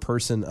that you are a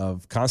person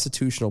of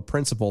constitutional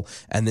principle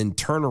and then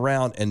turn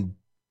around and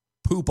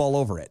poop all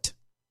over it.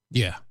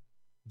 Yeah.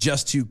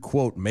 Just to,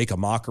 quote, make a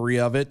mockery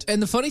of it. And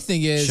the funny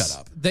thing is, shut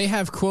up. They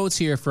have quotes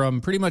here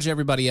from pretty much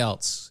everybody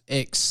else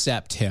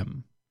except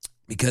him.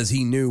 Because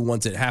he knew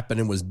once it happened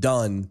and was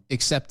done.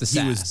 Except the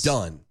Sasse. He was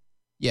done.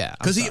 Yeah.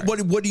 Because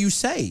what do you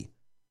say?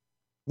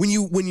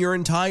 When your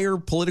entire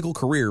political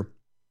career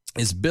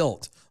is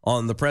built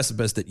on the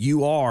precipice that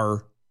you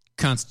are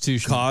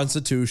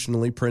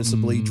constitutionally,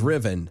 principally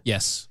driven.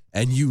 Yes.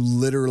 And you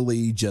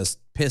literally just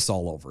piss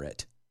all over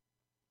it.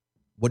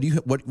 What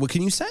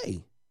can you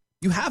say?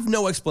 You have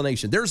no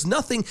explanation. There's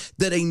nothing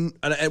that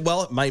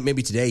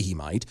maybe today he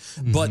might,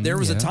 but there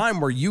was a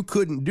time where you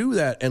couldn't do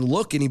that and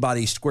look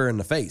anybody square in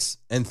the face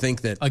and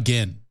think that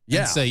again. Yeah.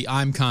 And say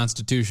I'm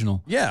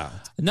constitutional. Yeah.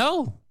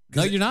 No,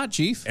 you're not,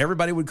 Chief.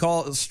 Everybody would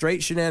call it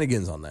straight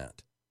shenanigans on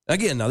that.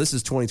 Again, now this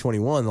is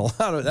 2021. A lot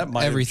of that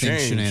might everything have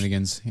changed.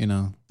 Shenanigans,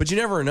 But you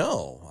never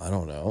know. I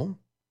don't know.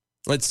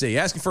 Let's see.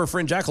 Asking for a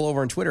friend Jackal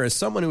over on Twitter. As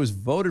someone who has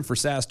voted for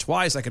Sasse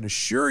twice, I can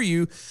assure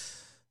you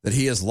that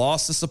he has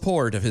lost the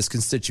support of his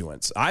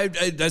constituents.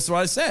 That's what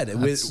I said.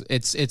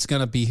 It's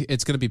gonna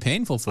be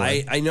painful for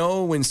him. I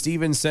know when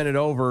Steven sent it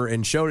over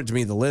and showed it to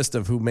me, the list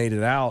of who made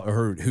it out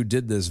or who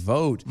did this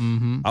vote.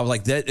 Mm-hmm. I was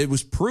like, that it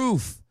was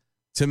proof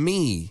to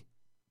me,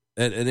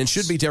 and it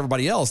should be to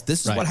everybody else.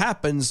 This is what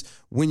happens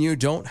when you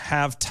don't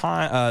have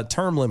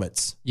term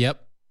limits.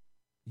 Yep.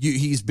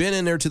 He's been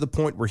in there to the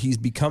point where he's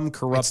become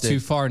corrupted. It's too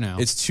far now.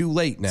 It's too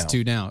late now. It's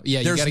too now.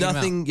 Yeah, there's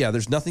nothing. Yeah,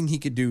 there's nothing he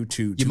could do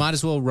to. You might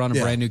as well run a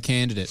brand new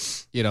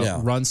candidate.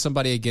 Run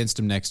somebody against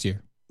him next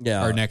year.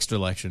 Yeah, or next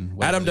election.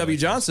 Adam W.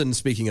 Johnson,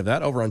 speaking of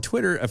that, over on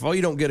Twitter, if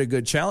you don't get a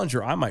good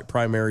challenger, I might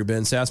primary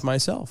Ben Sasse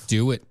myself.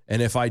 Do it.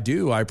 And if I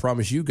do, I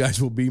promise you guys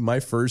will be my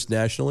first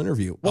national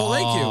interview. Well,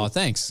 thank you.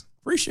 Thanks.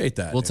 Appreciate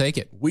that. We'll take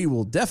it. We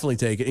will definitely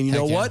take it. And you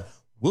know what?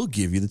 We'll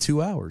give you the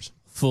 2 hours.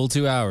 Full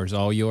 2 hours,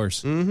 all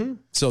yours. Mm-hmm.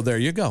 So there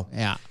you go.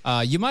 Yeah.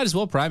 You might as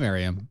well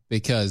primary him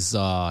because,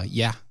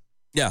 Yeah.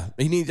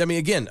 He needs,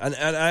 again,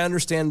 I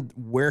understand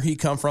where he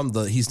come from.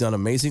 He's done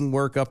amazing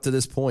work up to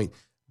this point.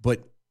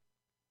 But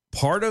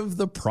part of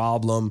the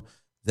problem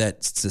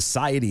that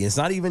society, it's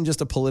not even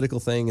just a political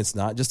thing. It's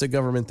not just a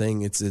government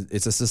thing. It's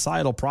a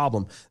societal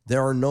problem.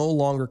 There are no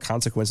longer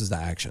consequences to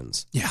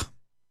actions. Yeah.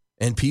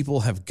 And people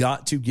have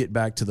got to get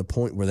back to the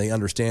point where they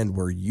understand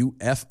where you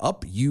F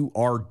up, you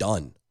are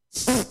done.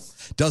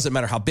 Doesn't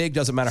matter how big,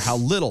 doesn't matter how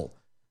little.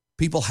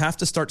 People have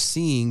to start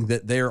seeing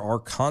that there are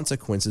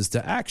consequences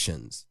to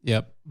actions.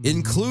 Yep.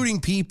 Including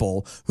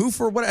people who,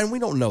 for what, and we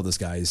don't know this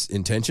guy's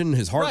intention,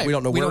 his heart, Right. we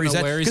don't know where he's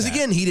at. Because at.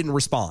 again, he didn't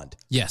respond.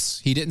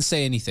 Yes, he didn't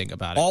say anything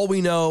about it. All we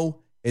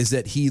know is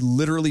that he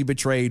literally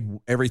betrayed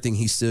everything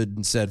he stood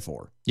and said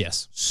for.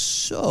 Yes.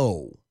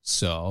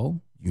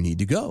 So you need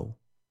to go.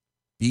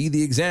 Be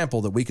the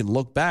example that we can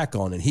look back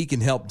on, and he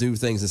can help do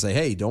things and say,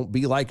 hey, don't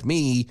be like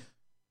me.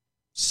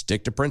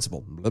 Stick to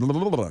principle. Blah, blah,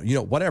 blah, blah, you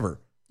know, whatever.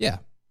 Yeah.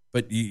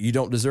 But you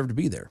don't deserve to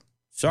be there.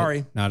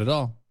 Sorry. Not at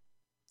all.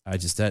 I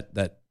just,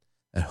 that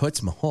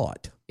hurts my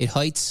heart. It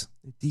hurts.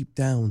 Deep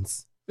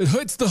downs. It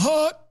hurts the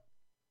heart.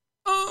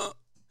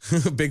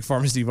 Big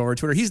Pharma Steve over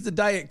Twitter. He's the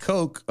Diet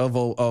Coke of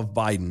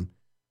Biden.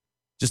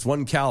 Just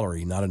 1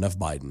 calorie, not enough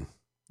Biden.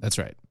 That's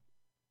right.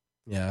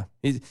 Yeah.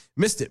 He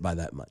missed it by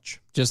that much.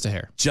 Just a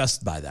hair.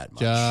 Just by that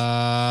much.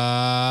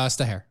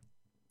 Just a hair.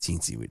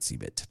 Teensy witsy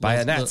bit. By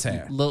a gnat's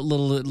hair.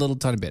 Little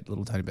tiny bit.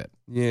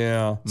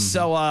 Yeah. Mm-hmm.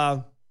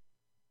 So,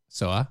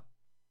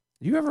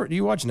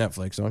 you watch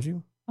Netflix, don't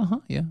you?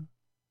 Yeah.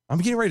 I'm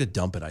getting ready to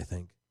dump it, I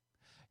think.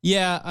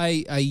 Yeah,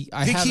 I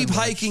They keep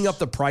hiking up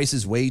the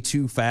prices way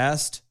too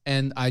fast.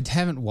 And I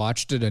haven't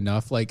watched it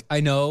enough. Like, I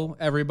know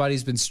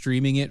everybody's been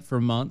streaming it for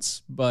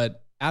months,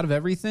 but out of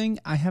everything,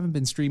 I haven't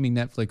been streaming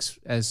Netflix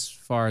as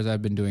far as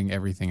I've been doing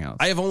everything else.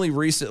 I have only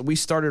we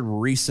started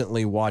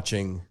recently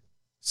watching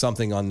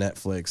something on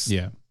Netflix.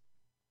 Yeah.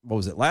 What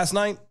was it? Last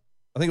night?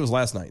 I think it was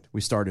last night.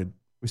 We started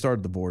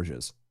The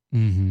Borgias.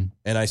 Mm-hmm.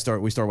 And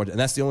we started watching, and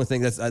that's the only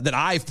thing that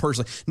I've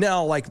personally,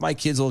 now, like, my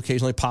kids will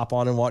occasionally pop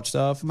on and watch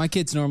stuff. My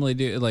kids normally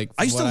do, like,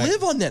 I used to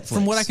live on Netflix.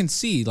 From what I can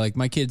see, like,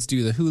 my kids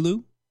do the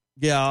Hulu.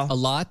 Yeah. A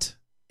lot.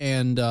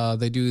 And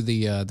they do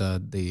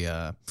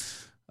the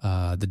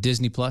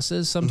Disney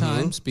Pluses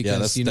sometimes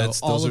because,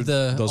 all of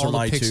the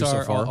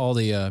Pixar, all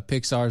the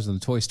Pixars and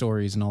the Toy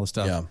Stories and all the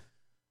stuff.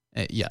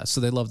 Yeah. Yeah.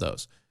 So they love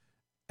those.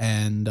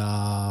 And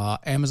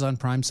Amazon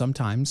Prime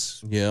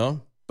sometimes. Yeah.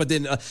 But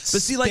then, but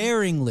see, like,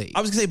 sparingly. I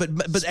was gonna say,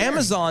 but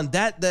Amazon,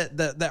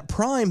 that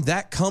Prime,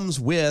 that comes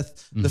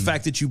with the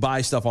fact that you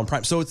buy stuff on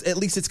Prime. So at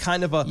least it's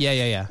kind of a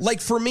yeah.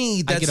 Like, for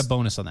me, I get a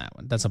bonus on that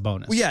one. That's a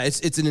bonus. Well, yeah,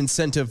 it's an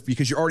incentive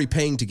because you're already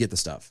paying to get the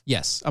stuff.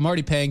 Yes, I'm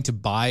already paying to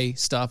buy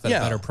stuff at a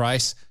better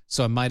price,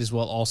 so I might as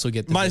well also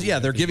get the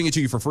they're giving it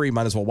to you for free.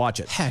 Might as well watch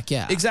it. Heck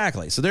yeah,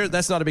 exactly. So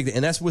that's not a big thing,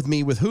 and that's with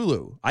me with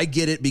Hulu. I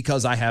get it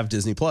because I have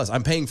Disney Plus.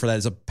 I'm paying for that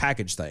as a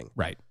package thing,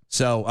 right?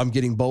 So I'm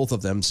getting both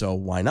of them, so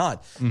why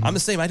not? Mm-hmm. I'm the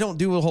same. I don't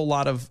do a whole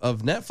lot of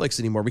Netflix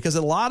anymore because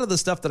a lot of the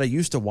stuff that I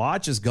used to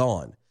watch is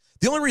gone.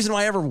 The only reason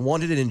why I ever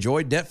wanted and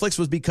enjoyed Netflix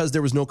was because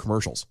there was no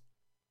commercials.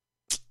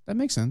 That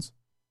makes sense.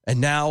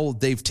 And now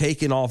they've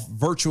taken off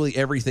virtually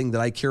everything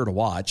that I care to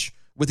watch,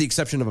 with the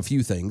exception of a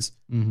few things.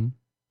 Mm-hmm.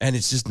 And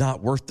it's just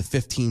not worth the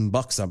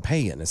 $15 I'm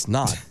paying. It's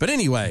not. But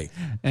anyway.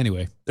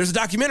 There's a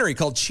documentary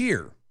called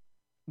Cheer.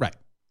 Right.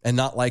 And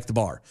Not Like the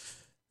Bar.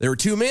 There were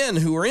 2 men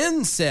who were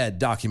in said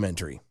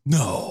documentary.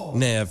 No.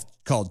 Nev,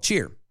 called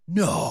Cheer.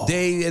 No.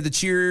 The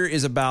Cheer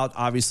is about,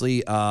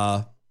 obviously,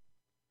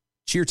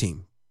 cheer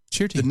team.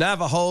 Cheer team. The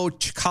Navajo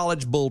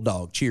College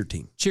Bulldog cheer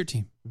team. Cheer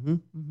team. Mm-hmm.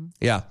 Mm-hmm.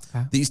 Yeah.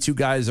 Okay. These 2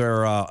 guys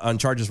are on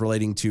charges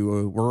relating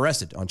to, were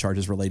arrested on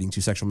charges relating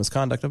to sexual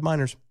misconduct of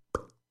minors.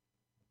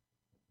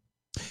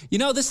 You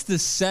know, this is the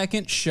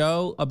second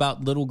show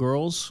about little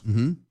girls.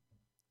 Mm-hmm.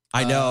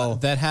 I know.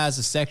 That has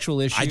a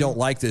sexual issue. I don't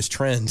like this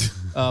trend.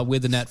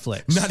 With the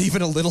Netflix. Not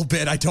even a little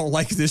bit. I don't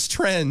like this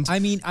trend. I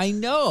mean, I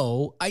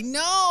know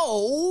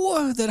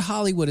that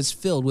Hollywood is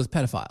filled with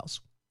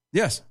pedophiles.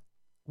 Yes.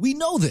 We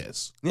know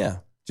this. Yeah.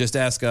 Just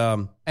ask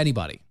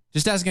anybody.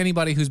 Just ask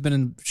anybody who's been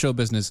in show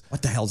business.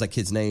 What the hell's that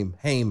kid's name?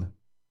 Haim.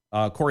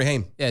 Corey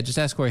Haim. Yeah, just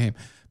ask Corey Haim.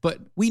 But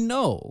we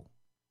know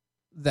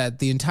that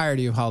the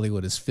entirety of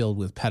Hollywood is filled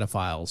with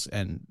pedophiles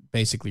and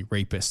basically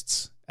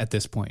rapists at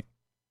this point.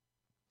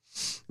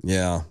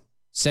 Yeah.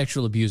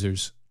 Sexual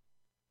abusers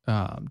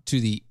to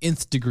the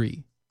nth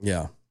degree.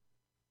 Yeah.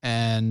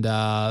 And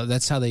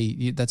that's how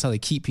they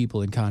keep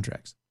people in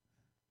contracts.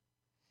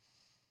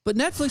 But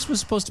Netflix was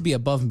supposed to be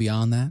above and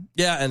beyond that.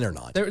 Yeah, and they're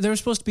not. They were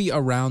supposed to be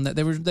around that.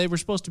 They were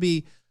supposed to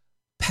be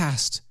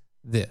past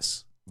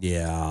this.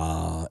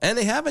 Yeah. And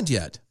they haven't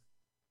yet.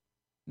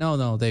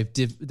 No, they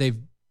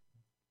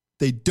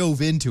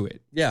dove into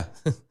it. Yeah.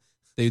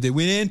 they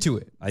went into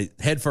it.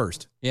 Head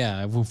first.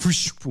 Yeah.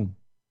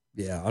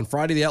 Yeah. On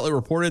Friday, the outlet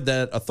reported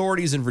that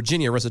authorities in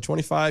Virginia arrested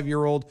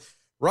 25-year-old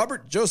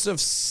Robert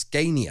Joseph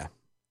Scania.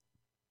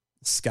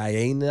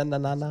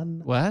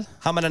 What?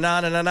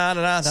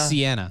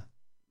 Sienna.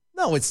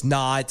 No, it's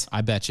not.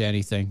 I bet you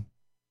anything.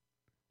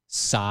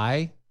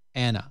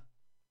 Anna.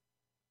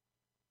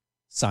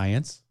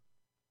 Science.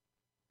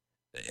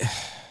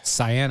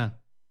 Sienna.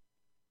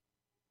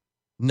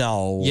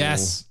 No.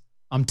 Yes.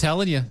 I'm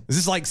telling you. Is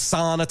this like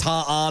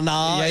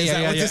Sanatana?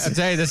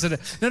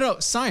 Yeah. No,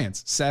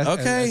 science.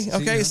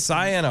 Okay,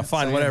 Sienna,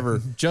 fine, whatever.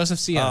 Joseph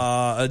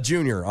Sienna. A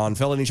junior on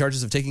felony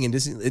charges of taking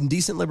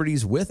indecent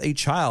liberties with a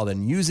child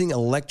and using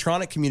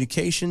electronic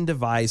communication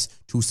device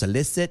to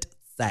solicit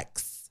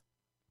sex.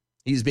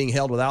 He's being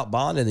held without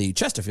bond in the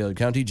Chesterfield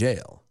County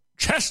Jail.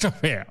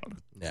 Chesterfield?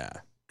 Yeah.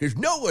 Because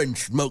no one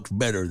smokes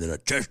better than a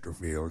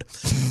Chesterfield.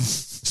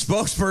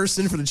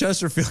 Spokesperson for the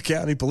Chesterfield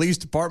County Police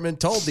Department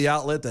told the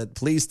outlet that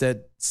police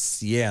that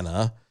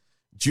Sienna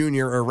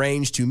Jr.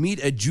 arranged to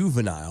meet a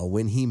juvenile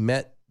when he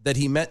met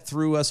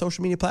through a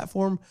social media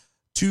platform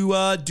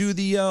to do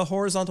the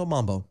horizontal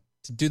mambo.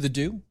 To do the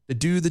do? To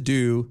do the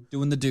do.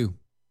 Doing the do.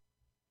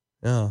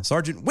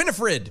 Sergeant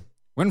Winifred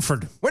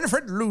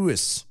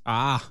Lewis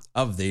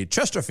of the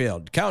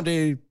Chesterfield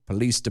County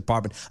Police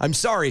Department. I'm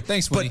sorry.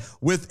 Thanks, but Winnie.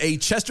 with a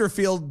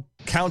Chesterfield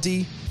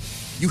County,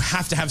 you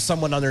have to have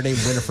someone on their name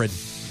Winifred.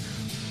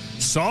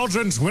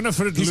 Sergeant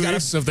Winifred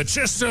Lewis of the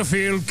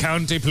Chesterfield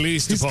County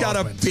Police Department. He's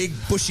got a big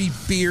bushy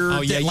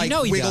beard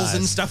that wiggles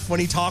and stuff when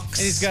he talks.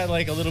 And he's got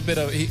like a little bit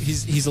of,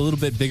 he's a little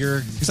bit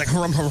bigger. He's like,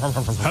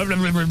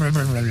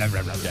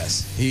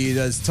 yes. He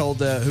has told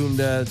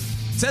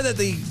said that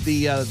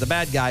the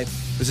bad guy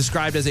was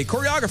described as a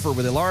choreographer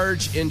with a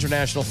large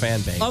international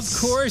fan base. Of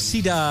course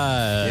he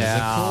does.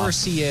 Yeah. Of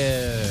course he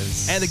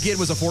is. And the kid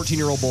was a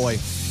 14-year-old boy.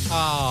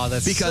 Oh,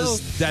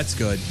 that's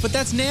good. But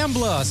that's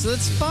NAMBLA, so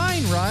that's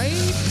fine, right?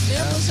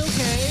 NAMBLA's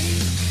okay.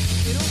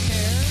 They don't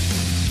care.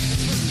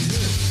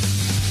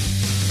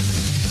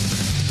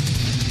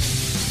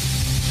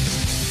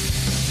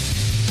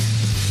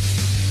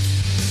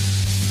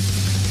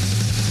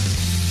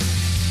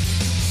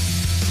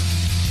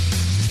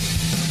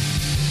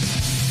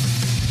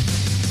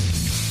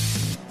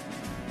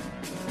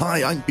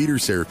 Hi, I'm Peter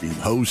Serafine,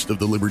 host of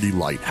the Liberty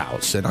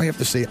Lighthouse, and I have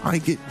to say I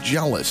get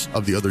jealous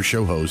of the other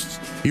show hosts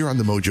here on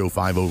the Mojo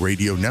 50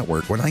 Radio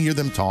Network when I hear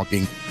them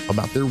talking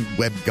about their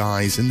web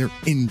guys and their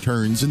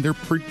interns and their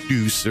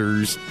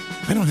producers.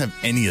 I don't have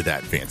any of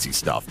that fancy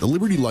stuff. The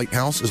Liberty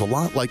Lighthouse is a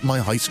lot like my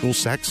high school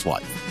sex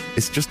life.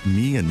 It's just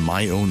me and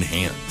my own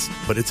hands.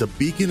 But it's a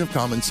beacon of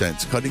common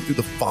sense cutting through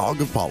the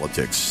fog of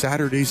politics,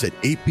 Saturdays at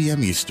 8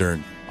 p.m.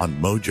 Eastern on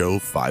Mojo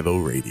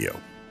 50 Radio.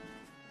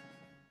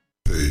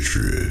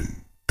 Patriot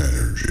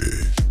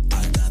Energy.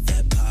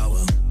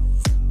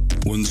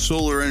 When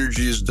solar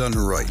energy is done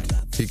right,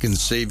 it can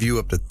save you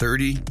up to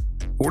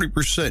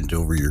 30-40%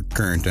 over your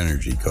current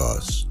energy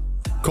costs.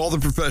 Call the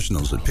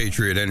professionals at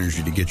Patriot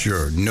Energy to get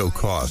your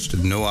no-cost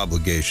and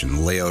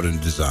no-obligation layout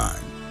and design.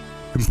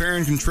 Compare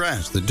and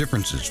contrast the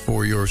differences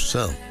for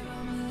yourself.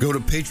 Go to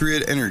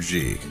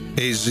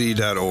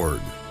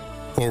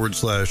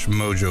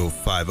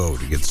patriotenergy.org/Mojo50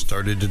 to get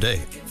started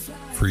today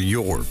for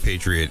your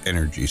Patriot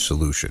Energy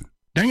solution.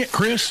 Dang it,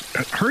 Chris.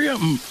 Hurry up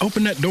and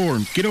open that door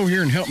and get over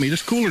here and help me.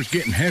 This cooler's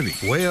getting heavy.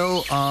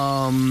 Well,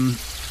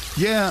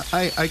 yeah,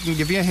 I can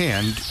give you a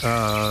hand,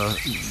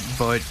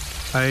 but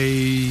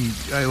I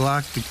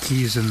locked the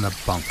keys in the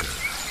bunker.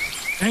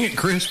 Dang it,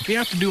 Chris. We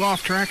have to do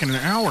off-track in an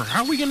hour.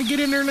 How are we going to get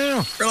in there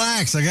now?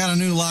 Relax. I got a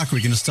new lock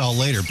we can install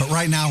later, but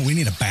right now we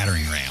need a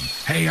battering ram.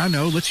 Hey, I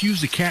know. Let's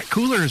use the Cat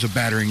Cooler as a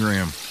battering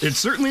ram. It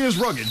certainly is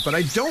rugged, but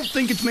I don't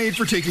think it's made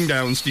for taking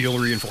down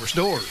steel-reinforced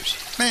doors.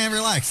 Man,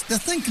 relax. The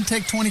thing can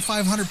take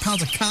 2,500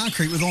 pounds of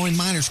concrete with only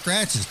minor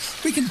scratches.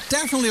 We can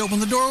definitely open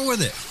the door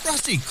with it.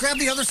 Rusty, grab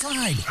the other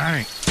side. All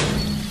right.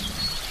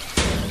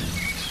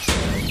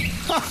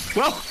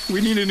 Well, we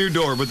need a new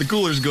door, but the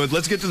cooler's good.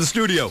 Let's get to the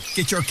studio.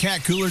 Get your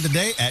Cat Cooler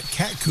today at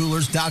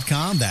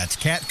catcoolers.com. That's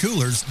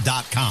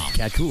catcoolers.com.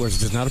 Cat Coolers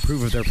does not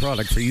approve of their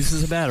product for use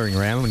as a battering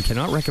ram and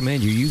cannot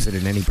recommend you use it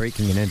in any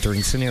breaking and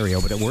entering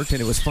scenario, but it worked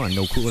and it was fun.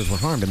 No coolers were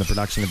harmed in the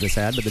production of this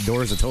ad, but the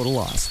door is a total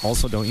loss.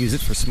 Also, don't use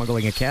it for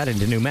smuggling a cat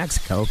into New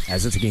Mexico,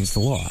 as it's against the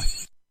law.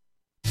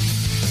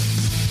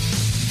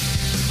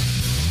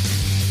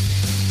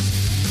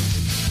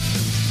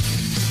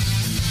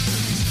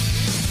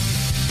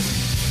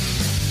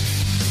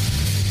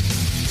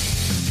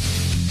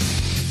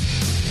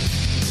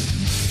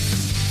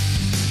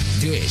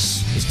 This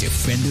is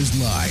Defenders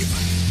Live.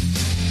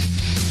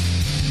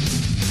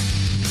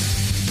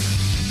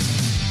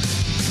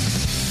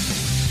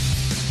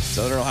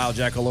 Southern Ohio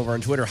Jackal over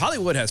on Twitter.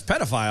 Hollywood has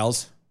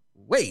pedophiles.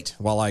 Wait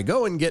while I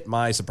go and get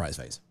my surprise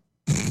face.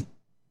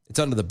 It's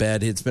under the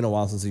bed. It's been a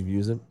while since you've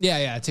used it.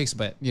 Yeah, it takes a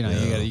bit. You know,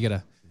 you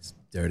gotta. It's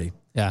dirty.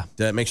 Yeah.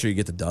 Make sure you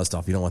get the dust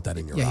off. You don't want that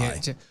in your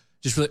eye. Yeah.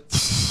 Just really.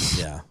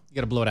 Yeah. You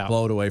got to blow it out.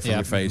 Blow it away from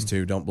your face,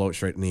 too. Don't blow it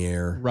straight in the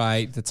air.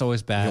 Right. That's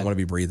always bad. You don't want to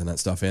be breathing that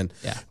stuff in.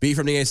 Yeah. B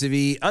from the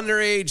ACV,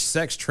 underage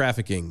sex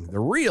trafficking, the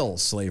real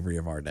slavery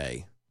of our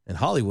day. And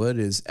Hollywood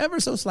is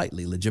ever so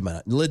slightly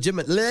legitimately?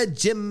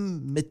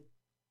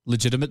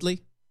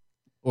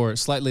 Or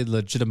slightly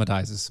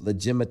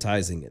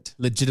legitimatizing it.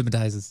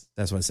 Legitimizes.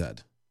 That's what I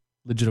said.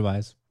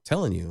 Legitimize.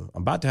 Telling you,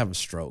 I'm about to have a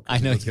stroke. I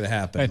know what's going to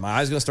happen. My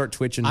eye's going to start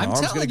twitching. My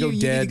arm's going to go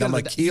dead. I'm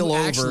going to keel over.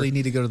 You actually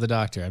need to go to the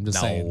doctor. I'm just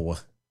saying.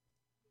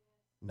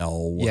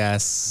 No.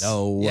 Yes.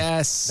 No.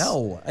 Yes.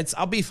 No.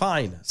 I'll be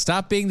fine.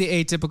 Stop being the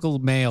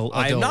atypical male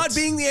adult. I am not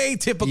being the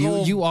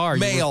atypical You are.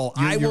 male.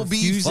 You're I will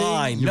be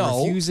fine. You're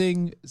No.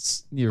 refusing.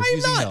 You're I am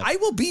refusing not. help. I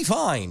will be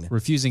fine.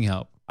 Refusing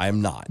help. I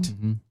am not.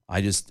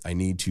 I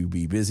need to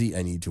be busy.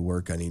 I need to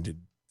work. I need to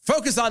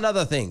focus on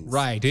other things.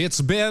 Right.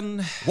 It's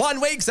been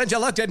 1 week since you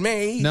looked at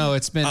me. No,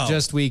 it's been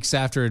just weeks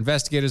after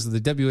investigators of the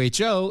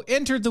WHO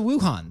entered the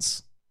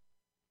Wuhans.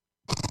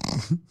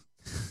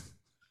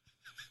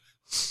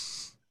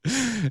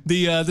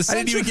 The I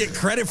didn't even get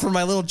credit for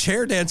my little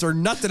chair dance or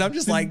nothing. I'm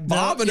just like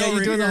bobbing over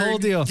you're doing here, the whole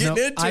deal. getting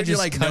No, into I it. You're just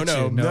like, cut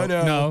no,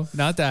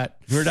 not that.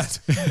 We're not.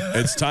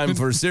 It's time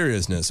for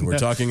seriousness. We're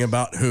talking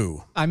about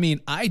who. I mean,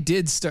 I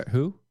did start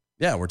who?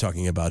 Yeah, we're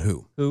talking about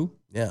who. Who?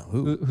 Yeah,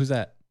 who? Who's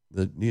that?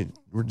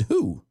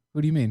 Who?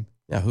 Who do you mean?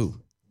 Yeah,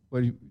 who? What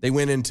do you? They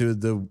went into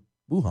the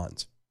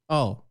Wuhans.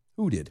 Oh,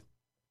 who did?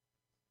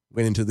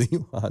 Went into the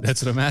Wuhans.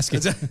 That's what I'm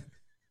asking.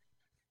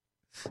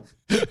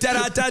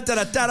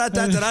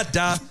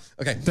 Da-da-da-da-da-da-da-da-da.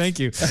 Okay. Thank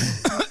you.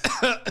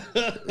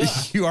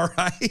 You all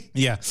right?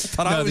 Yeah.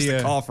 Thought I was the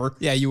cougher.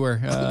 Yeah, you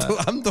were.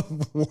 I'm the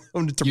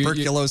one with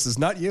tuberculosis,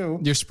 not you.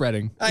 You're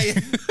spreading.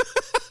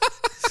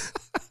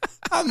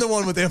 I'm the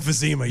one with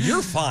emphysema.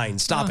 You're fine.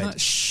 Stop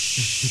it.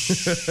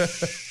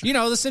 Shh. You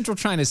know, the central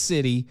China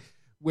city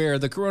where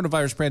the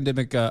coronavirus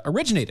pandemic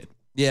originated.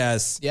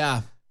 Yes.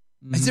 Yeah.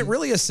 Is it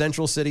really a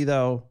central city,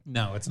 though?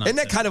 No, it's not. Isn't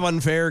that kind of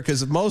unfair?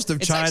 Because most of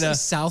It's China... actually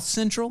South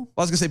Central.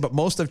 I was going to say, but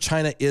most of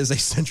China is a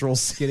central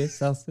city. It is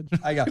South Central.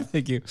 I got it.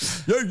 Thank you.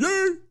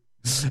 Yeah.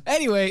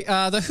 Anyway,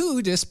 the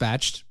WHO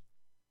dispatched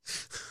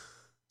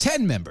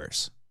 10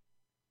 members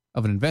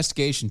of an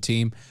investigation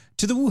team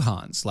to the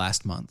Wuhans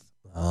last month,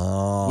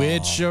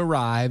 which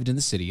arrived in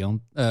the city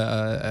on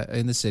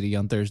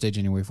Thursday,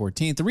 January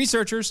 14th. The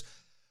researchers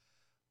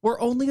were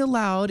only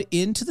allowed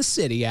into the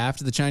city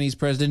after the Chinese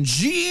president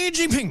Xi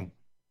Jinping.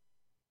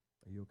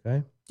 Are you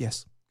okay?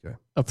 Yes. Okay.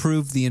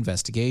 Approved the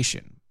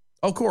investigation.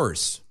 Of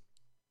course.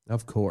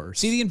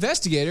 See, the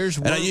investigators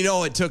were... And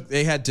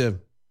they had to...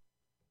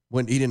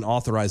 When he didn't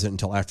authorize it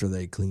until after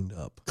they cleaned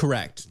up.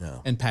 Correct.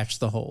 No. And patched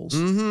the holes.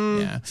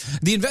 Mm-hmm. Yeah.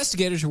 The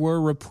investigators were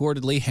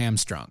reportedly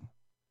hamstrung.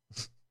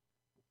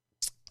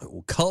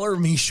 Color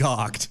me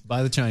shocked.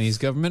 By the Chinese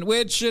government,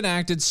 which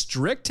enacted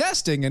strict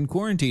testing and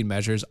quarantine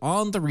measures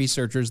on the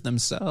researchers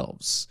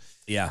themselves.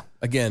 Yeah.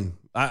 Again,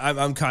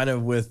 I'm kind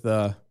of with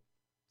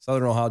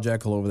Southern Ohio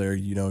Jackal over there,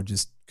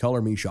 just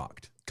color me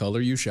shocked.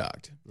 Color you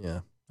shocked. Yeah.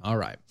 All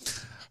right.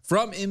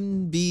 From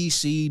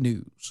NBC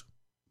News.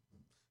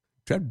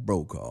 Ted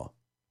Brokaw.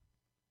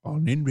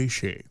 On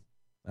NBC.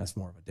 That's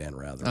more of a Dan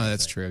Rather. Oh,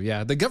 that's true.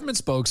 Yeah. The government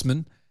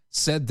spokesman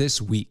said this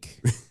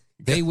week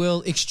they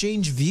will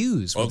exchange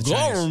views with the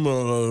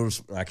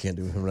Chinese. I can't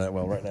do him that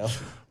well right now.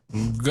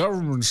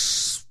 Government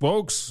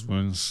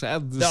spokesman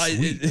said this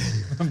week.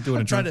 I'm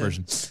doing a drunk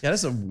version. Yeah,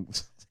 that's a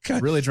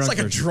really drunk It's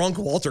like version. a drunk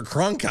Walter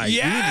Cronkite.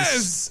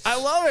 Yes!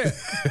 I love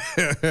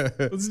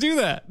it. Let's do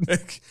that.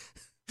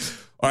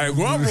 A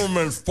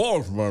government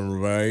spokesman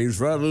today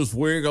said this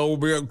week will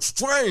be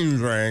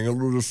exchanging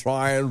the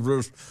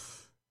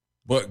scientists,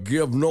 but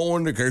give no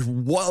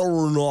indication whether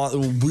or not they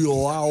will be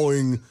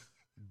allowing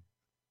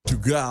to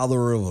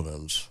gather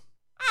evidence.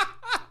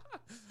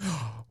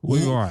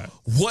 We are.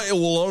 They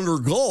will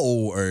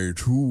undergo a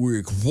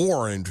 2-week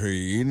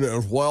quarantine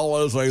as well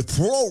as a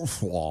throat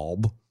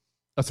swab.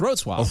 A throat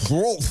swab? A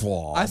throat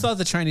swab. I thought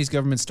the Chinese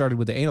government started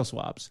with the anal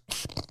swabs.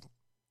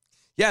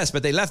 Yes,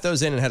 but they left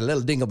those in and had a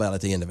little dingle bell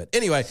at the end of it.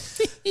 Anyway,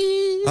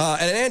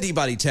 an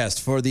antibody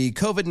test for the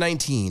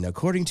COVID-19,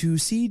 according to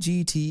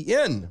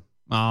CGTN.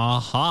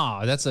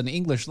 Aha. That's an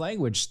English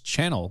language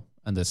channel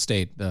on the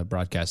state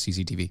broadcast,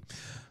 CCTV.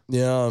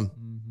 Yeah.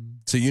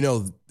 So,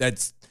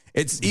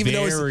 it's even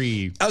though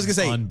very I was going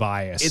to say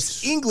unbiased.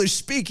 It's English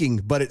speaking,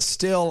 but it's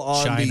still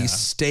on China. the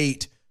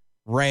state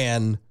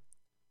ran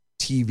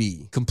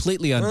TV.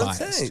 Completely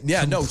unbiased.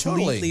 Yeah, no, totally.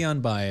 Completely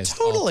unbiased.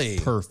 Totally.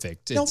 All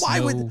perfect. Now,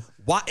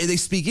 why they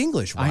speak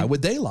English? Why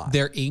would they lie?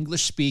 They're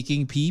English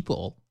speaking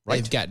people. Right.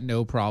 They've got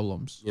no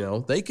problems.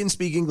 They can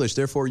speak English,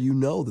 therefore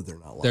that they're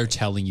not lying. They're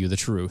telling you the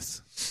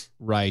truth.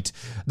 Right.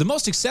 The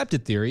most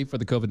accepted theory for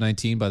the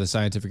COVID-19 by the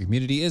scientific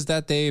community is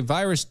that the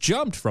virus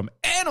jumped from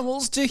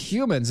animals to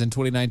humans in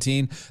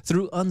 2019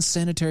 through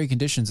unsanitary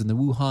conditions in the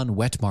Wuhan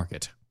wet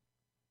market.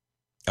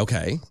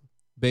 Okay.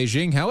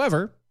 Beijing,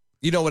 however...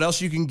 You know what else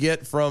you can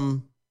get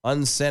from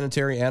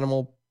unsanitary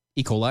animal?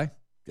 E. coli.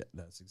 Yeah,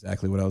 that's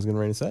exactly what I was going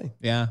to say.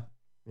 Yeah.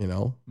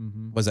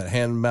 Was that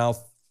hand,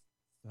 mouth?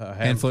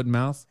 Hand, foot, and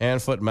mouth?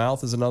 Hand, foot, and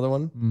mouth is another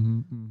one.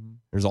 Mm-hmm.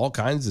 There's all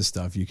kinds of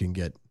stuff you can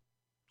get.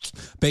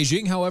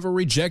 Beijing, however,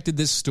 rejected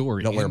this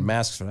story. Don't wear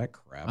masks for that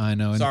crap. I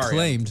know, and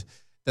claimed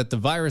that the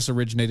virus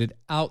originated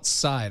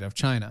outside of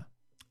China.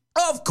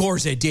 Of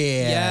course it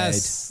did.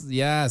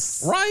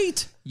 Yes.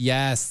 Right?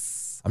 Yes.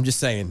 I'm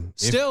just saying.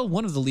 Still,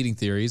 one of the leading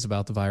theories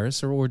about the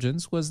virus or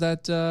origins was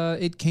that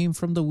it came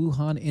from the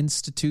Wuhan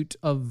Institute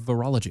of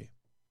Virology.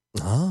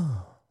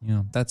 Oh.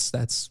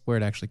 That's where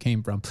it actually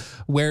came from,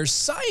 where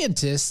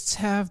scientists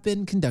have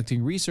been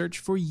conducting research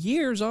for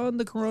years on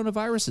the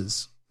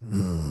coronaviruses.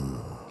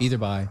 Either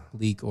by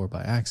leak or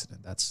by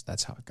accident.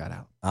 That's how it got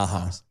out.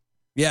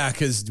 Yeah,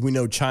 because we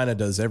know China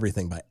does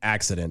everything by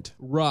accident.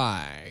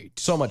 Right.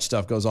 So much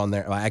stuff goes on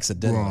there by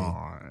accidentally.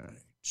 Right.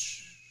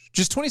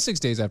 Just 26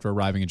 days after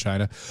arriving in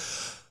China,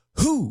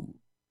 WHO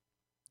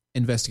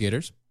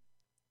investigators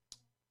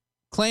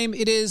claim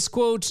it is,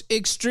 quote,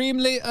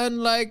 extremely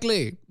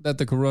unlikely that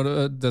the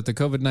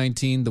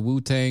COVID-19, the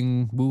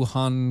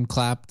Wuhan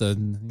clap,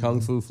 the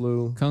Kung Fu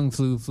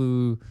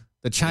flu,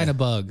 the China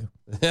bug,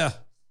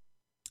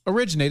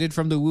 originated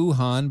from the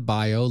Wuhan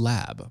Bio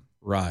Lab.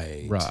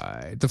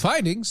 Right. The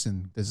findings,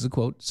 and this is a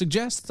quote,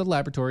 suggest the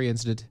laboratory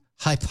incident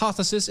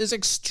hypothesis is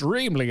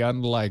extremely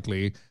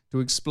unlikely to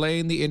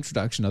explain the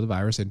introduction of the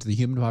virus into the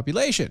human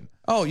population.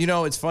 Oh,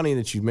 it's funny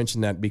that you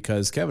mentioned that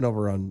because Kevin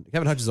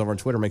Hutchins over on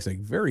Twitter makes a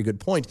very good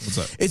point. What's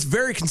up? It's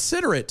very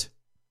considerate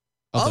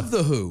of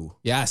the WHO.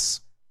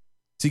 Yes.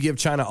 To give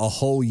China a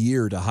whole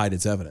year to hide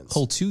its evidence.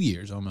 Whole 2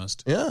 years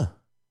almost. Yeah.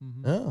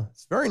 Yeah.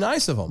 It's very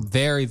nice of them.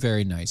 Very,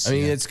 very nice. I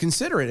mean, it's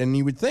considerate. And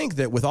you would think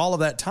that with all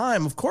of that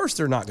time, of course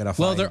they're not going to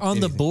find Well, they're on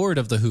anything. the board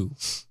of the WHO.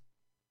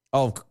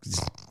 Oh,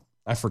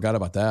 I forgot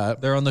about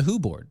that. They're on the WHO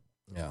board.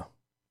 Yeah.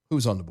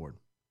 Who's on the board?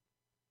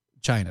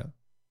 China.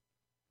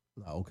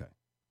 Oh, okay.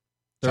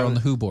 They're on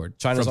the WHO board.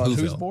 China's from on Whoville.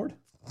 whose board?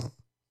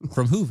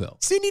 From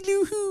Whoville. Cindy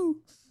Lou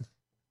Who.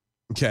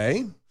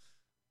 Okay.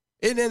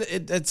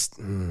 It's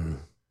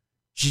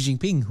Xi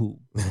Jinping who.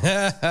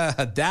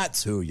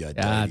 That's who you.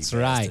 That's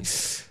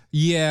right.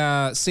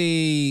 Yeah.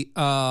 See,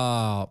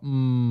 prior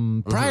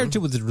to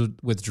the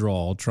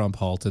withdrawal, Trump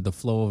halted the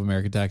flow of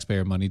American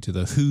taxpayer money to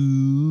the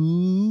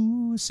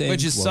WHO.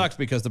 Which just sucks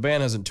because the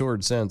band hasn't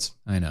toured since.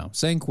 I know.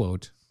 Saying,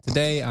 quote,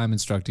 today I'm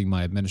instructing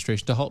my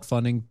administration to halt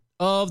funding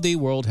of the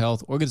World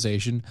Health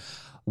Organization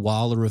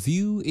while a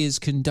review is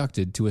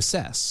conducted to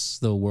assess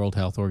the World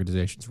Health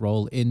Organization's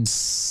role in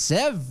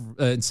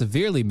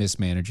severely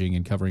mismanaging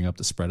and covering up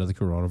the spread of the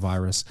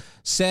coronavirus,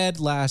 said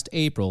last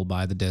April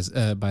by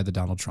the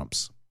Donald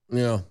Trumps.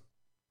 Yeah.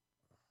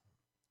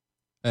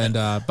 And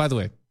by the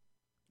way,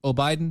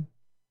 Biden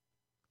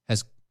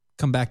has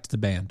come back to the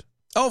band.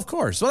 Oh, of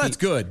course. Well, that's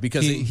good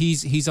because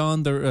he's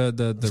on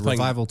the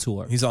revival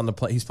tour. He's on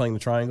he's playing the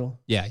triangle.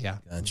 Yeah.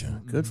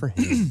 Gotcha. Good for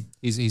him.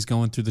 he's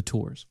going through the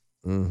tours.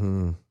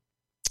 Mm-hmm.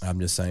 I'm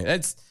just saying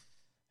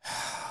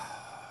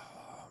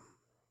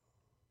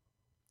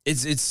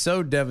it's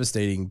so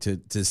devastating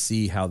to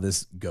see how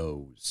this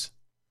goes.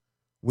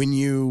 When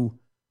you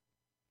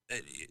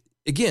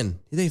again,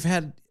 they've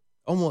had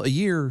almost a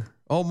year,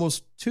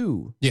 almost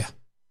two. Yeah.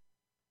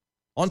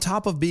 On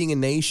top of being a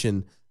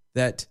nation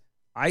that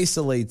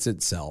isolates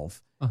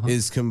itself,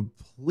 is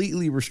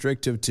completely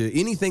restrictive to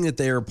anything that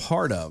they are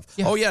part of.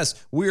 Yeah. Oh, yes,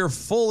 we are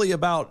fully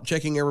about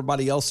checking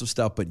everybody else's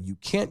stuff, but you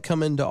can't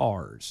come into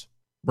ours.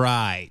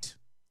 Right.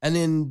 And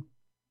in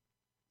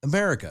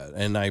America,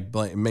 and I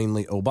blame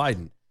mainly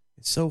Biden,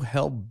 is so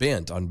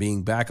hell-bent on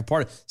being back a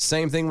part of.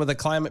 Same thing with the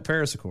Climate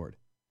Paris Accord.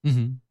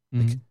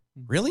 Like,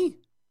 really?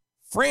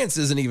 France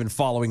isn't even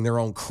following their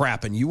own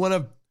crap, and you want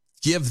to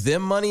give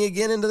them money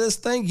again into this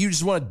thing? You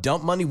just want to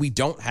dump money we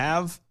don't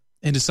have?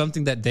 Into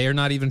something that they're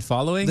not even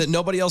following? That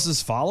nobody else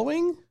is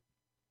following?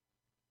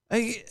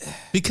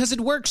 Because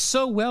it worked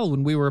so well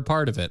when we were a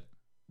part of it.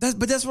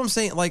 But that's what I'm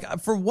saying.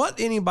 Like, for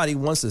what anybody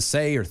wants to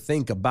say or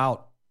think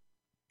about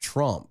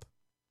Trump,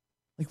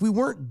 like, we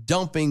weren't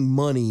dumping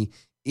money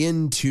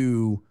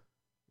into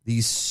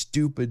these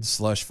stupid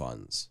slush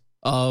funds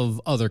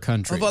of other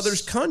countries. Of other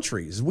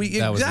countries. That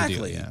exactly. Was the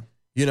deal, yeah.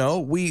 You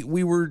know, we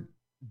were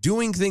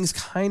doing things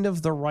kind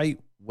of the right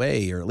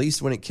way, or at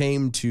least when it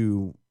came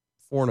to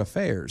foreign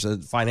affairs,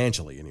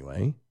 financially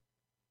anyway.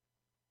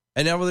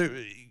 And now there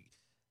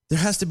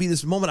has to be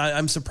this moment.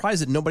 I'm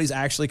surprised that nobody's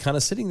actually kind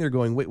of sitting there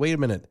going, wait a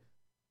minute.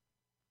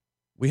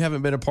 We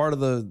haven't been a part of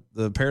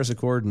the Paris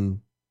Accord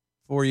in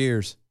 4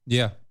 years.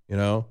 Yeah. You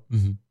know?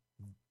 Mm-hmm.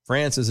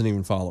 France isn't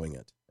even following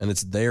it. And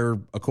it's their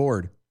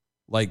accord.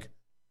 Like,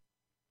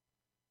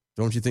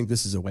 don't you think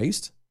this is a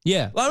waste?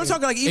 Yeah. Well, I'm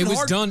talking like even it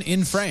was done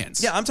in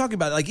France. Yeah, I'm talking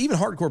about like even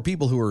hardcore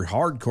people who are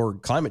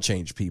hardcore climate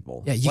change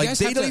people. Yeah, like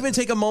they don't even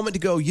take a moment to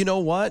go, you know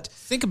what?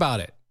 Think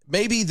about it.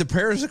 Maybe the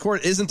Paris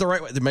Accord isn't the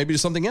right way. Maybe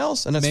there's something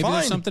else, and that's maybe fine.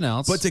 There's something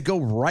else. But to go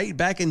right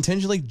back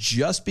intentionally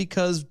just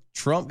because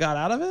Trump got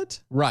out of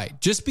it? Right.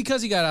 Just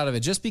because he got out of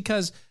it. Just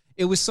because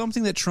it was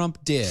something that Trump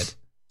did.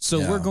 So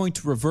we're going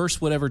to reverse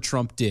whatever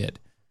Trump did.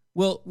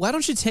 Well, why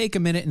don't you take a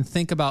minute and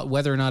think about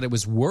whether or not it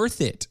was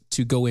worth it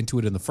to go into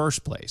it in the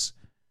first place?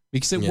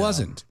 Because it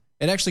wasn't.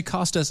 It actually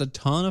cost us a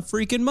ton of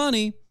freaking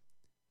money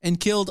and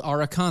killed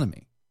our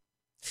economy.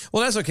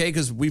 Well, that's okay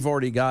because we've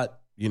already got,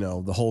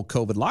 the whole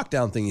COVID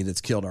lockdown thingy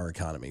that's killed our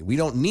economy. We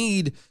don't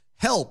need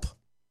help.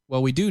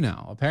 Well, we do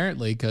now,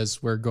 apparently,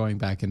 because we're going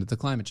back into the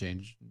climate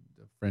change,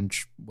 the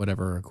French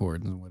whatever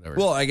accord and whatever.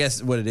 Well, I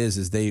guess what it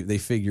is they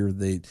figure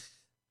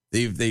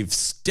they've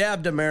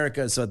stabbed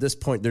America, so at this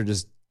point they're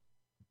just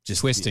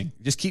twisting.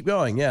 Just keep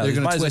going. Yeah, they're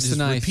going to twist the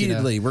knife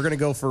repeatedly. We're going to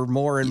go for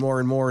more and more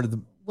and more.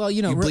 Well,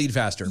 you bleed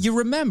faster. You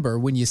remember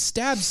when you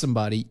stab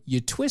somebody, you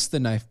twist the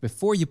knife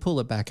before you pull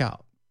it back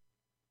out.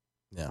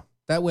 Yeah.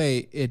 That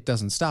way it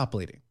doesn't stop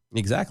bleeding.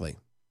 Exactly.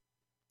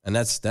 And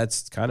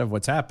that's kind of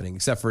what's happening,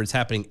 except for it's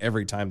happening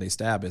every time they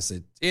stab us.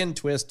 It in,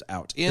 twist,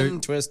 out,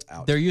 twist,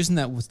 out. They're using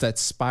that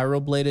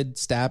spiral bladed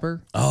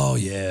stabber. Oh,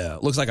 yeah.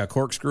 It looks like a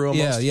corkscrew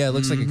almost. Yeah, it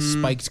looks like a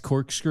spiked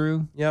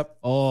corkscrew. Yep.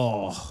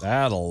 Oh.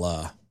 That'll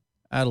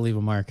leave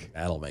a mark.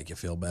 That'll make you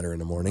feel better in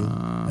the morning.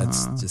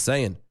 That's just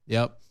saying.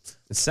 Yep.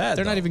 It's sad.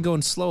 They're not even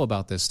going slow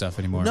about this stuff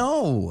anymore.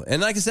 No.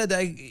 And like I said,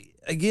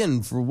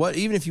 again,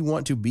 even if you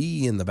want to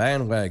be in the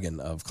bandwagon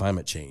of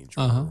climate change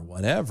or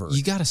whatever,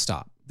 you got to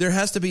stop. There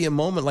has to be a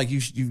moment, like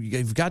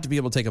you've got to be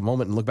able to take a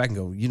moment and look back and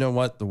go, you know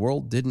what? The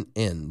world didn't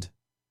end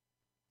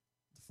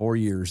 4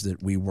 years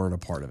that we weren't a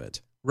part of it.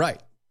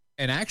 Right.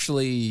 And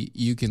actually,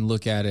 you can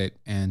look at it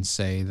and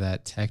say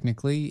that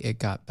technically it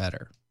got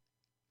better.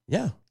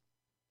 Yeah.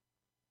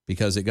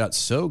 Because it got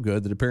so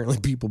good that apparently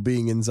people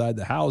being inside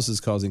the house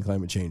is causing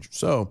climate change.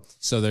 So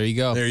there you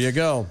go. There you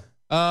go.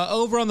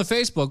 Over on the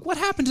Facebook, what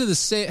happened to the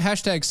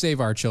hashtag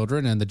Save Our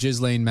Children and the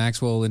Ghislaine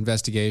Maxwell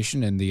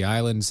investigation and the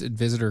island's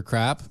visitor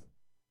crap?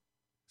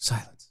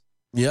 Silence.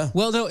 Yeah.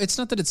 Well, no, it's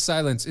not that it's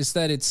silence. It's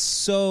that it's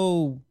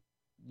so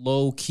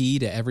low key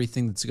to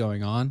everything that's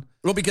going on.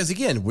 Well, because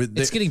again,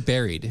 it's getting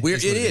buried.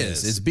 It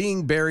is. It's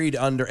being buried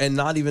under and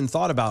not even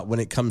thought about when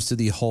it comes to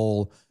the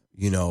whole,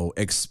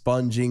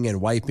 expunging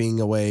and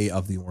wiping away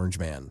of the Orange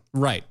Man.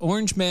 Right.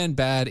 Orange Man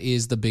bad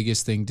is the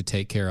biggest thing to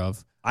take care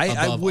of.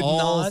 I would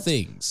all not,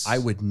 things. I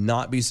would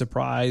not be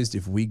surprised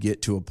if we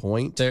get to a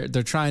point.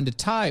 They're trying to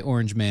tie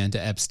Orange Man to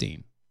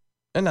Epstein.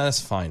 And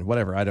that's fine.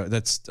 Whatever.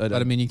 But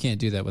I mean, you can't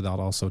do that without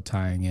also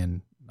tying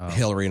in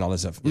Hillary and all this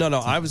stuff. No.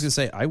 I was going to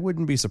say, I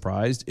wouldn't be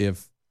surprised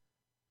if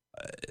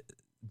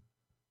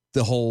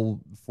the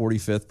whole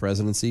 45th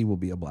presidency will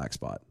be a black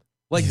spot.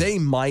 Like they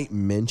might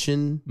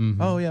mention,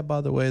 oh yeah,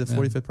 by the way, the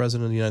 45th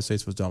president of the United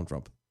States was Donald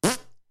Trump.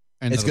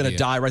 And it's going to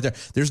die right there.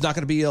 There's not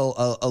going to be a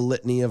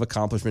litany of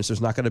accomplishments.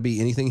 There's not going to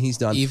be anything he's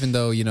done. Even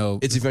though,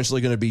 it's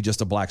eventually going to be just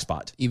a black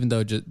spot. Even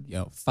though,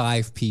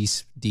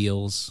 5-piece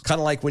deals.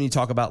 Kind of like when you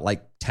talk about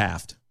like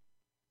Taft.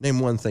 Name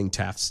one thing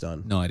Taft's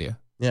done. No idea.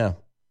 Yeah.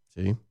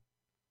 See?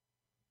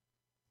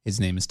 His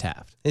name is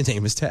Taft. His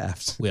name is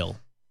Taft. Will.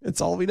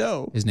 It's all we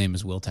know. His name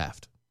is Will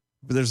Taft.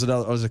 But there's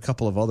a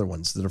couple of other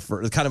ones that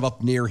are kind of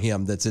up near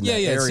him that's in that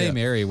area. Yeah, same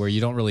area where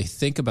you don't really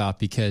think about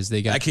because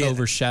they got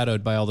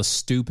overshadowed by all the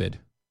stupid.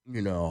 I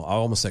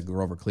almost said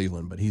Grover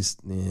Cleveland, but he's,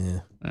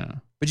 yeah.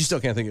 But you still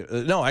can't think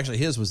of, no, actually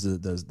his was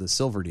the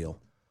silver deal.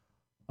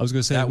 I was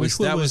going to say,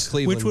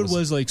 which one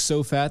was like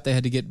so fat they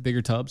had to get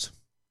bigger tubs?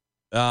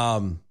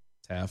 Taft.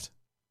 Was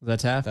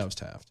that Taft? That was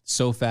Taft.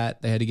 So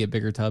fat they had to get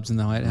bigger tubs in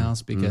the White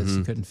House because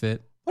he couldn't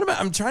fit. What about,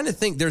 I'm trying to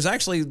think, there's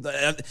actually,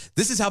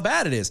 this is how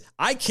bad it is.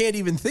 I can't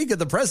even think of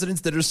the presidents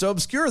that are so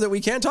obscure that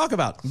we can't talk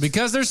about.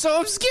 Because they're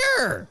so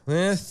obscure.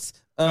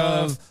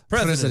 Of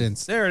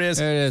presidents. There it is.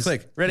 There it is.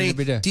 Click. Ready?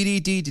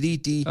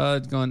 D.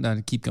 Going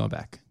down. Keep going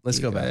back. Let's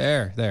go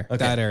back. There. Okay.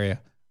 That area.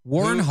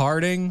 Warren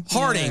Harding.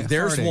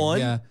 There's Harding. one.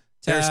 Yeah.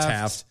 There's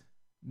Taft.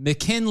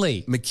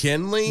 McKinley.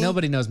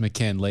 Nobody knows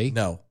McKinley.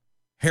 No.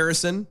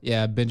 Harrison.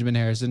 Yeah, Benjamin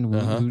Harrison.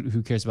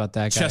 Who cares about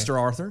that guy? Chester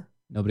Arthur.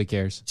 Nobody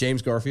cares.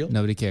 James Garfield.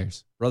 Nobody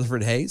cares.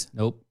 Rutherford Hayes.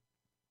 Nope.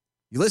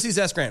 Ulysses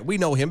S. Grant. We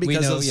know him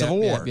because of the Civil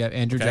War. Yeah.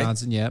 Andrew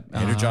Johnson. Yep.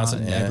 Andrew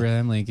Johnson.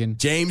 Abraham Lincoln.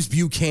 James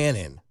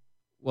Buchanan.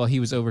 Well,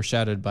 he was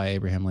overshadowed by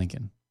Abraham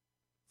Lincoln.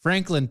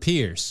 Franklin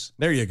Pierce.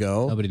 There you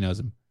go. Nobody knows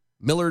him.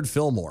 Millard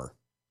Fillmore.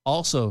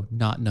 Also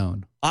not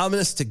known.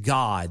 Honest to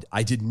God,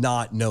 I did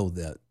not know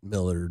that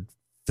Millard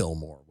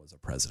Fillmore was a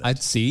president.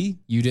 I'd see.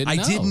 You didn't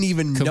know. I didn't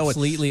even know it.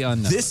 Completely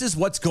unknown. This is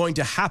what's going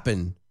to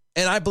happen.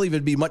 And I believe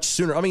it'd be much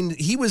sooner. I mean,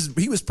 he was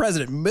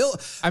president.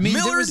 Millard,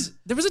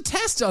 there was a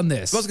test on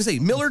this. I was going to say,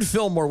 Millard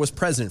Fillmore was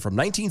president from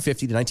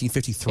 1950 to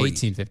 1953.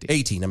 1850,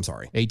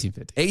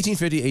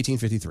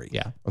 1853.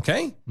 Yeah.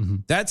 Okay?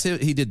 That's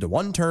it. He did the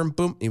one term.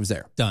 Boom. He was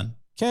there. Done.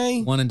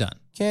 Okay. One and done.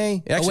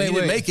 Okay. Actually, he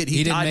didn't make it.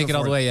 He didn't make it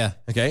all the way, yeah.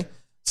 Okay.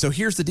 So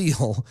here's the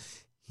deal.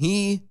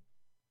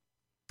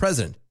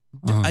 President.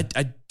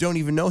 I don't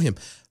even know him.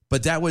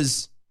 But that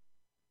was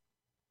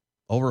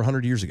over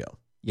 100 years ago.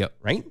 Yep.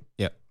 Right?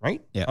 Yep.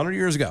 Right? Yep. 100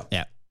 years ago.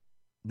 Yeah.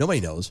 Nobody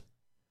knows.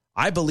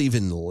 I believe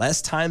in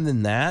less time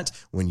than that,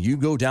 when you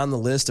go down the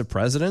list of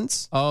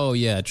presidents. Oh,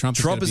 yeah. Trump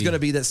is going to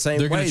be that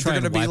same way. They're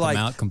going to be like,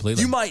 out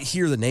completely. You might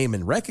hear the name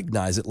and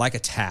recognize it, like a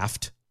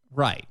Taft.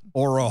 Right.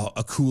 Or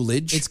a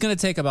Coolidge. It's going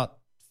to take about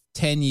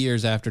 10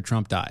 years after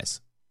Trump dies.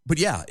 But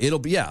yeah, he'll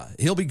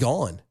be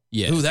gone.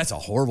 Yeah. Ooh, that's a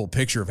horrible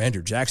picture of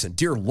Andrew Jackson.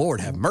 Dear Lord,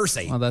 have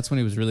mercy. Well, that's when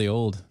he was really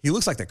old. He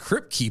looks like the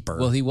Crypt Keeper.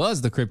 Well, he was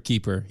the Crypt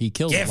Keeper. He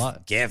killed a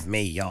lot. Give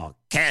me your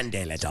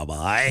candy, little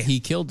boy. He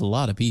killed a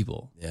lot of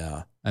people.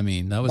 Yeah. I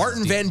mean, that was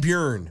Martin Van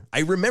Buren. I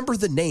remember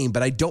the name,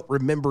 but I don't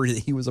remember that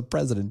he was a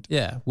president.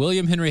 Yeah.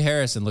 William Henry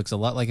Harrison looks a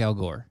lot like Al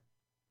Gore.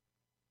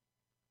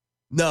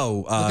 No.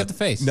 Look at the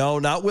face. No,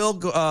 not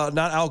not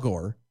Al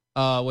Gore.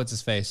 What's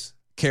his face?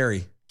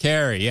 Kerry.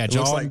 Yeah.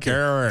 John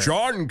Kerry.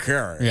 John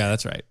Kerry. Yeah,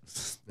 that's right.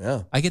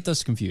 Yeah. I get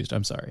those confused.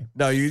 I'm sorry.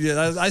 No,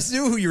 I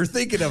knew who you were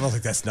thinking of. I was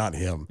like, that's not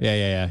him.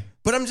 Yeah.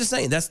 But I'm just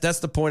saying, that's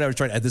the point I was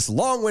trying to add. This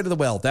long way to the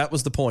well. That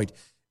was the point.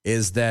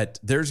 is that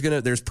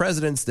there's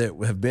presidents that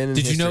have been in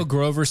Did you know history-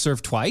 Grover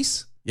served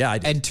twice? Yeah, I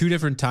did. And 2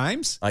 different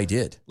times? I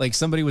did. Like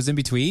somebody was in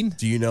between?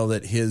 Do you know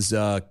that his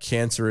a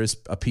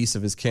piece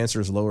of his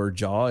cancerous lower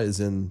jaw is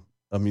in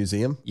a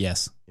museum?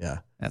 Yes. Yeah.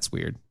 That's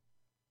weird.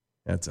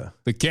 That's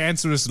the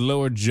cancerous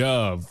lower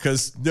jaw.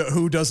 Because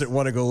who doesn't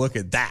want to go look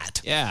at that?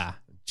 Yeah.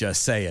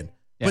 Just saying.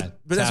 Yeah, But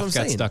that's what I'm Taft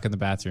saying. got stuck in the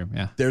bathroom.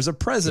 Yeah. There's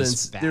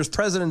presidents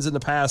in the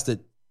past that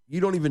you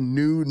don't even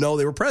know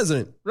they were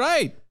president.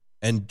 Right.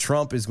 And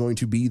Trump is going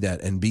to be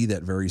that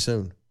very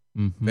soon.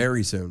 Mm-hmm.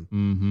 Very soon.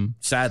 Mm-hmm.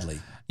 Sadly.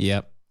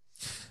 Yep.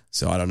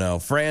 So I don't know.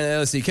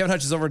 Let's see. Kevin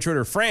Hutch is over on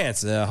Twitter.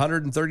 France,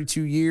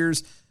 132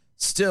 years,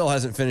 still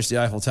hasn't finished the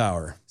Eiffel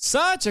Tower.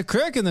 Such a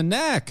crick in the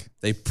neck.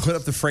 They put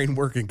up the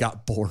framework and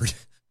got bored.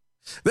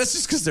 That's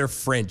just because they're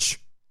French.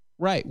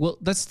 Right. Well,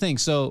 that's the thing.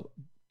 So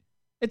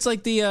it's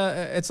like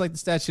the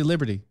Statue of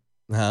Liberty.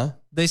 Huh?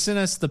 They sent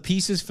us the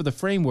pieces for the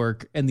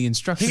framework and the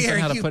instructions Here, on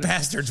how to you put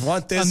bastards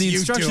want this. on the you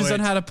instructions do it. on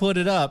how to put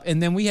it up,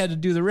 and then we had to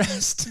do the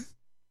rest.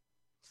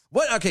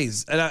 What? Okay,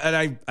 and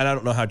I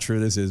don't know how true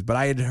this is, but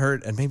I had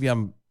heard, and maybe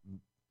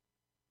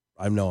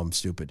I know I'm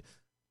stupid,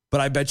 but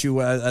I bet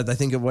you, I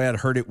think the way I'd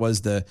heard it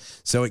was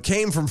so it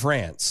came from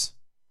France,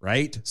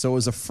 right? So it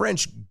was a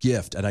French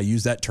gift, and I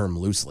use that term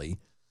loosely.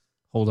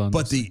 Hold on.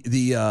 But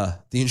the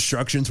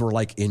instructions were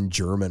like in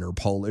German or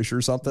Polish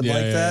or something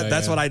like that.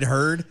 That's what I'd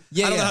heard.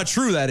 I don't know how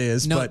true that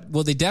is, but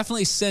well, they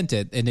definitely sent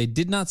it, and they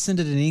did not send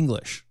it in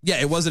English.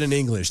 yeah, it wasn't in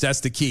English.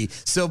 That's the key.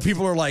 So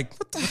people are like,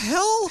 what the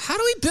hell? How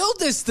do we build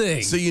this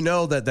thing? So you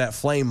know that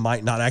flame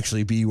might not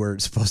actually be where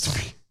it's supposed to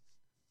be.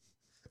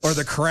 Or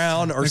the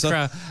crown or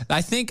something.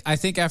 I think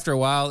after a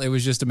while, it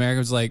was just America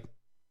was like,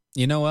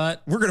 you know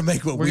what? We're going to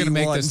make we're going to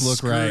make this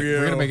look right. You.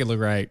 We're going to make it look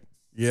right.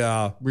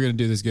 Yeah. We're going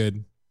to do this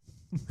good.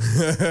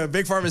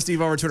 Big Pharma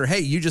Steve over on Twitter.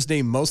 Hey, you just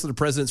named most of the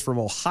presidents from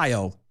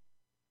Ohio.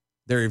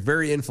 They're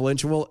very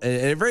influential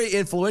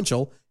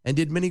and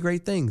did many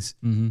great things.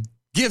 Mm-hmm.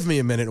 Give me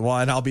a minute,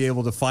 Juan. I'll be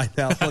able to find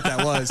out what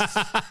that was.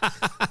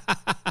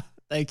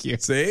 Thank you.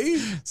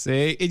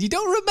 See? And you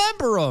don't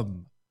remember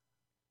them.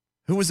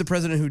 Who was the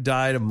president who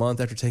died a month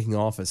after taking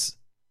office?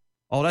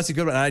 Oh, that's a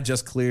good one. I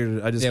just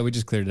cleared it. We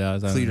just cleared it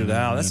out. Cleared it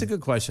out. That's a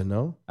good question,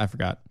 no? I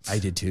forgot. I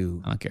did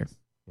too. I don't care.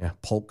 Yeah,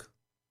 Polk.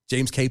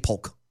 James K.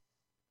 Polk.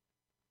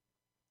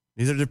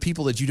 These are the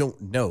people that you don't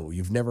know.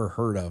 You've never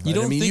heard of. You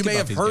don't think you may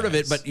about have heard of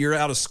these it, but you're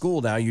out of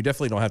school now. You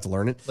definitely don't have to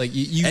learn it. Like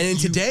you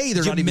today,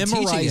 they're not even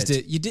memorized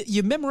teaching it.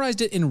 You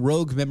memorized it in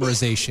rogue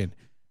memorization.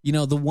 You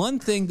know, the one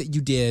thing that you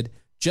did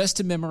just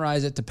to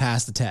memorize it to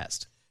pass the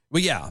test.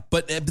 Well, yeah,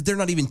 but they're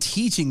not even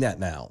teaching that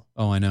now.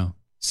 Oh, I know.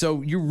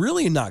 So you're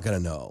really not going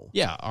to know.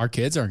 Yeah, our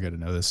kids aren't going to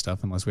know this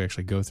stuff unless we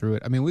actually go through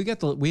it. I mean, we have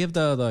the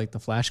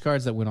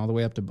flashcards that went all the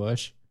way up to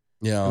Bush.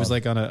 Yeah, it was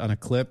like on a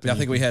clip. I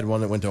think we had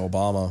one that went to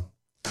Obama,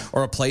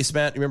 or a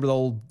placemat. You remember the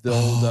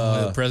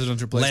old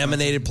presidential placemat?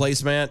 Laminated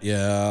placemat?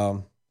 Yeah,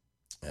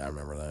 I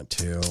remember that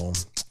too.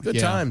 Good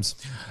times.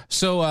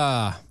 So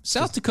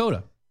South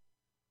Dakota.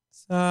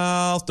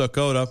 South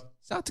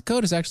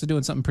Dakota's actually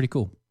doing something pretty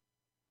cool.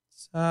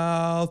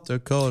 South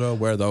Dakota,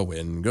 where the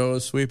wind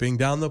goes sweeping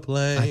down the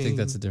plain. I think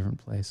that's a different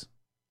place.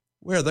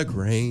 Where the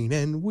grain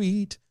and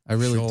wheat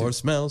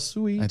smells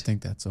sweet. I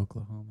think that's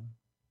Oklahoma.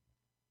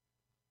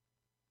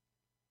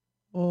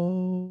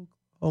 Oh,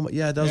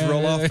 yeah, it does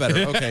roll off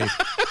better. Okay.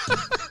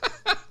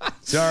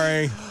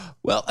 Sorry.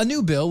 Well, a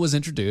new bill was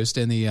introduced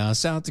in the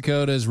South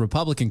Dakota's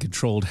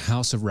Republican-controlled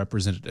House of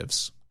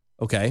Representatives.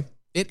 Okay.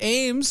 It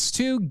aims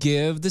to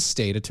give the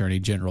state attorney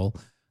general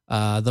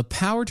the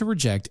power to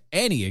reject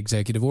any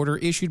executive order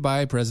issued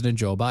by President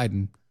Joe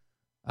Biden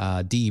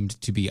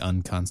deemed to be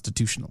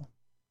unconstitutional.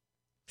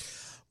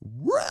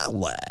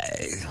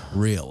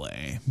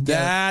 Really?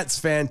 That's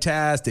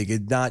fantastic.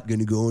 It's not going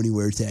to go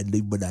anywhere, sadly,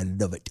 but I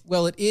love it.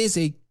 Well, it is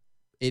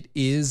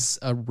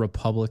a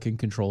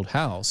Republican-controlled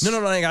House.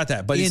 No, I got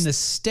that. But in the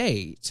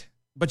state.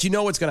 But you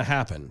know what's going to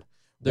happen?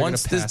 They're going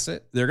to pass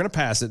it. They're going to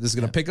pass it. This is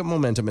going to pick up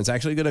momentum. It's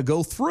actually going to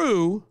go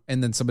through.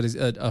 And then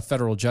a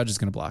federal judge is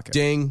going to block it.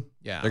 Ding.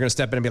 Yeah. They're going to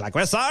step in and be like,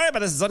 we're sorry, but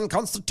this is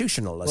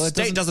unconstitutional. The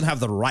state doesn't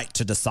have the right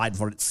to decide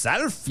for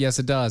itself. Yes,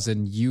 it does.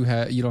 And you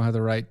don't have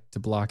the right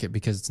to block it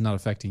because it's not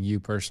affecting you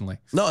personally.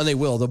 No, and they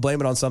will. They'll blame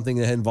it on something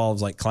that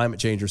involves like climate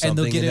change or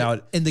something.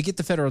 And they get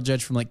the federal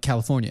judge from like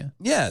California.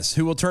 Yes,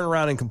 who will turn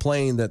around and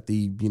complain that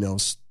the,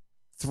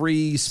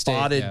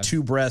 3-spotted,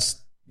 2-breast,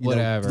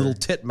 little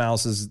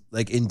titmouse is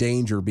like in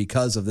danger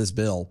because of this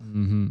bill.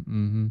 Mm-hmm,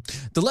 mm-hmm.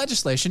 The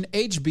legislation,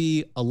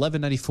 HB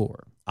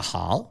 1194,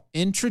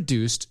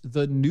 introduced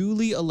the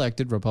newly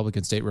elected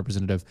Republican state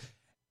representative,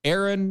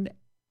 Aaron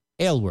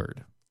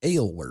Aylward.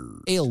 It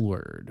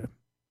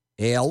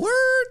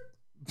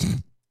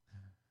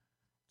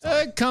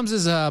comes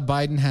as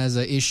Biden has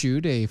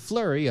issued a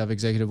flurry of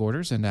executive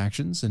orders and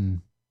actions and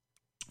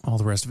all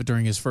the rest of it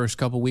during his first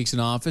couple weeks in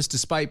office,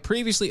 despite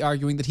previously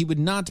arguing that he would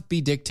not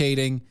be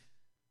dictating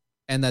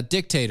and that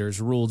dictators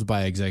ruled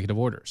by executive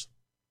orders.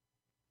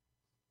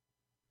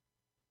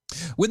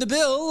 With the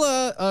bill,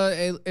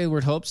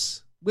 Aylward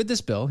hopes,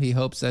 he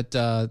hopes that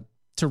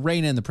to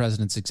rein in the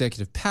president's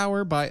executive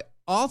power by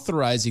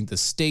authorizing the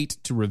state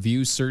to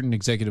review certain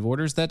executive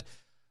orders that,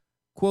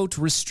 quote,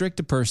 restrict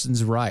a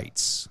person's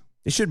rights.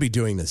 They should be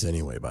doing this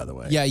anyway, by the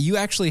way. Yeah, you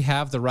actually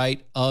have the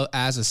right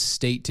as a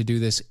state to do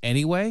this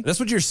anyway. That's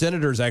what your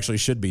senators actually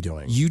should be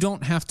doing. You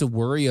don't have to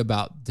worry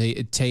about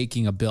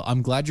taking a bill.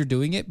 I'm glad you're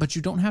doing it, but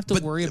you don't have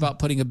to worry about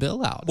putting a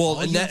bill out. Well,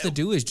 all you have to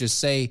do is just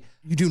say,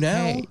 you do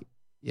now. Hey,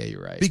 yeah,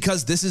 you're right.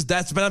 Because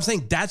but I'm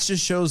saying that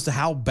just shows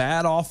how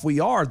bad off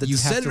we are. That the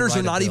senators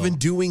are not even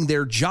doing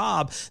their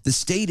job. The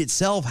state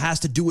itself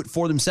has to do it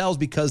for themselves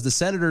because the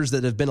senators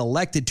that have been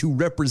elected to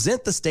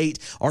represent the state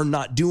are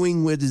not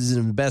doing what is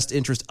in the best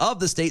interest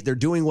of the state. They're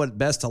doing what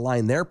best to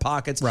line their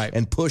pockets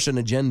and push an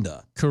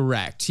agenda.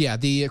 Correct. Yeah.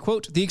 The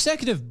quote, the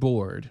executive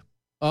board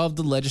of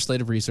the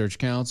Legislative Research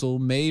Council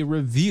may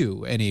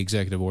review any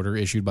executive order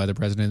issued by the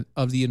President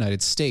of the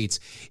United States.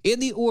 In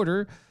the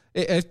order,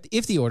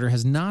 if the order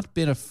has not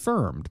been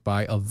affirmed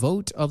by a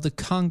vote of the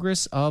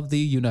Congress of the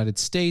United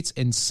States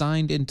and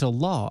signed into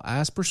law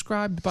as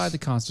prescribed by the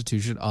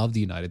Constitution of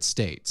the United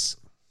States.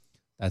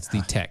 That's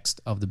the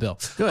text of the bill.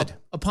 Good.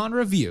 Upon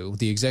review,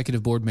 the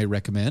executive board may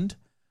recommend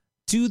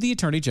to the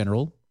Attorney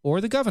General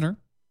or the Governor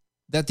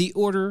that the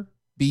order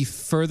be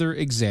further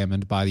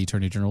examined by the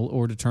Attorney General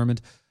or determined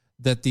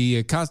that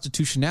the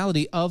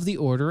constitutionality of the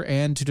order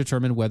and to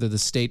determine whether the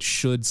state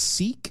should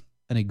seek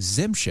an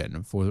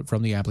exemption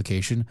from the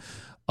application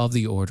of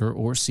the order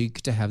or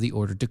seek to have the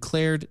order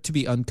declared to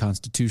be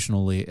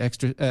unconstitutionally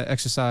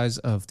exercise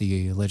of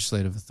the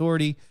legislative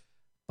authority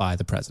by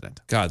the president.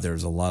 God,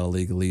 there's a lot of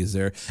legalese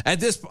there. At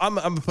this, I'm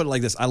going to put it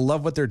like this. I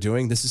love what they're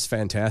doing. This is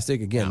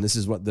fantastic. Again, this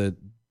is what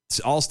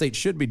all states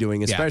should be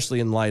doing, especially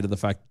in light of the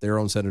fact that their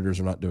own senators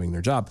are not doing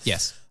their job.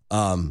 Yes.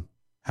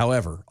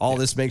 However, all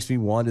this makes me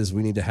want is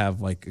we need to have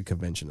like a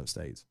convention of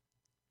states.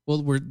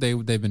 Well,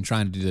 they've been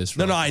trying to do this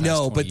for I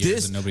know, but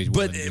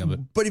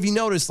but if you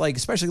notice, like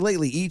especially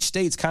lately, each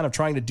state's kind of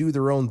trying to do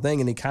their own thing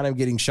and they kind of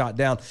getting shot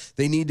down.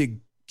 They need to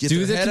get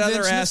their head out of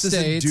their asses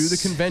and do the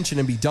convention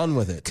and be done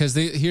with it. Because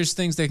here's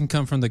things they can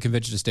come from the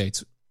convention of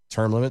states: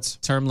 term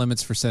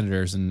limits for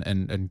senators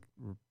and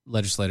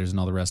legislators and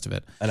all the rest of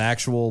it. An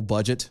actual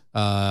budget.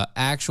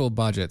 Actual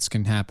budgets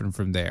can happen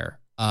from there.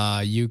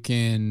 You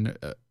can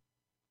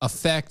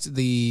affect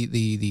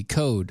the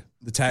code.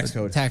 The tax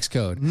code.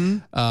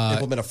 Mm-hmm.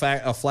 Implement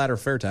a flatter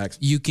fair tax.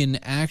 You can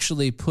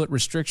actually put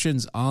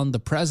restrictions on the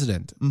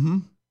president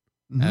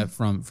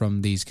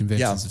from these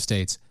conventions of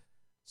states.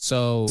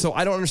 So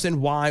I don't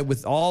understand why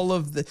with all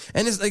of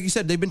and it's like you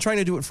said, they've been trying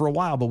to do it for a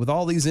while, but with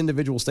all these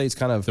individual states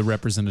kind of. The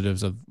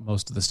representatives of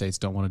most of the states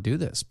don't want to do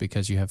this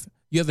because you have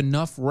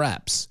enough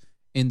reps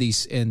in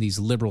these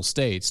liberal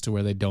states to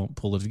where they don't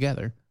pull it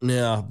together.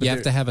 Yeah. You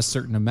have to have a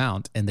certain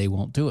amount and they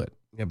won't do it.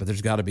 Yeah, but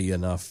there's got to be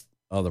enough.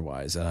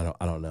 Otherwise, and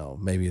I don't know.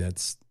 Maybe I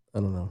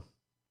don't know.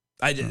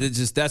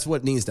 That's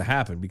what needs to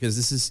happen because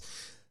this is,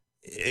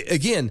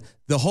 again,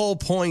 the whole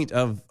point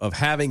of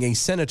having a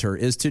senator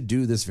is to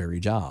do this very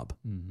job.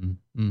 Mm-hmm.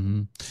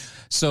 Mm-hmm.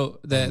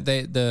 So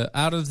the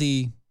out of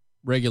the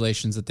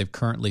regulations that they've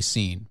currently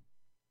seen,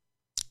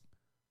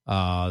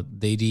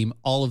 they deem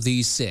all of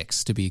these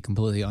 6 to be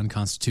completely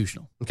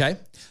unconstitutional. Okay.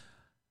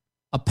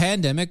 A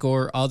pandemic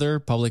or other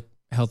public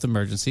health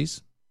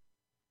emergencies.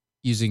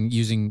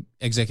 Using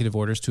executive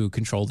orders to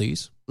control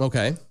these.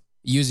 Okay.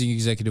 Using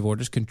executive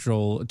orders to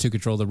control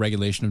the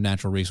regulation of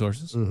natural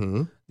resources,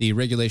 the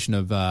regulation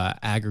of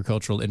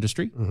agricultural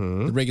industry,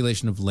 the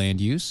regulation of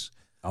land use.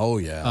 Oh,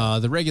 yeah.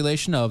 The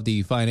regulation of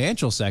the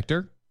financial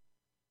sector.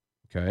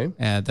 Okay.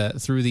 And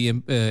through the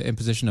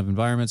imposition of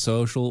environment,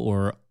 social,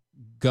 or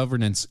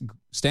governance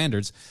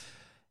standards.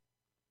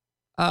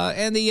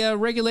 And the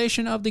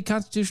regulation of the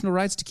constitutional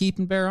rights to keep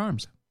and bear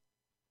arms.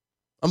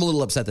 I'm a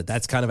little upset that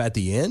that's kind of at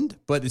the end,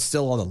 but it's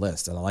still on the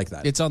list, and I like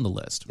that. It's on the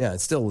list. Yeah,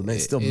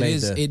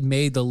 it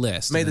made the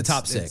list. Made the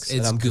top 6.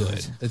 It's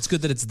good. It's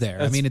good that it's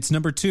there. I mean, it's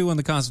number 2 on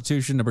the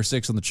Constitution, number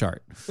 6 on the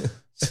chart.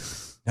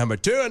 Number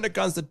 2 in the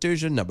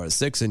Constitution, number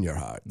 6 in your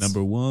heart.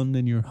 Number 1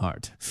 in your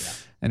heart. Yeah.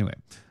 Anyway.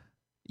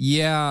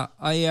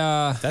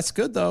 Yeah, that's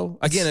good though.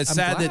 Again, it's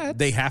sad that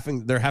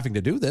they're having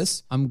to do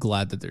this. I'm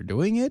glad that they're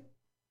doing it.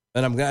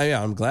 And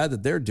I'm glad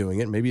that they're doing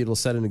it. Maybe it'll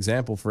set an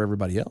example for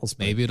everybody else.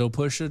 Maybe it'll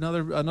push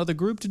another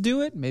group to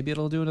do it. Maybe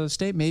it'll do another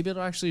state. Maybe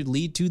it'll actually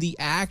lead to the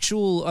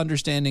actual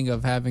understanding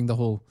of having the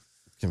whole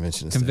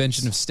convention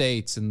of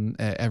states and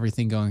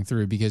everything going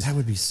through. Because that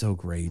would be so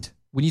great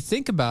when you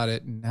think about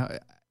it. Now,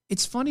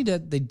 it's funny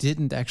that they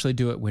didn't actually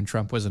do it when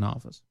Trump was in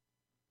office,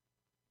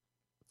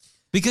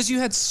 because you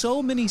had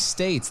so many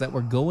states that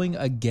were going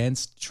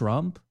against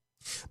Trump.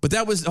 But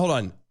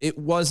it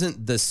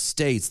wasn't the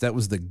states. That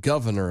was the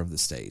governor of the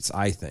states,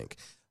 I think.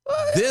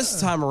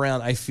 This time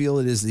around, I feel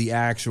it is the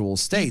actual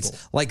states.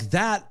 People. Like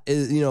that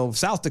is,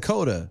 South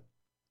Dakota,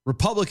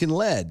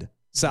 Republican-led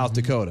South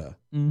Dakota.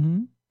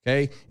 Mm-hmm.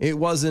 Okay? It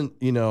wasn't,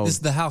 This is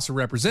the House of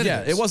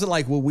Representatives. Yeah, it wasn't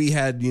like when we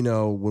had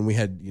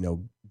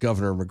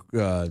Governor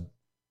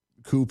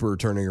Cooper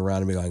turning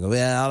around and being like,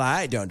 well,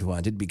 I don't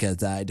want it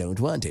because I don't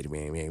want it.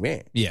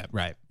 Yeah,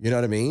 right. You know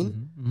what I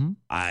mean? Mm-hmm.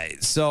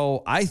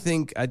 I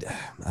think, I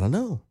don't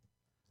know.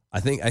 I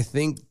think I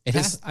think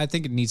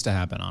it needs to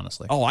happen,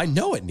 honestly. Oh, I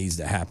know it needs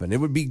to happen. It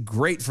would be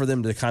great for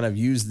them to kind of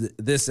use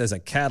this as a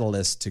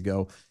catalyst to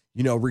go,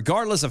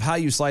 regardless of how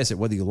you slice it,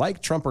 whether you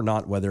like Trump or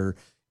not, whether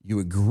you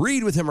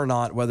agreed with him or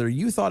not, whether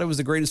you thought it was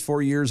the greatest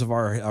 4 years of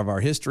our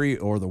history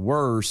or the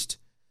worst,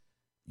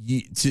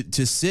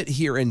 to sit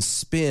here and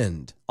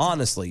spend,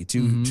 honestly,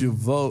 to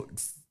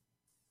vote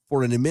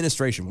for an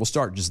administration. We'll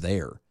start just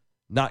there,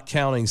 not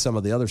counting some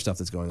of the other stuff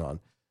that's going on.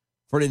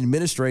 For an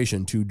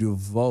administration to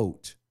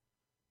devote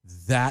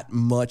that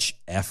much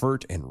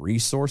effort and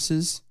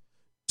resources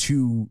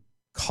to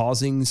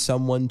causing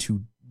someone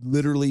to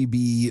literally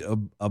be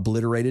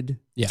obliterated,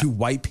 to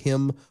wipe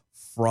him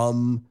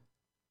from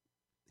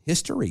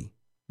history.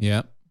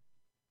 Yeah.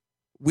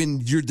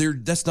 When you're there,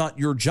 that's not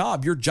your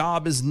job. Your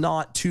job is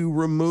not to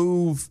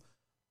remove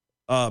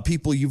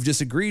people you've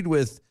disagreed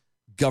with,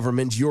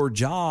 government. Your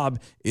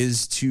job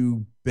is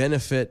to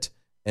benefit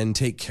and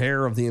take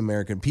care of the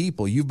American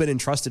people. You've been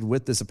entrusted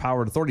with this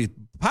power and authority.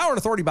 Power and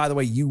authority, by the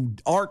way, you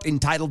aren't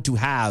entitled to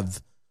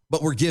have,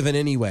 but we're given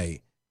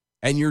anyway.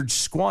 And you're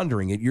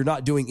squandering it. You're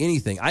not doing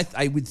anything.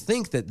 I would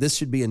think that this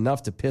should be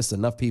enough to piss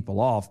enough people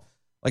off.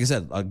 Like I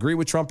said, agree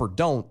with Trump or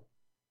don't.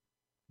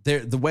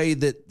 The way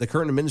that the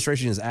current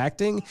administration is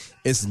acting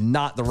is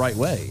not the right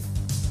way.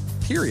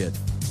 Period.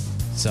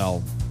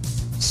 So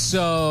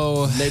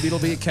maybe it'll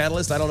be a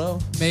catalyst. I don't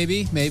know.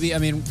 Maybe. I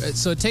mean,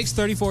 so it takes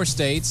 34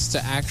 states to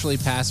actually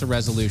pass a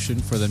resolution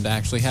for them to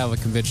actually have a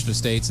convention of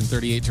states and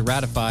 38 to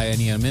ratify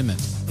any amendment.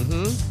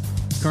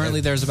 Mm-hmm.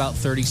 Currently, there's about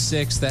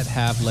 36 that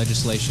have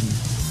legislation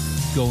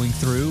going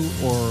through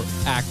or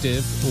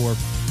active or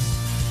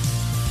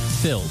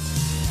filled.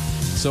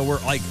 So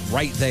we're like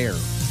right there.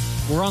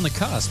 We're on the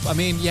cusp. I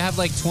mean, you have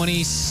like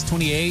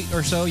 28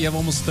 or so. You have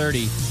almost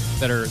 30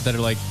 that are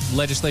like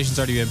legislation's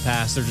already been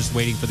passed. They're just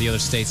waiting for the other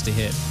states to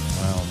hit.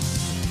 Wow.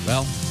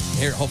 Well,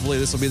 here, hopefully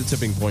this will be the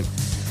tipping point.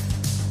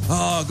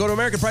 Go to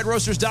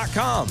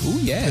AmericanPrideRoasters.com. Ooh,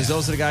 yeah. Because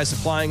those are the guys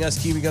supplying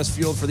us, keeping us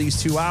fueled for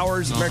these 2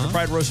 hours.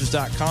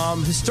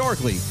 AmericanPrideRoasters.com.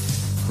 Historically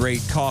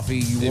great coffee.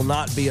 You will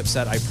not be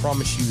upset. I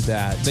promise you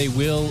that. They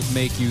will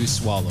make you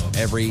swallow.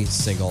 Every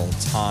single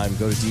time.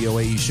 Go to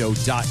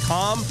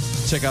DOAEshow.com.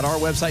 Check out our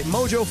website,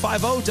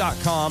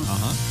 Mojo50.com.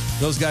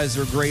 Those guys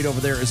are great over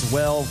there as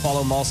well. Follow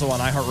them also on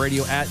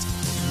iHeartRadio at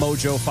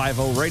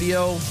Mojo50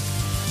 Radio.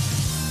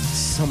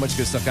 So much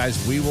good stuff,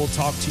 guys. We will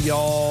talk to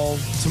y'all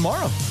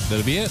tomorrow.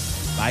 That'll be it.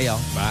 Bye, y'all.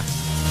 Bye.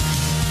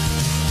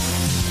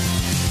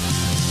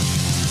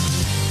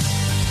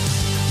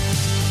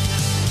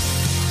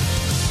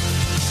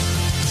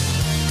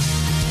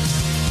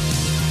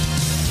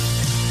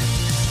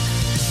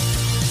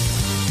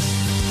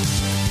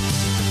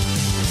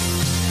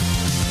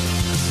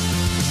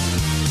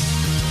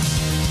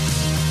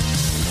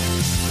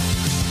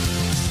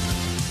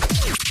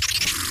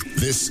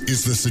 This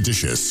is the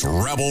seditious,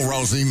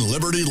 rabble-rousing,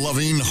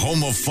 liberty-loving,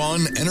 home of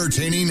fun,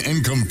 entertaining,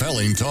 and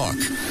compelling talk.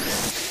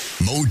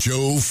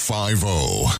 Mojo 50.